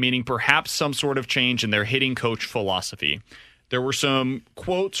somehow, meaning perhaps some sort of change in their hitting coach philosophy. There were some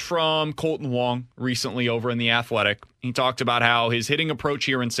quotes from Colton Wong recently over in The Athletic. He talked about how his hitting approach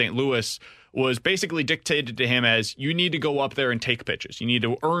here in St. Louis was basically dictated to him as you need to go up there and take pitches. You need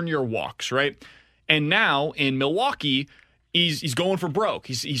to earn your walks, right? And now in Milwaukee, he's going for broke.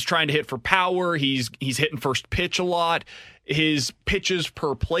 He's trying to hit for power. He's hitting first pitch a lot. His pitches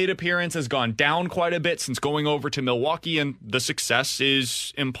per plate appearance has gone down quite a bit since going over to Milwaukee, and the success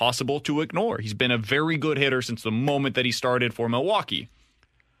is impossible to ignore. He's been a very good hitter since the moment that he started for Milwaukee.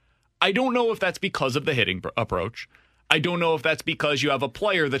 I don't know if that's because of the hitting approach. I don't know if that's because you have a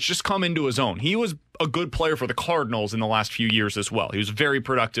player that's just come into his own. He was a good player for the Cardinals in the last few years as well. He was very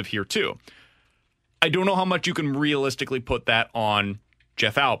productive here too. I don't know how much you can realistically put that on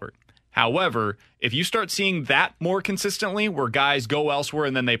Jeff Albert. However, if you start seeing that more consistently, where guys go elsewhere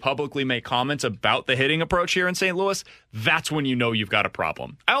and then they publicly make comments about the hitting approach here in St. Louis, that's when you know you've got a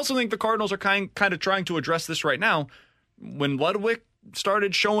problem. I also think the Cardinals are kind of trying to address this right now. When Ludwig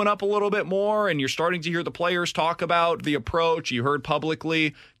started showing up a little bit more and you're starting to hear the players talk about the approach, you heard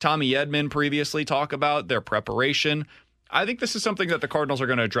publicly Tommy Edman previously talk about their preparation. I think this is something that the Cardinals are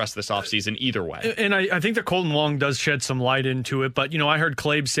going to address this offseason either way. And I think that Colton Wong does shed some light into it. But, I heard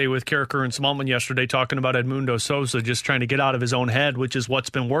Clabe say with Carricker and Smallman yesterday talking about Edmundo Sosa just trying to get out of his own head, which is what's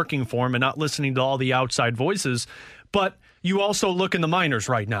been working for him, and not listening to all the outside voices. But you also look in the minors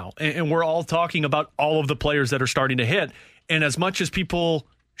right now, and we're all talking about all of the players that are starting to hit. And as much as people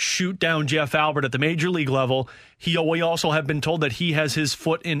shoot down Jeff Albert at the major league level, we also have been told that he has his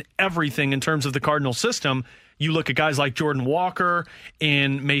foot in everything in terms of the Cardinal system. You look at guys like Jordan Walker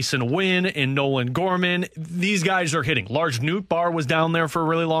and Mason Wynn and Nolan Gorman. These guys are hitting. Lars Nootbaar was down there for a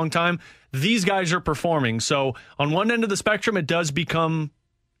really long time. These guys are performing. So on one end of the spectrum, it does become,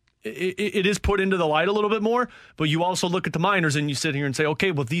 it is put into the light a little bit more. But you also look at the minors and you sit here and say,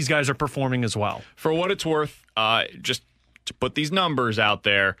 okay, well, these guys are performing as well. For what it's worth, just to put these numbers out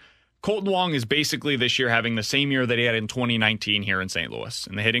there, Colton Wong is basically this year having the same year that he had in 2019 here in St. Louis.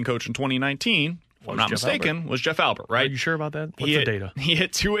 And the hitting coach in 2019, if I'm not mistaken, was Jeff Albert, right? Are you sure about that? What's the data? He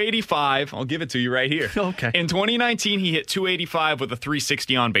hit 285. I'll give it to you right here. Okay. In 2019, he hit 285 with a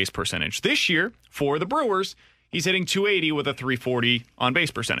 360 on-base percentage. This year, for the Brewers, he's hitting 280 with a 340 on-base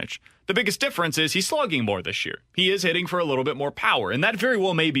percentage. The biggest difference is he's slugging more this year. He is hitting for a little bit more power, and that very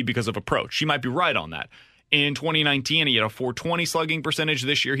well may be because of approach. You might be right on that. In 2019, he had a 420 slugging percentage.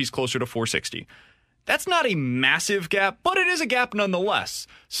 This year, he's closer to 460. That's not a massive gap, but it is a gap nonetheless.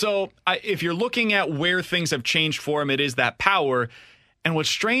 So if you're looking at where things have changed for him, it is that power. And what's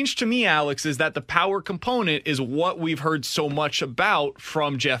strange to me, Alex, is that the power component is what we've heard so much about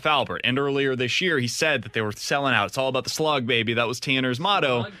from Jeff Albert. And earlier this year, he said that they were selling out. It's all about the slug, baby. That was Tanner's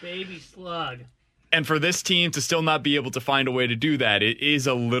motto. Slug, baby, slug. And for this team to still not be able to find a way to do that, it is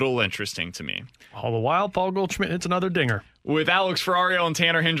a little interesting to me. All the while, Paul Goldschmidt hits another dinger. With Alex Ferrario and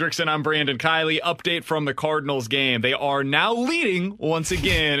Tanner Hendrickson, I'm Brandon Kiley. Update from the Cardinals game. They are now leading once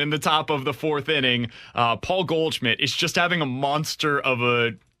again in the top of the fourth inning. Paul Goldschmidt is just having a monster of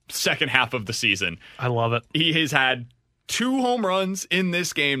a second half of the season. I love it. He has had 2 home runs in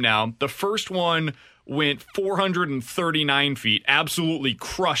this game now. The first one went 439 feet, absolutely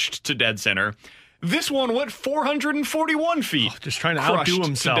crushed to dead center. This one went 441 feet. Just trying to outdo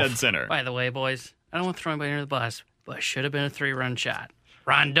himself. To dead center. By the way, boys, I don't want to throw anybody under the bus, but it should have been a 3-run shot.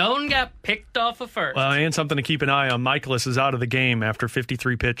 Rondon got picked off of first. Well, and something to keep an eye on. Michaelis is out of the game after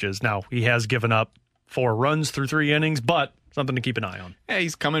 53 pitches. Now, he has given up 4 runs through 3 innings, but something to keep an eye on. Yeah,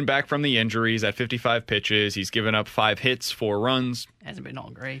 he's coming back from the injuries at 55 pitches. He's given up 5 hits, 4 runs. Hasn't been all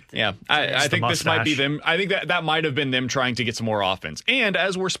great. Yeah, I think this might be them. I think that might have been them trying to get some more offense. And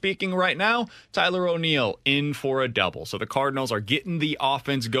as we're speaking right now, Tyler O'Neill in for a double. So the Cardinals are getting the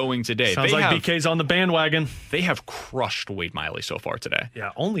offense going today. Sounds like BK's on the bandwagon. They have crushed Wade Miley so far today.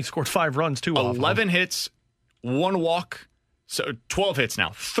 Yeah, only scored 5 runs, too. 11 hits, 1 walk. So 12 hits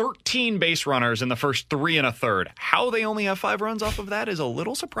now, 13 base runners in the first 3 1/3. How they only have 5 runs off of that is a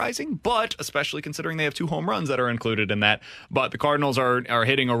little surprising, but especially considering they have 2 home runs that are included in that. But the Cardinals are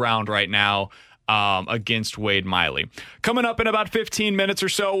hitting around right now against Wade Miley. Coming up in about 15 minutes or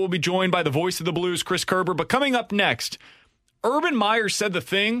so, we'll be joined by the voice of the Blues, Chris Kerber. But coming up next, Urban Meyer said the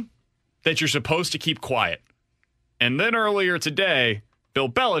thing that you're supposed to keep quiet. And then earlier today, Bill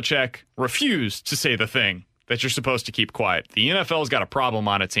Belichick refused to say the thing that you're supposed to keep quiet. The NFL's got a problem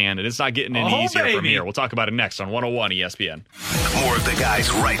on its hand, and it's not getting any easier from here. We'll talk about it next on 101 ESPN. More of the guys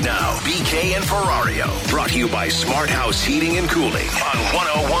right now. BK and Ferrario. Brought to you by Smart House Heating and Cooling on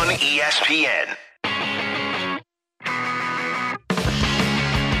 101 ESPN.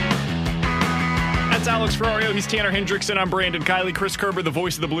 That's Alex Ferrario. He's Tanner Hendrickson. I'm Brandon Kiley. Chris Kerber, the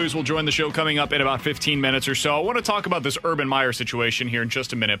voice of the Blues, will join the show coming up in about 15 minutes or so. I want to talk about this Urban Meyer situation here in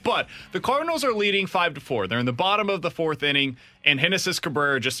just a minute. But the Cardinals are leading 5-4. They're in the bottom of the fourth inning, and Genesis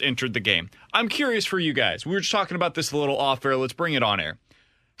Cabrera just entered the game. I'm curious for you guys. We were just talking about this a little off air. Let's bring it on air.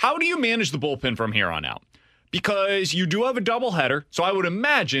 How do you manage the bullpen from here on out? Because you do have a doubleheader, so I would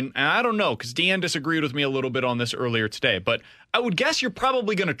imagine, and I don't know, because Dan disagreed with me a little bit on this earlier today, but I would guess you're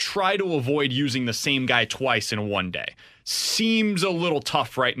probably going to try to avoid using the same guy twice in one day. Seems a little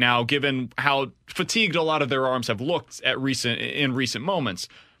tough right now, given how fatigued a lot of their arms have looked in recent moments.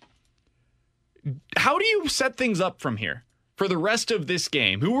 How do you set things up from here for the rest of this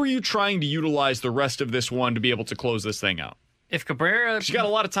game? Who are you trying to utilize the rest of this one to be able to close this thing out? If Cabrera... She's got a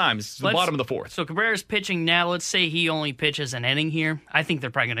lot of time. It's the bottom of the fourth. So Cabrera's pitching now. Let's say he only pitches an inning here. I think they're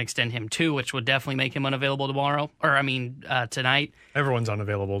probably going to extend him too, which would definitely make him unavailable tomorrow. Tonight. Everyone's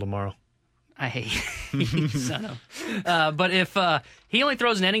unavailable tomorrow. I hate son of. But if he only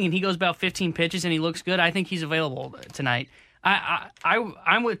throws an inning and he goes about 15 pitches and he looks good, I think he's available tonight.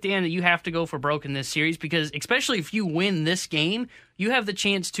 I'm with Dan that you have to go for broke in this series because especially if you win this game, you have the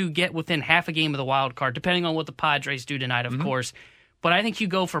chance to get within half a game of the wild card, depending on what the Padres do tonight, of course. But I think you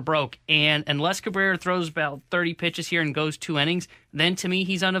go for broke. And unless Cabrera throws about 30 pitches here and goes 2 innings, then to me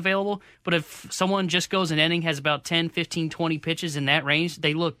he's unavailable. But if someone just goes an inning, has about 10, 15, 20 pitches in that range,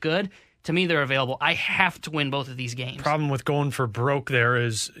 they look good. To me, they're available. I have to win both of these games. Problem with going for broke there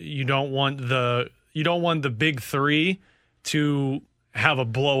is you don't want the big three to have a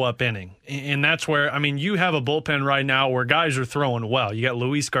blow-up inning. And that's where, you have a bullpen right now where guys are throwing well. You got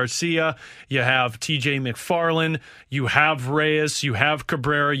Luis Garcia, you have TJ McFarland, you have Reyes, you have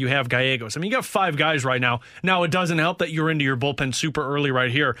Cabrera, you have Gallegos. You got 5 guys right now. Now, it doesn't help that you're into your bullpen super early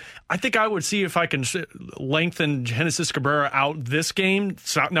right here. I think I would see if I can lengthen Genesis Cabrera out this game,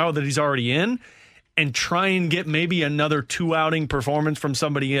 now that he's already in, and try and get maybe another 2-outing performance from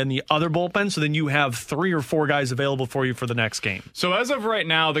somebody in the other bullpen, so then you have 3 or 4 guys available for you for the next game. So as of right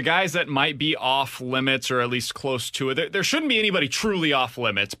now, the guys that might be off limits or at least close to it, there shouldn't be anybody truly off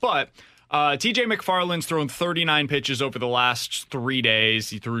limits, but TJ McFarland's thrown 39 pitches over the last 3 days.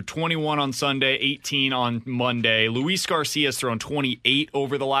 He threw 21 on Sunday, 18 on Monday. Luis Garcia's thrown 28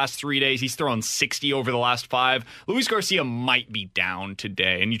 over the last 3 days. He's thrown 60 over the last 5. Luis Garcia might be down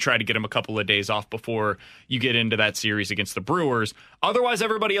today, and you try to get him a couple of days off before you get into that series against the Brewers. Otherwise,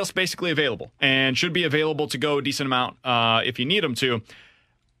 everybody else basically available and should be available to go a decent amount if you need them to.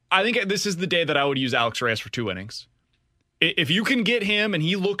 I think this is the day that I would use Alex Reyes for 2 innings. If you can get him and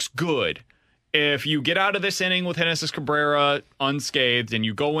he looks good, if you get out of this inning with Genesis Cabrera unscathed and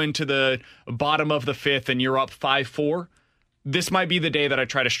you go into the bottom of the 5th and you're up 5-4, this might be the day that I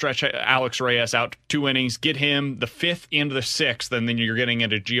try to stretch Alex Reyes out 2 innings, get him the 5th and the 6th, and then you're getting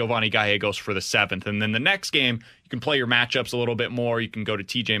into Giovanni Gallegos for the 7th. And then the next game, you can play your matchups a little bit more. You can go to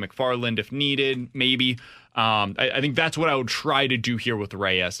TJ McFarland if needed, maybe. I think that's what I would try to do here with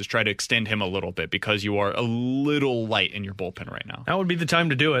Reyes, is try to extend him a little bit because you are a little light in your bullpen right now. That would be the time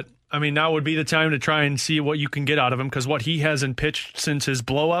to do it. Now would be the time to try and see what you can get out of him, because what he hasn't pitched since his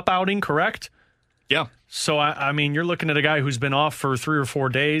blow-up outing, correct? Yeah. So, you're looking at a guy who's been off for 3 or 4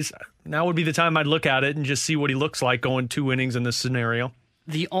 days. Now would be the time I'd look at it and just see what he looks like going 2 innings in this scenario.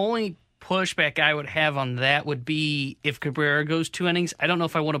 The only pushback I would have on that would be if Cabrera goes 2 innings, I don't know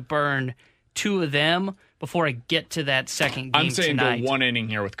if I want to burn 2 of them before I get to that second game I'm saying tonight. go 1 inning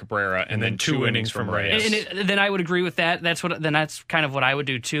here with Cabrera and then 2 innings from Reyes. And then I would agree with that. That's kind of what I would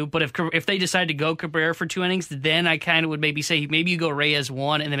do too. But if they decide to go Cabrera for 2 innings, then I kind of would maybe say maybe you go Reyes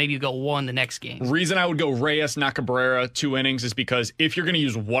 1 and then maybe you go 1 the next game. Reason I would go Reyes, not Cabrera, 2 innings is because if you're going to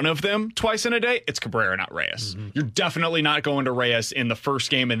use one of them twice in a day, it's Cabrera, not Reyes. Mm-hmm. You're definitely not going to Reyes in the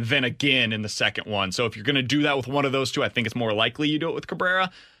first game and then again in the second one. So if you're going to do that with one of those two, I think it's more likely you do it with Cabrera.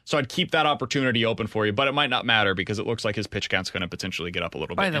 So I'd keep that opportunity open for you, but it might not matter because it looks like his pitch count's going to potentially get up a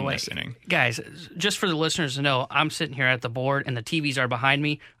little bit in this inning. Guys, just for the listeners to know, I'm sitting here at the board and the TVs are behind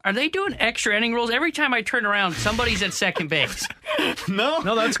me. Are they doing extra inning rules? Every time I turn around, somebody's at second base. No,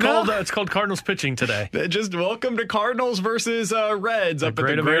 that's called Cardinals pitching today. Just welcome to Cardinals versus Reds up at the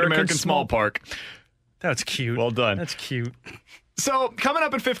Great American Small Park. That's cute. Well done. That's cute. So coming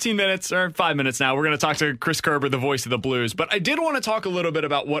up in 15 minutes, or 5 minutes now, we're going to talk to Chris Kerber, the voice of the Blues. But I did want to talk a little bit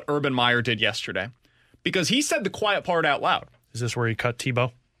about what Urban Meyer did yesterday, because he said the quiet part out loud. Is this where he cut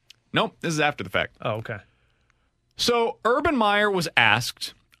Tebow? Nope, this is after the fact. Oh, okay. So Urban Meyer was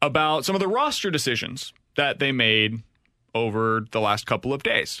asked about some of the roster decisions that they made over the last couple of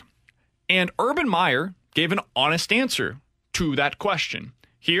days. And Urban Meyer gave an honest answer to that question.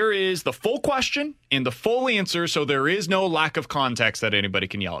 Here is the full question and the full answer, so there is no lack of context that anybody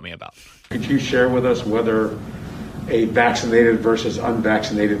can yell at me about. Could you share with us whether a vaccinated versus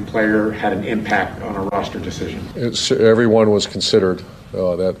unvaccinated player had an impact on a roster decision? Everyone was considered.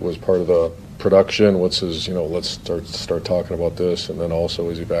 That was part of the production. What's his, let's start talking about this, and then also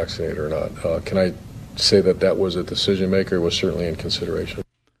is he vaccinated or not? Can I say that was a decision maker? It was certainly in consideration.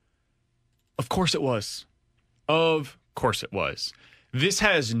 Of course it was. Of course it was. This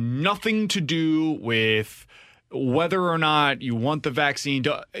has nothing to do with whether or not you want the vaccine.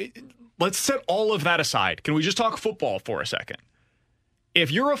 Let's set all of that aside. Can we just talk football for a second?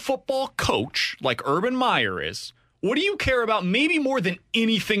 If you're a football coach like Urban Meyer is, what do you care about maybe more than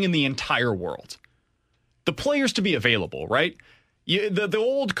anything in the entire world? The players to be available, right? The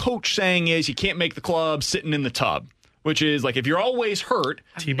old coach saying is you can't make the club sitting in the tub, which is like if you're always hurt.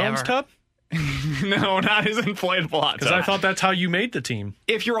 T-Bone's tub? No, not his inflatable hot tub. Because I thought that's how you made the team.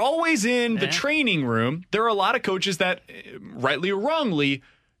 If you're always in the training room, there are a lot of coaches that, rightly or wrongly,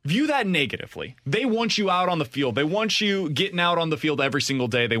 view that negatively. They want you out on the field. They want you getting out on the field every single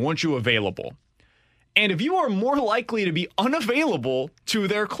day. They want you available. And if you are more likely to be unavailable to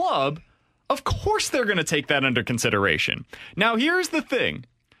their club, of course they're going to take that under consideration. Now, here's the thing.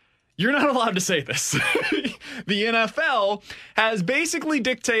 You're not allowed to say this. The NFL has basically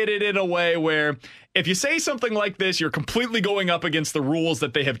dictated in a way where if you say something like this, you're completely going up against the rules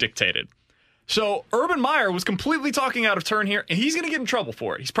that they have dictated. So Urban Meyer was completely talking out of turn here, and he's going to get in trouble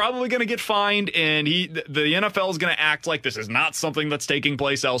for it. He's probably going to get fined, and the NFL is going to act like this is not something that's taking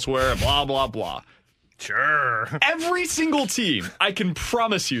place elsewhere, blah, blah, blah. Sure. Every single team, I can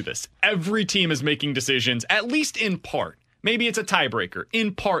promise you this, every team is making decisions, at least in part. Maybe it's a tiebreaker,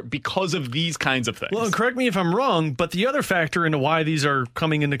 in part because of these kinds of things. Well, and correct me if I'm wrong, but the other factor into why these are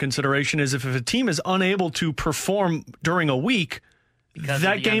coming into consideration is if a team is unable to perform during a week,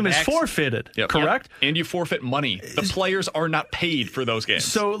 that game is forfeited, correct? Yep. And you forfeit money. The players are not paid for those games.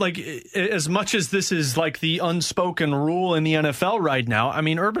 So, as much as this is like the unspoken rule in the NFL right now, I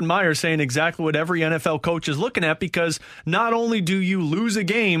mean, Urban Meyer is saying exactly what every NFL coach is looking at, because not only do you lose a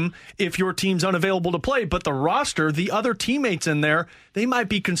game if your team's unavailable to play, but the roster, the other teammates in there, they might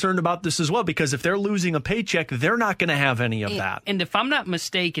be concerned about this as well, because if they're losing a paycheck, they're not going to have any of that. And if I'm not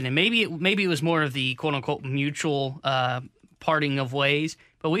mistaken, and maybe it was more of the quote-unquote mutual parting of ways,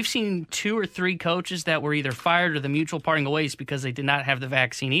 but we've seen 2 or 3 coaches that were either fired or the mutual parting of ways because they did not have the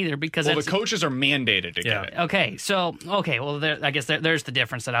vaccine either. Because the coaches are mandated to get it. Okay, so I guess there's the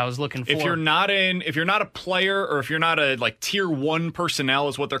difference that I was looking for. If you're not a player, or if you're not a tier 1 personnel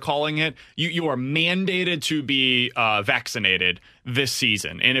is what they're calling it, you are mandated to be vaccinated this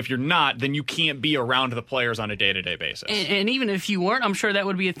season. And if you're not, then you can't be around the players on a day-to-day basis. And even if you weren't, I'm sure that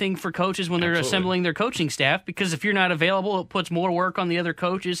would be a thing for coaches when they're assembling their coaching staff, because if you're not available, it puts more work on the other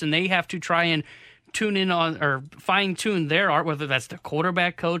coaches, and they have to try and tune in on or fine-tune their art, whether that's the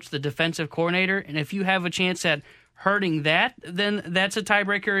quarterback coach, the defensive coordinator. And if you have a chance at hurting that, then that's a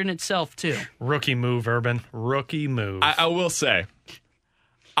tiebreaker in itself, too. Rookie move, Urban. Rookie move. I will say,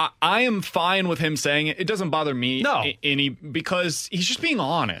 I am fine with him saying it. It doesn't bother me any, because he's just being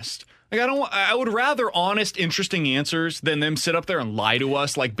honest. I would rather honest, interesting answers than them sit up there and lie to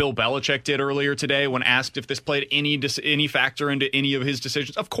us like Bill Belichick did earlier today when asked if this played any factor into any of his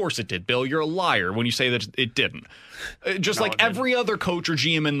decisions. Of course it did, Bill. You're a liar when you say that it didn't. Every other coach or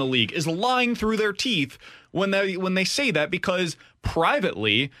GM in the league is lying through their teeth when they say that, because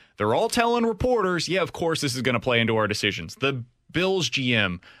privately they're all telling reporters, yeah, of course this is going to play into our decisions. The Bills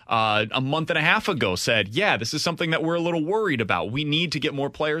GM a month and a half ago said, yeah, this is something that we're a little worried about. We need to get more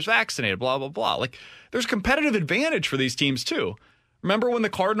players vaccinated, blah, blah, blah. There's competitive advantage for these teams, too. Remember when the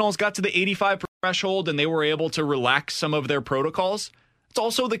Cardinals got to the 85% threshold and they were able to relax some of their protocols? It's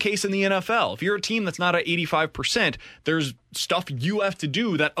also the case in the NFL. If you're a team that's not at 85%, there's stuff you have to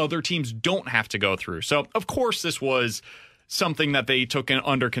do that other teams don't have to go through. So, of course, this was something that they took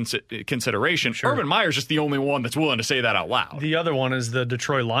under consideration. Sure. Urban Meyer's just the only one that's willing to say that out loud. The other one is the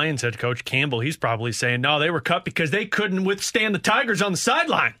Detroit Lions head coach, Campbell. He's probably saying, no, they were cut because they couldn't withstand the Tigers on the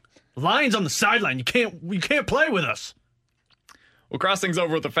sideline. Lions on the sideline. You can't play with us. We'll cross things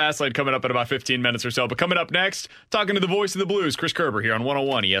over with the Fast Lane coming up in about 15 minutes or so. But coming up next, talking to the voice of the Blues, Chris Kerber here on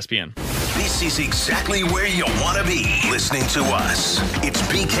 101 ESPN. This is exactly where you want to be, listening to us. It's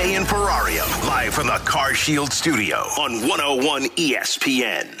BK and Ferrario, live from the Car Shield studio on 101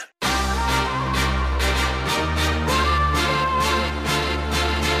 ESPN.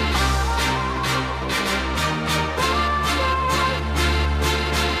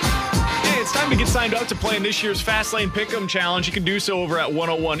 It's time to get signed up to play in this year's Fastlane Pick'em Challenge. You can do so over at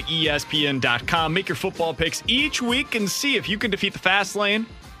 101ESPN.com. Make your football picks each week and see if you can defeat the Fastlane.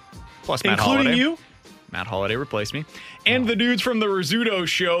 Plus Matt Holiday. Including you? Matt Holiday replaced me. And the dudes from the Rizzuto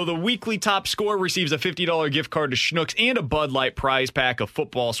Show. The weekly top scorer receives a $50 gift card to Schnucks and a Bud Light prize pack of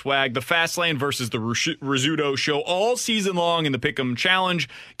football swag. The Fastlane versus the Rizzuto Show all season long in the Pick'em Challenge.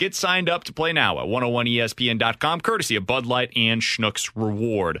 Get signed up to play now at 101ESPN.com, courtesy of Bud Light and Schnucks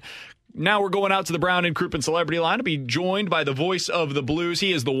Reward. Now we're going out to the Brown and Crouppen Celebrity Line to be joined by the voice of the Blues.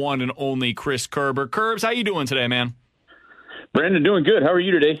 He is the one and only Chris Kerber. Kerbs, how you doing today, man? Brandon, doing good. How are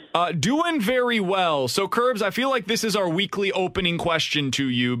you today? Doing very well. So, Kerbs, I feel like this is our weekly opening question to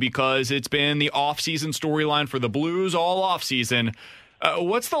you because it's been the off-season storyline for the Blues all off-season.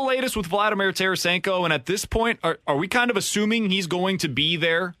 What's the latest with Vladimir Tarasenko? And at this point, are we kind of assuming he's going to be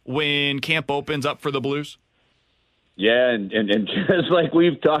there when camp opens up for the Blues? Yeah, and just like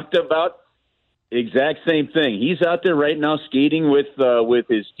we've talked about, exact same thing. He's out there right now skating with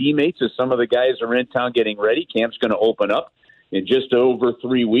his teammates as some of the guys are in town getting ready. Camp's going to open up in just over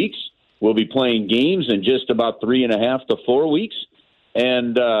 3 weeks. We'll be playing games in just about 3.5 to 4 weeks.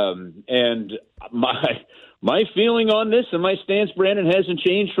 And my feeling on this and my stance, Brandon, hasn't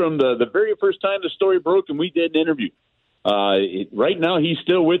changed from the very first time the story broke and we did an interview. Right now, he's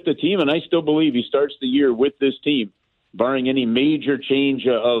still with the team, and I still believe he starts the year with this team, barring any major change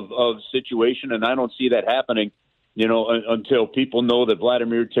of situation, and I don't see that happening, until people know that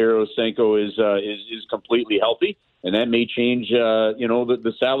Vladimir Tarasenko is completely healthy. And that may change,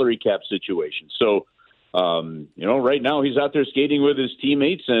 the salary cap situation. So, right now he's out there skating with his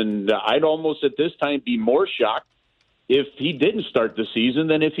teammates, and I'd almost at this time be more shocked if he didn't start the season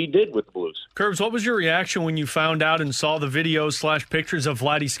than if he did with the Blues. Kerbs, what was your reaction when you found out and saw the videos / pictures of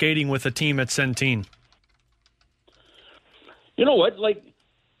Vladdy skating with a team at Centene? You know what?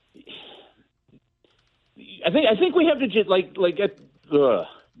 I think we have to just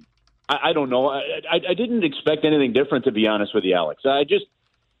I don't know. I didn't expect anything different, to be honest with you, Alex. I just,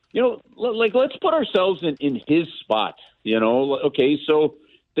 let's put ourselves in his spot. Okay, so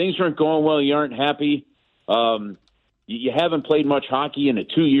things aren't going well. You aren't happy. You haven't played much hockey in a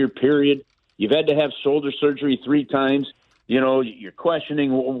 2-year period. You've had to have shoulder surgery 3 times. You're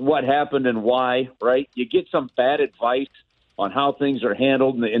questioning what happened and why, right? You get some bad advice on how things are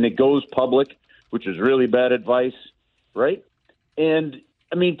handled, and it goes public, which is really bad advice, right? And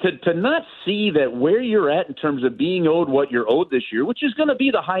I mean, to not see that where you're at in terms of being owed what you're owed this year, which is going to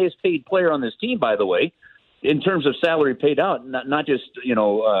be the highest paid player on this team, by the way, in terms of salary paid out, not just,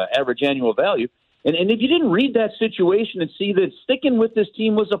 average annual value. And if you didn't read that situation and see that sticking with this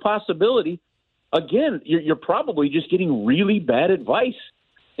team was a possibility, again, you're probably just getting really bad advice.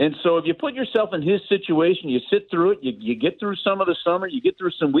 And so if you put yourself in his situation, you sit through it, you get through some of the summer, you get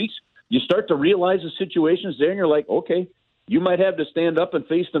through some weeks, you start to realize the situation's there, and you're like, okay, you might have to stand up and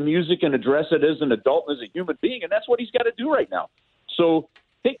face the music and address it as an adult and as a human being, and that's what he's got to do right now. So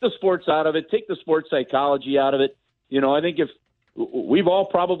take the sports out of it, take the sports psychology out of it. I think if we've all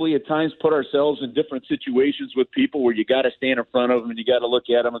probably at times put ourselves in different situations with people where you got to stand in front of them and you got to look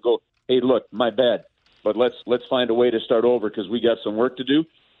at them and go, hey, look, my bad, but let's find a way to start over because we got some work to do.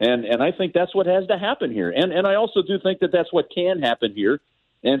 And I think that's what has to happen here. And I also do think that that's what can happen here.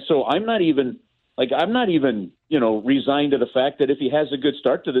 And so I'm not even resigned to the fact that if he has a good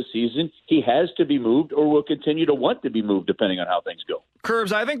start to the season, he has to be moved or will continue to want to be moved depending on how things go.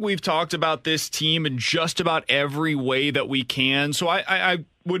 Kerbs, I think we've talked about this team in just about every way that we can. So I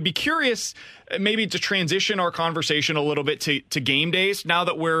would be curious maybe to transition our conversation a little bit to game days now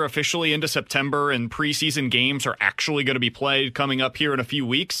that we're officially into September and preseason games are actually going to be played coming up here in a few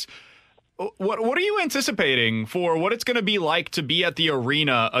weeks. What are you anticipating for what it's going to be like to be at the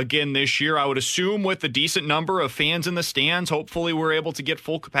arena again this year? I would assume with a decent number of fans in the stands, hopefully we're able to get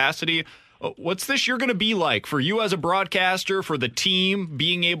full capacity. What's this year going to be like for you as a broadcaster, for the team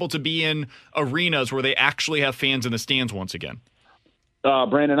being able to be in arenas where they actually have fans in the stands once again?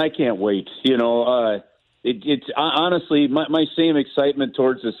 Brandon, I can't wait. It's honestly my same excitement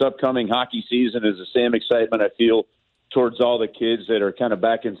towards this upcoming hockey season is the same excitement I feel towards all the kids that are kind of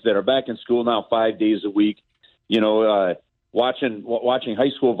back in school now 5 days a week. Watching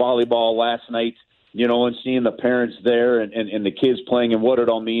high school volleyball last night, and seeing the parents there and the kids playing and what it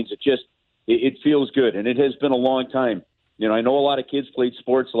all means. It feels good, and it has been a long time. I know a lot of kids played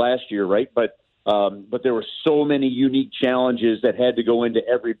sports last year, right? But there were so many unique challenges that had to go into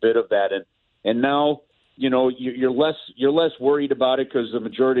every bit of that, and now you're less worried about it because the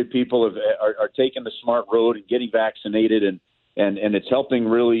majority of people are taking the smart road and getting vaccinated, and and it's helping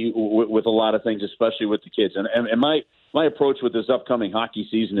really with a lot of things, especially with the kids. And my approach with this upcoming hockey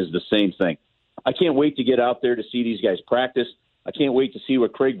season is the same thing. I can't wait to get out there to see these guys practice. I can't wait to see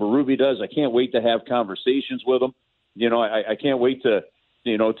what Craig Berube does. I can't wait to have conversations with him. I can't wait to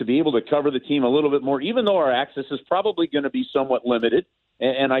be able to cover the team a little bit more, even though our access is probably going to be somewhat limited.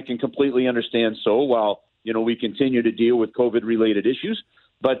 And I can completely understand while, we continue to deal with COVID-related issues.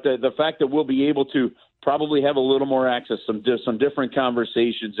 But the fact that we'll be able to probably have a little more access, some different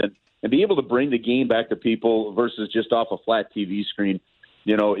conversations, and be able to bring the game back to people versus just off a flat TV screen,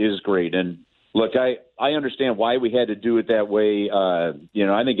 is great. And look, I understand why we had to do it that way.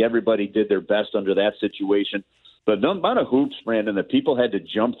 I think everybody did their best under that situation. But the amount of hoops, Brandon, that people had to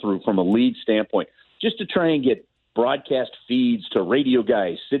jump through from a league standpoint just to try and get broadcast feeds to radio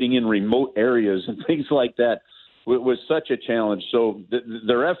guys sitting in remote areas and things like that was such a challenge. So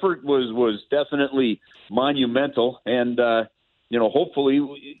their effort was definitely monumental. And,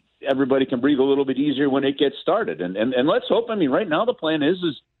 hopefully everybody can breathe a little bit easier when it gets started. And let's hope, right now the plan is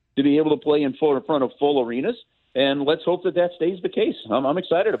to be able to play in front of full arenas. And let's hope that stays the case. I'm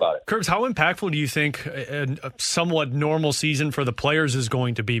excited about it. Curbs, how impactful do you think a somewhat normal season for the players is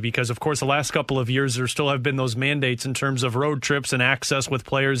going to be? Because, of course, the last couple of years there still have been those mandates in terms of road trips and access with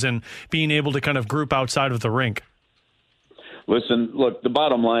players and being able to kind of group outside of the rink. Listen, look, the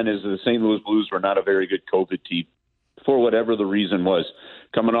bottom line is the St. Louis Blues were not a very good COVID team for whatever the reason was.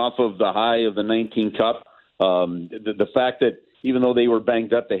 Coming off of the high of the 19 Cup, the fact that even though they were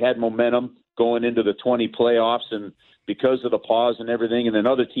banged up, they had momentum going into the 20 playoffs, and because of the pause and everything, and then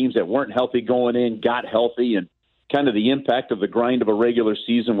other teams that weren't healthy going in got healthy, and kind of the impact of the grind of a regular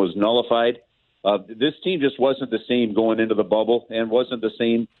season was nullified. This team just wasn't the same going into the bubble and wasn't the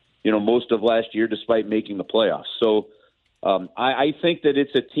same, most of last year despite making the playoffs. So I think that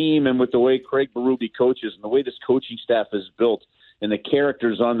it's a team, and with the way Craig Berube coaches and the way this coaching staff is built and the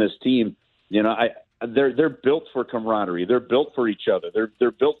characters on this team, they're built for camaraderie. They're built for each other.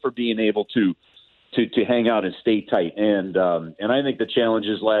 They're built for being able to hang out and stay tight. And I think the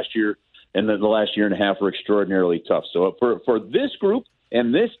challenges last year and the last year and a half were extraordinarily tough. So for this group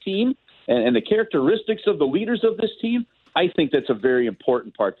and this team and the characteristics of the leaders of this team, I think that's a very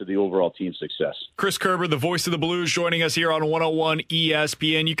important part to the overall team success. Chris Kerber, the voice of the Blues, joining us here on 101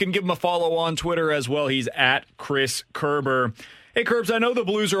 ESPN. You can give him a follow on Twitter as well. He's at Chris Kerber. Hey, Curbs, I know the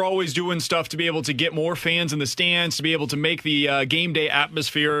Blues are always doing stuff to be able to get more fans in the stands, to be able to make the game day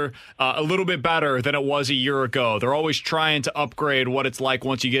atmosphere a little bit better than it was a year ago. They're always trying to upgrade what it's like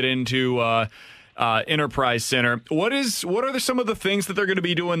once you get into Enterprise Center. What are some of the things that they're going to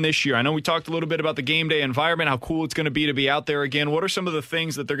be doing this year? I know we talked a little bit about the game day environment, how cool it's going to be out there again. What are some of the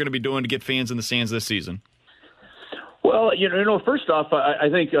things that they're going to be doing to get fans in the stands this season? Well, first off, I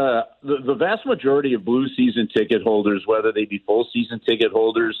think the vast majority of Blues season ticket holders, whether they be full season ticket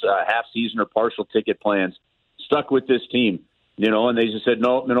holders, half season or partial ticket plans, stuck with this team, and they just said,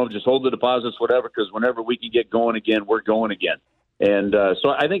 no, just hold the deposits, whatever, because whenever we can get going again, we're going again. And so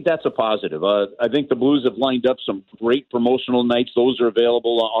I think that's a positive. I think the Blues have lined up some great promotional nights. Those are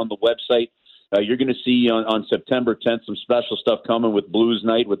available on the website. You're going to see on September 10th some special stuff coming with Blues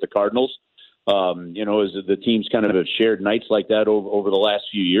Night with the Cardinals. As the teams kind of have shared nights like that over the last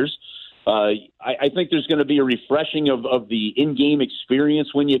few years. I think there's going to be a refreshing of the in-game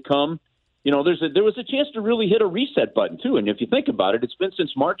experience when you come. There was a chance to really hit a reset button, too. And if you think about it, it's been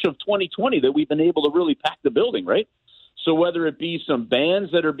since March of 2020 that we've been able to really pack the building, right? So whether it be some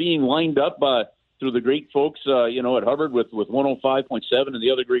bands that are being lined up through the great folks, at Hubbard with 105.7 and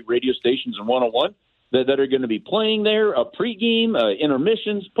the other great radio stations in 101, that are going to be playing there, pregame,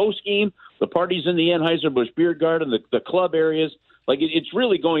 intermissions, postgame, the parties in the Anheuser-Busch Beer Garden, the club areas. Like it's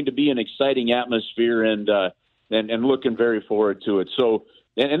really going to be an exciting atmosphere, and looking very forward to it. So,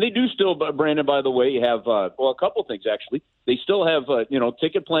 and they do still, Brandon, by the way, have a couple things actually. They still have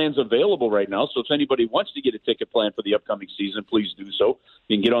ticket plans available right now. So if anybody wants to get a ticket plan for the upcoming season, please do so.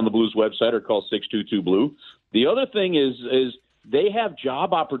 You can get on the Blues website or call 622-BLUE. The other thing is they have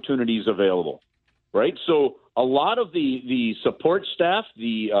job opportunities available. Right, so a lot of the support staff,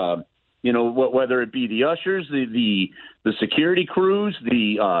 whether it be the ushers, the security crews,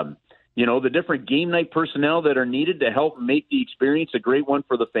 the different game night personnel that are needed to help make the experience a great one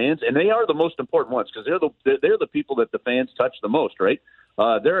for the fans, and they are the most important ones because they're the people that the fans touch the most. Right,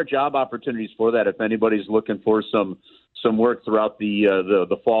 there are job opportunities for that if anybody's looking for some work throughout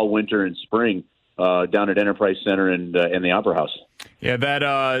the fall, winter, and spring down at Enterprise Center and the Opera House. Yeah,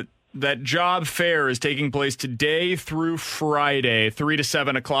 that. that job fair is taking place today through Friday, 3 to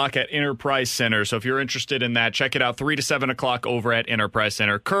 7 o'clock at Enterprise Center. So if you're interested in that, check it out, 3 to 7 o'clock over at Enterprise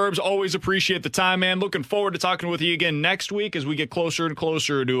Center. Curbs, always appreciate the time, man. Looking forward to talking with you again next week as we get closer and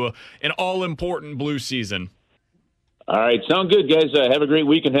closer to an all-important blue season. All right, sound good, guys. Have a great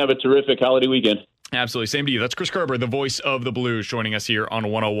week and have a terrific holiday weekend. Absolutely. Same to you. That's Chris Kerber, the voice of the Blues, joining us here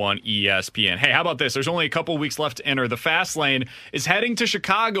on 101 ESPN. Hey, how about this? There's only a couple weeks left to enter. The Fast Lane is heading to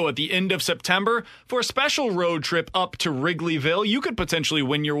Chicago at the end of September for a special road trip up to Wrigleyville. You could potentially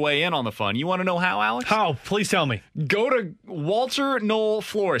win your way in on the fun. You want to know how, Alex? How? Please tell me. Go to Walter Knoll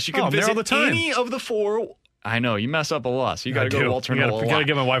Florist. You can visit any of the four. I know, you mess up a lot, so you got to go to Walter Knoll. You got to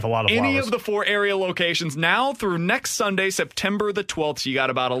give my wife a lot of flowers. Any of the 4 area locations now through next Sunday, September the 12th. So you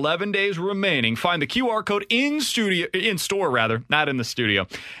got about 11 days remaining. Find the QR code in store, not in the studio.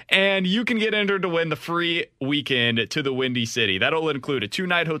 And you can get entered to win the free weekend to the Windy City. That'll include a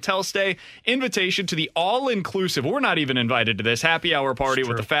 2-night hotel stay, invitation to the all-inclusive, we're not even invited to this, happy hour party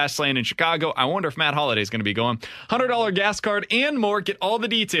with the Fast Lane in Chicago. I wonder if Matt Holliday is going to be going. $100 gas card and more. Get all the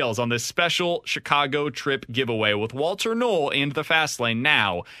details on this special Chicago trip giveaway with Walter Knoll and the Fast Lane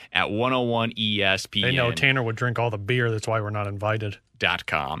now at 101 ESPN. They know Tanner would drink all the beer. That's why we're not invited.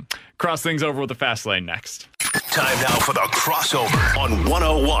 .com. Cross things over with the Fast Lane next. Time now for the crossover on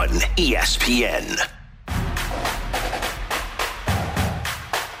 101 ESPN.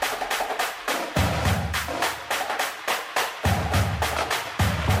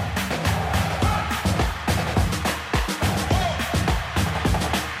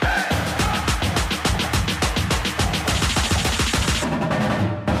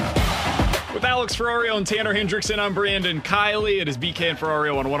 Alex Ferrario and Tanner Hendrickson. I'm Brandon Kiley. It is BK and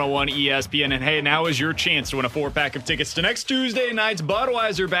Ferrario on 101 ESPN. And hey, now is your chance to win a 4-pack of tickets to next Tuesday night's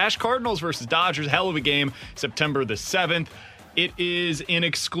Budweiser Bash. Cardinals versus Dodgers. Hell of a game. September the 7th. It is an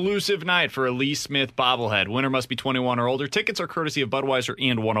exclusive night for a Lee Smith bobblehead. Winner must be 21 or older. Tickets are courtesy of Budweiser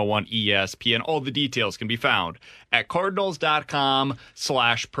and 101 ESPN. All the details can be found at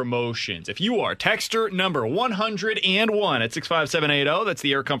cardinals.com/promotions. If you are texter number 101 at 65780, that's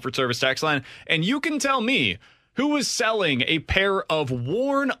the Air Comfort Service text line, and you can tell me who is selling a pair of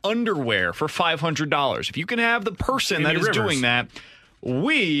worn underwear for $500. If you can have the person that is doing that,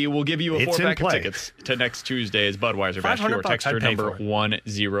 we will give you a 4-pack of tickets to next Tuesday's Budweiser Bash. Your texter number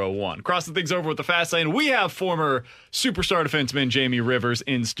 101. Crossing things over with the Fast Lane, we have former superstar defenseman Jamie Rivers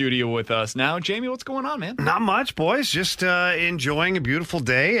in studio with us now. Jamie, what's going on, man? Not much, boys. Just enjoying a beautiful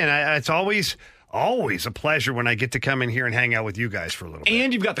day, and it's always a pleasure when I get to come in here and hang out with you guys for a little bit.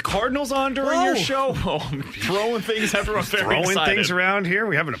 And you've got the Cardinals on during your show. Oh, throwing things everywhere. Throwing things around here.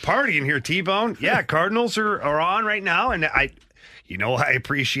 We're having a party in here, T-Bone. Yeah, Cardinals are on right now, and I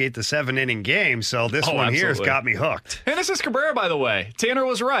appreciate the 7-inning game, so this one here has got me hooked. And this is Cabrera, by the way. Tanner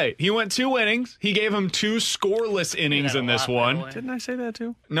was right. He went 2 innings. He gave him 2 scoreless innings in this one. Didn't I say that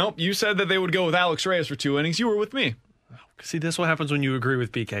too? Nope. You said that they would go with Alex Reyes for 2 innings. You were with me. See, this is what happens when you agree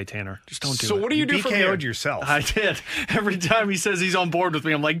with BK, Tanner. Just don't do it. So what do you do from here? BK'd yourself. I did. Every time he says he's on board with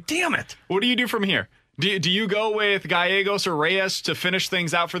me, I'm like, damn it. What do you do from here? Do you go with Gallegos or Reyes to finish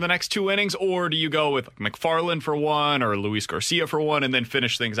things out for the next 2 innings, or do you go with McFarland for 1 or Luis Garcia for 1 and then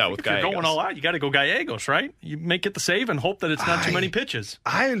finish things out with Gallegos? If you're going all out, you got to go Gallegos, right? You make it the save and hope that it's not too many pitches.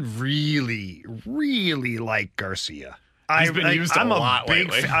 I really, really like Garcia. He's been used a lot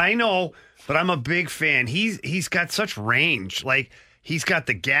lately. I know, but I'm a big fan. He's got such range. Like, he's got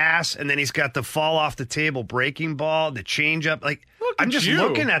the gas, and then he's got the fall off the table breaking ball, the changeup. Like, I'm just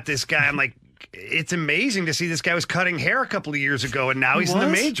looking at this guy. I'm like, it's amazing to see this guy was cutting hair a couple of years ago, and now he's in the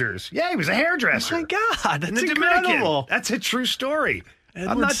majors. Yeah, he was a hairdresser. Oh my God, that's incredible. Dominican. That's a true story.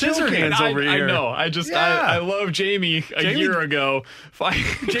 I'm not Scissorhands over here. I know. I love Jamie a year ago.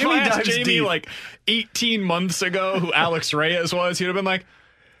 Jamie dives deep. Like 18 months ago who Alex Reyes was, he'd have been like,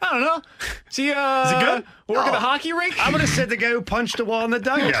 I don't know. Is he good? Work at the hockey rink? I would have said the guy who punched a wall in the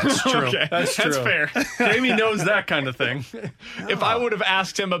dugout. That's true. Okay. That's fair. Jamie knows that kind of thing. If I would have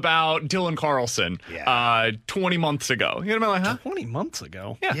asked him about Dylan Carlson 20 months ago, he'd have been like, huh? 20 months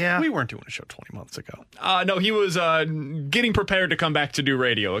ago? Yeah. We weren't doing a show 20 months ago. No, he was getting prepared to come back to do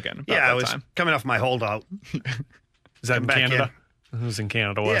radio again. I was coming off my holdout. Is that in Canada? It was in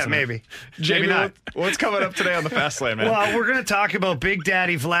Canada, wasn't it? Yeah, maybe. Jamie, maybe not. What's coming up today on the Fast Lane, man? Well, we're going to talk about Big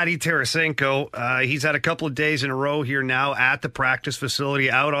Daddy Vladdy Tarasenko. He's had a couple of days in a row here now at the practice facility,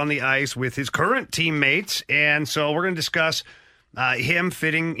 out on the ice with his current teammates. And so we're going to discuss him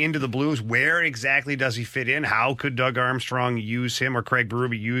fitting into the Blues. Where exactly does he fit in? How could Doug Armstrong use him or Craig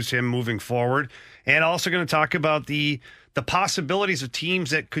Berube use him moving forward? And also going to talk about the possibilities of teams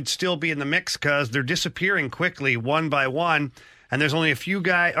that could still be in the mix because they're disappearing quickly one by one. and there's only a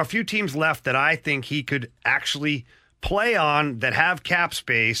few teams left that I think he could actually play on that have cap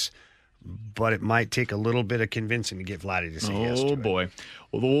space, but it might take a little bit of convincing to get Vladdy to say yes to it. Oh, boy.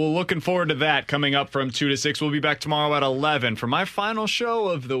 Well, we're looking forward to that coming up from 2 to 6. We'll be back tomorrow at 11 for my final show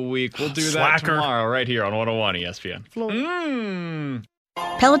of the week. We'll do that tomorrow right here on 101 ESPN.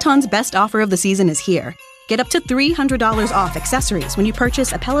 Peloton's best offer of the season is here. Get up to $300 off accessories when you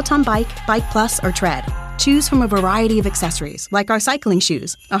purchase a Peloton bike, Bike Plus, or Tread. Choose from a variety of accessories like our cycling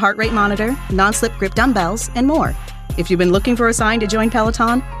shoes, a heart rate monitor, non-slip grip dumbbells, and more. If you've been looking for a sign to join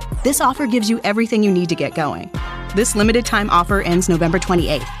Peloton, this offer gives you everything you need to get going. This limited time offer ends November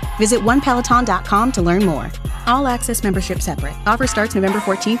 28th. Visit onepeloton.com to learn more. All access membership separate. Offer starts November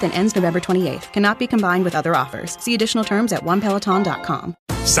 14th and ends November 28th. Cannot be combined with other offers. See additional terms at onepeloton.com.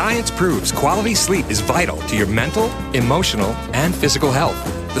 Science proves quality sleep is vital to your mental, emotional, and physical health.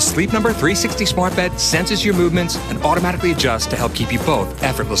 The Sleep Number 360 smart bed senses your movements and automatically adjusts to help keep you both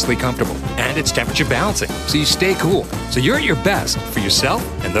effortlessly comfortable. And it's temperature balancing, so you stay cool. So you're at your best for yourself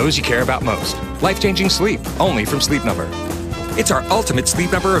and those you care about most. Life-changing sleep, only from Sleep Number. It's our ultimate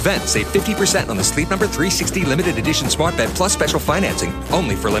Sleep Number event. Save 50% on the Sleep Number 360 limited edition smart bed plus special financing,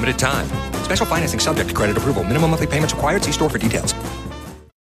 only for limited time. Special financing subject to credit approval. Minimum monthly payments required. See store for details.